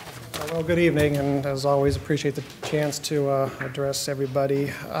 Well, good evening, and as always, appreciate the chance to address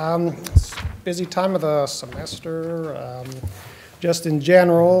everybody. It's a busy time of the semester. Just in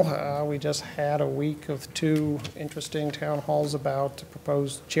general, we just had a week of 2 interesting town halls about the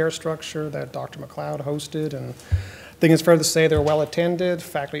proposed chair structure that Dr. McLeod hosted, and I think it's fair to say they're well attended.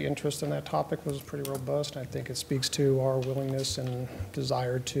 Faculty interest in that topic was pretty robust. I think it speaks to our willingness and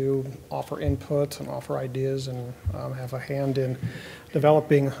desire to offer input and offer ideas and have a hand in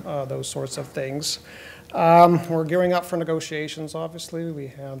developing those sorts of things. We're gearing up for negotiations, obviously. We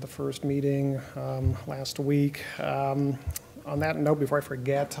had the first meeting last week. On that note, before I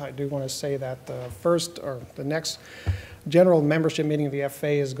forget, I do want to say that the next general membership meeting of the FA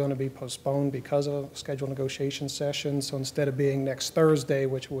is going to be postponed because of a scheduled negotiation session. So instead of being next Thursday,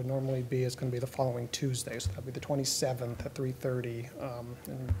 which would normally be, it's going to be the following Tuesday. So that'll be the 27th at 3:30.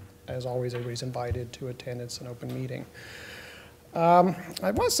 And as always, everybody's invited to attend. It's an open meeting. I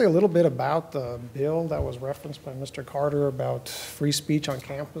want to say a little bit about the bill that was referenced by Mr. Carter about free speech on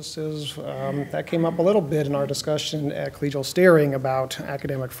campuses. That came up a little bit in our discussion at collegial steering about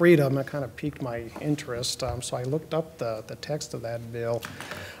academic freedom. It kind of piqued my interest, so I looked up the text of that bill.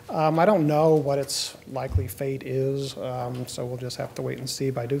 I don't know what its likely fate is, so we'll just have to wait and see,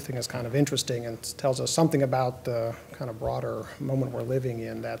 but I do think it's kind of interesting and tells us something about the kind of broader moment we're living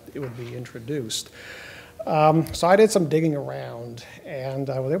in that it would be introduced. So I did some digging around,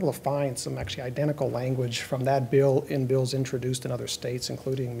 and I was able to find some actually identical language from that bill in bills introduced in other states,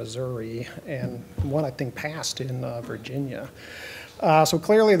 including Missouri, and one I think passed in Virginia. So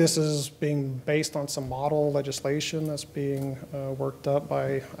clearly this is being based on some model legislation that's being worked up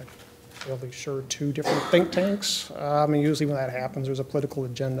by, I'm fairly sure, 2 different think tanks. And usually when that happens, there's a political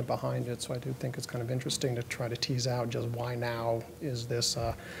agenda behind it, so I do think it's kind of interesting to try to tease out just why now is this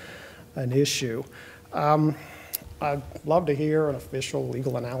an issue. I'd love to hear an official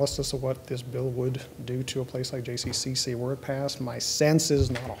legal analysis of what this bill would do to a place like JCCC were it passed. My sense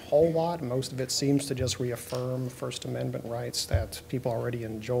is not a whole lot. Most of it seems to just reaffirm First Amendment rights that people already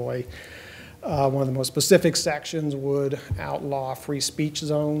enjoy. One of the most specific sections would outlaw free speech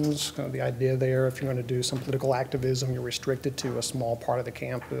zones. Kind of the idea there, if you're going to do some political activism, you're restricted to a small part of the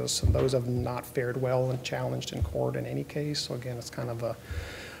campus, and those have not fared well and challenged in court in any case. So again, it's kind of a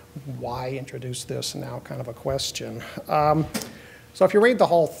why introduce this now kind of a question. So if you read the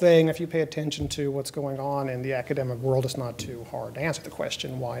whole thing, if you pay attention to what's going on in the academic world, it's not too hard to answer the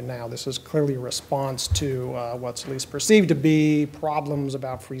question, why now? This is clearly a response to what's at least perceived to be problems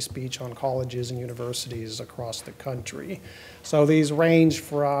about free speech on colleges and universities across the country. So these range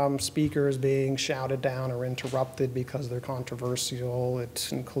from speakers being shouted down or interrupted because they're controversial. It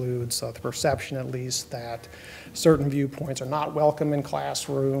includes the perception, at least, that certain viewpoints are not welcome in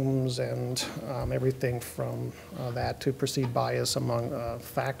classrooms, and everything from that to perceived bias among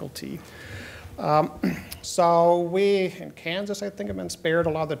faculty. So we, in Kansas, I think, have been spared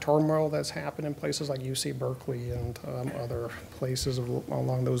a lot of the turmoil that's happened in places like UC Berkeley and other places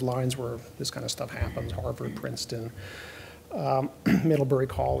along those lines where this kind of stuff happens, Harvard, Princeton, Middlebury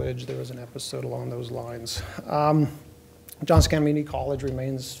College, there was an episode along those lines. Johnson Community College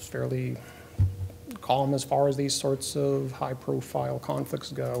remains fairly calm as far as these sorts of high-profile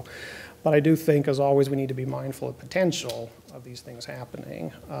conflicts go. But I do think, as always, we need to be mindful of potential of these things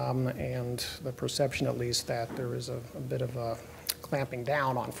happening, and the perception, at least, that there is a bit of a clamping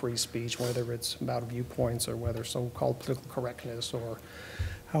down on free speech, whether it's about viewpoints or whether so-called political correctness or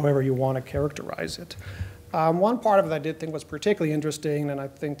however you want to characterize it. One part of it I did think was particularly interesting, and I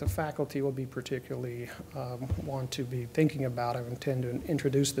think the faculty will be particularly want to be thinking about, I intend to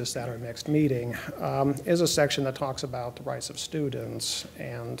introduce this at our next meeting, is a section that talks about the rights of students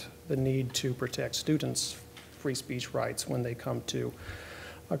and the need to protect students' free speech rights when they come to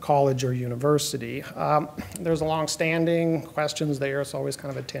a college or university. There's a long-standing questions there. It's always kind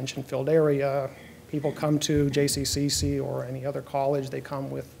of a tension-filled area. people come to JCCC or any other college, they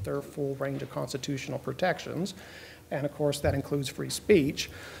come with their full range of constitutional protections. And of course, that includes free speech.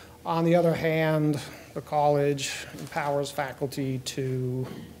 On the other hand, the college empowers faculty to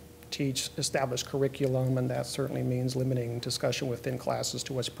teach established curriculum, and that certainly means limiting discussion within classes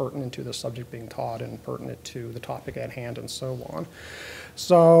to what's pertinent to the subject being taught and pertinent to the topic at hand and so on.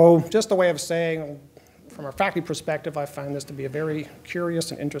 So just a way of saying, from a faculty perspective, I find this to be a very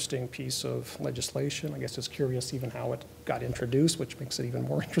curious and interesting piece of legislation. I guess it's curious even how it got introduced, which makes it even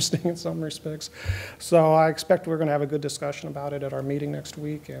more interesting in some respects. So I expect we're going to have a good discussion about it at our meeting next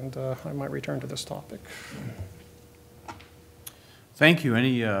week, and I might return to this topic. Thank you.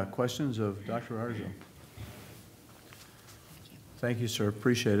 Any questions of Dr. Arzo? Thank you, sir.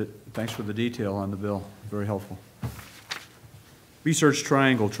 Appreciate it. Thanks for the detail on the bill. Very helpful. Research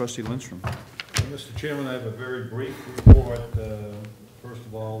Triangle, Trustee Lindstrom. Mr. Chairman, I have a very brief report. First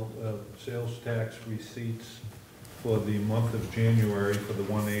of all, sales tax receipts for the month of January for the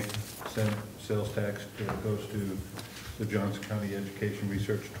 1/8 cent sales tax goes to the Johnson County Education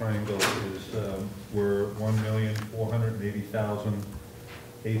Research Triangle were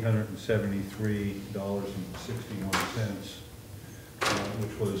 $1,480,873.61,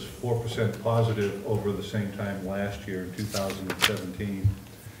 which was 4% positive over the same time last year in 2017.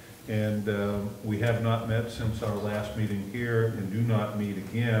 And we have not met since our last meeting here and do not meet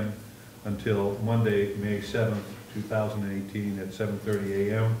again until Monday, May 7th, 2018 at 7:30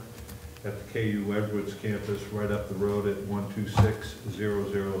 a.m. at the KU Edwards campus right up the road at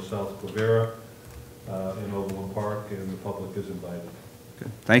 12600 South Quivira in Overland Park, and the public is invited.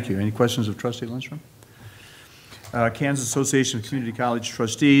 Okay. Thank you. Any questions of Trustee Lindstrom? Kansas Association of Community College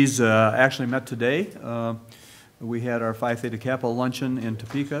Trustees actually met today. We had our Phi Theta Kappa luncheon in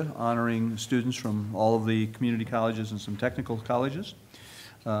Topeka, honoring students from all of the community colleges and some technical colleges.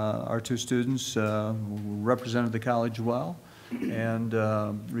 Our two students represented the college well and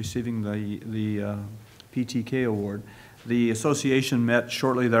receiving the PTK award. The association met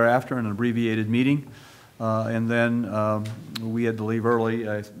shortly thereafter in an abbreviated meeting, and then we had to leave early.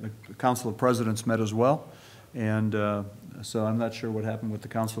 The Council of Presidents met as well, and so I'm not sure what happened with the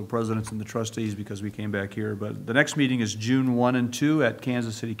Council of Presidents and the trustees because we came back here. But the next meeting is June 1 and 2 at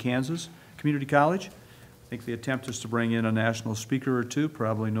Kansas City, Kansas Community College. I think the attempt is to bring in a national speaker or two,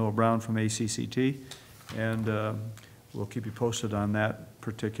 probably Noah Brown from ACCT, and we'll keep you posted on that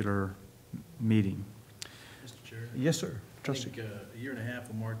particular meeting. Mr. Chair? Yes, sir. Trustee. I think a year and a half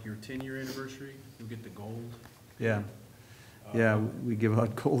will mark your 10-year anniversary. You'll get the gold. Yeah. Yeah, we give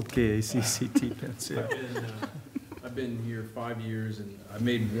out gold KACCT pins. Yeah. I've been here 5 years, and I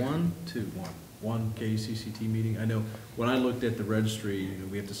made one KCCT meeting. I know when I looked at the registry,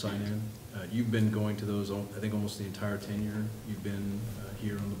 we have to sign in. You've been going to those, I think, almost the entire tenure you've been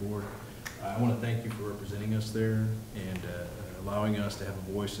here on the board. I want to thank you for representing us there and allowing us to have a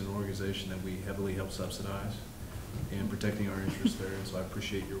voice in an organization that we heavily help subsidize and protecting our interests there. And so I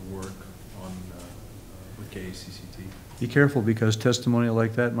appreciate your work on with KACCT. Be careful, because testimony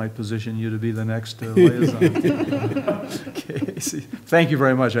like that might position you to be the next liaison. Okay. Thank you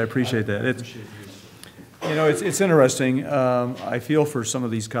very much. I appreciate that. You know, it's interesting. I feel for some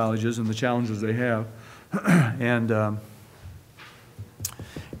of these colleges and the challenges they have, and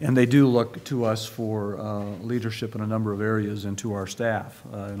they do look to us for leadership in a number of areas and to our staff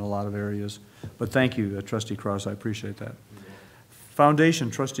in a lot of areas. But thank you, Trustee Cross. I appreciate that. Foundation,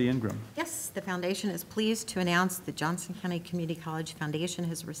 Trustee Ingram. Yes, the foundation is pleased to announce the Johnson County Community College Foundation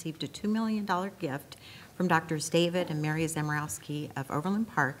has received a $2 million gift from Drs. David and Mary Zemrowski of Overland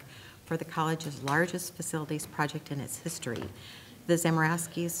Park for the college's largest facilities project in its history. The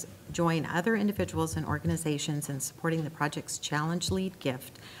Zemrowskis join other individuals and organizations in supporting the project's challenge lead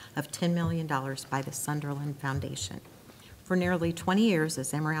gift of $10 million by the Sunderland Foundation. For nearly 20 years, the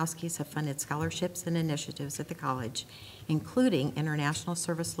Zemrowskis have funded scholarships and initiatives at the college, including international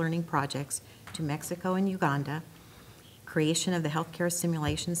service learning projects to Mexico and Uganda, creation of the Healthcare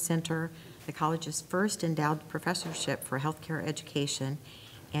Simulation Center, the college's first endowed professorship for healthcare education,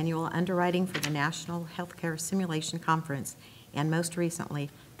 annual underwriting for the National Healthcare Simulation Conference, and most recently,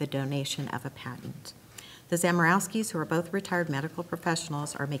 the donation of a patent. The Zemrowskis, who are both retired medical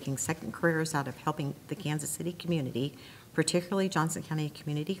professionals, are making second careers out of helping the Kansas City community, particularly Johnson County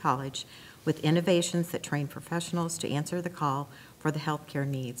Community College, with innovations that train professionals to answer the call for the healthcare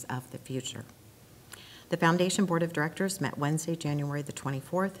needs of the future. The Foundation Board of Directors met Wednesday, January the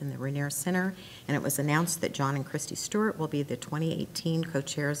 24th in the Rainier Center, and it was announced that John and Christy Stewart will be the 2018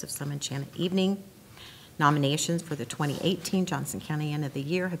 co-chairs of Some Enchanted Evening. Nominations for the 2018 Johnson County End of the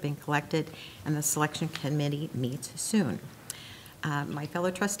Year have been collected, and the selection committee meets soon. My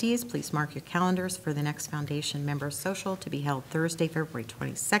fellow trustees, please mark your calendars for the next foundation members' social to be held Thursday, February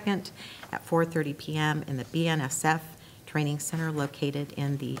 22nd at 4:30 p.m. in the BNSF Training Center located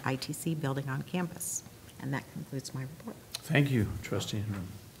in the ITC building on campus. And that concludes my report. Thank you, Trustee Ingram.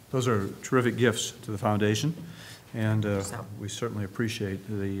 Those are terrific gifts to the foundation, and we certainly appreciate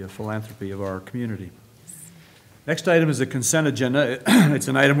the philanthropy of our community. Next item is the consent agenda. It's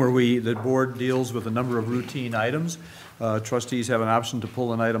an item where the board deals with a number of routine items. Trustees have an option to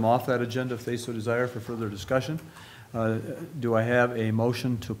pull an item off that agenda if they so desire for further discussion. Do I have a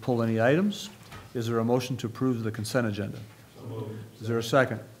motion to pull any items? Is there a motion to approve the consent agenda? So moved. Is there a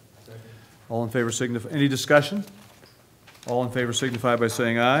second? Second. All in favor signify, any discussion? All in favor signify by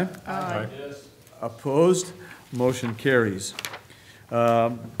saying aye. Aye. Yes. Opposed? Motion carries.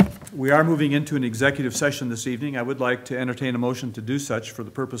 We are moving into an executive session this evening. I would like to entertain a motion to do such for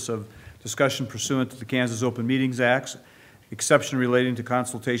the purpose of discussion pursuant to the Kansas Open Meetings Act, exception relating to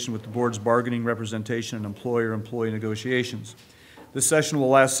consultation with the board's bargaining representation and employer-employee negotiations. This session will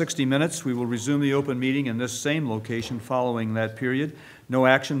last 60 minutes. We will resume the open meeting in this same location following that period. No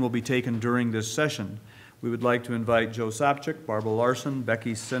action will be taken during this session. We would like to invite Joe Sopcich, Barbara Larson,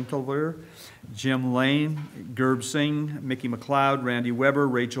 Becky Centelver, Jim Lane, Gerb Singh, Mickey McLeod, Randy Weber,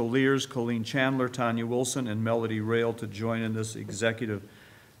 Rachel Lears, Colleen Chandler, Tanya Wilson, and Melody Rail to join in this executive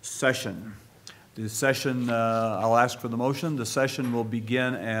session. The session, I'll ask for the motion. The session will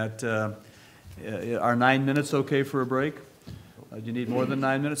begin at, are 9 minutes okay for a break? Do you need more than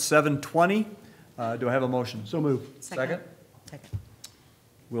 9 minutes? 7:20. Do I have a motion? So moved. Second.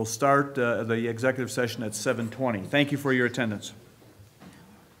 We'll start the executive session at 7:20. Thank you for your attendance.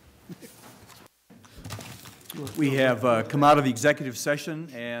 We have come out of the executive session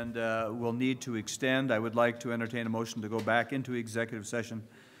and will need to extend. I would like to entertain a motion to go back into executive session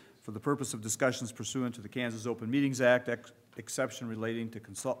for the purpose of discussions pursuant to the Kansas Open Meetings Act, exception relating to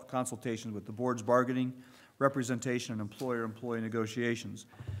consultation with the board's bargaining, representation, and employer-employee negotiations.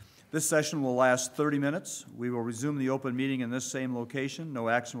 This session will last 30 minutes. We will resume the open meeting in this same location. No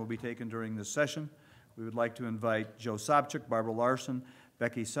action will be taken during this session. We would like to invite Joe Sopcich, Barbara Larson,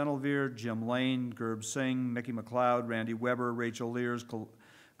 Becky Centelver, Jim Lane, Gerb Singh, Mickey McLeod, Randy Weber, Rachel Lears,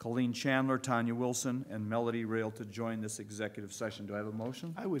 Colleen Chandler, Tanya Wilson, and Melody Rail to join this executive session. Do I have a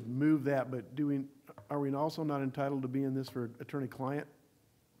motion? I would move that, but are we also not entitled to be in this for attorney-client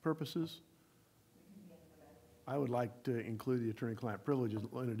purposes? I would like to include the attorney-client privileges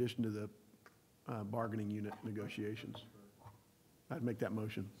in addition to the bargaining unit negotiations. I'd make that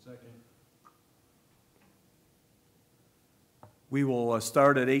motion. Second. We will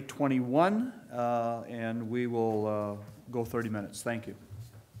start at 8:21, and we will go 30 minutes. Thank you.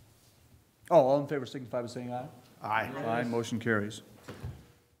 Oh, all in favor signify by saying aye. Aye. Aye, motion carries.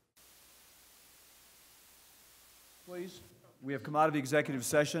 Please. We have come out of the executive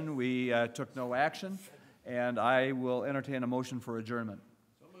session. We took no action, and I will entertain a motion for adjournment.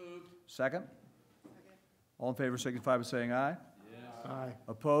 So moved. Second? All in favor signify by saying aye. Yes. Aye.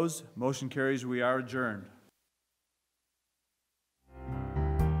 Opposed? Motion carries. We are adjourned.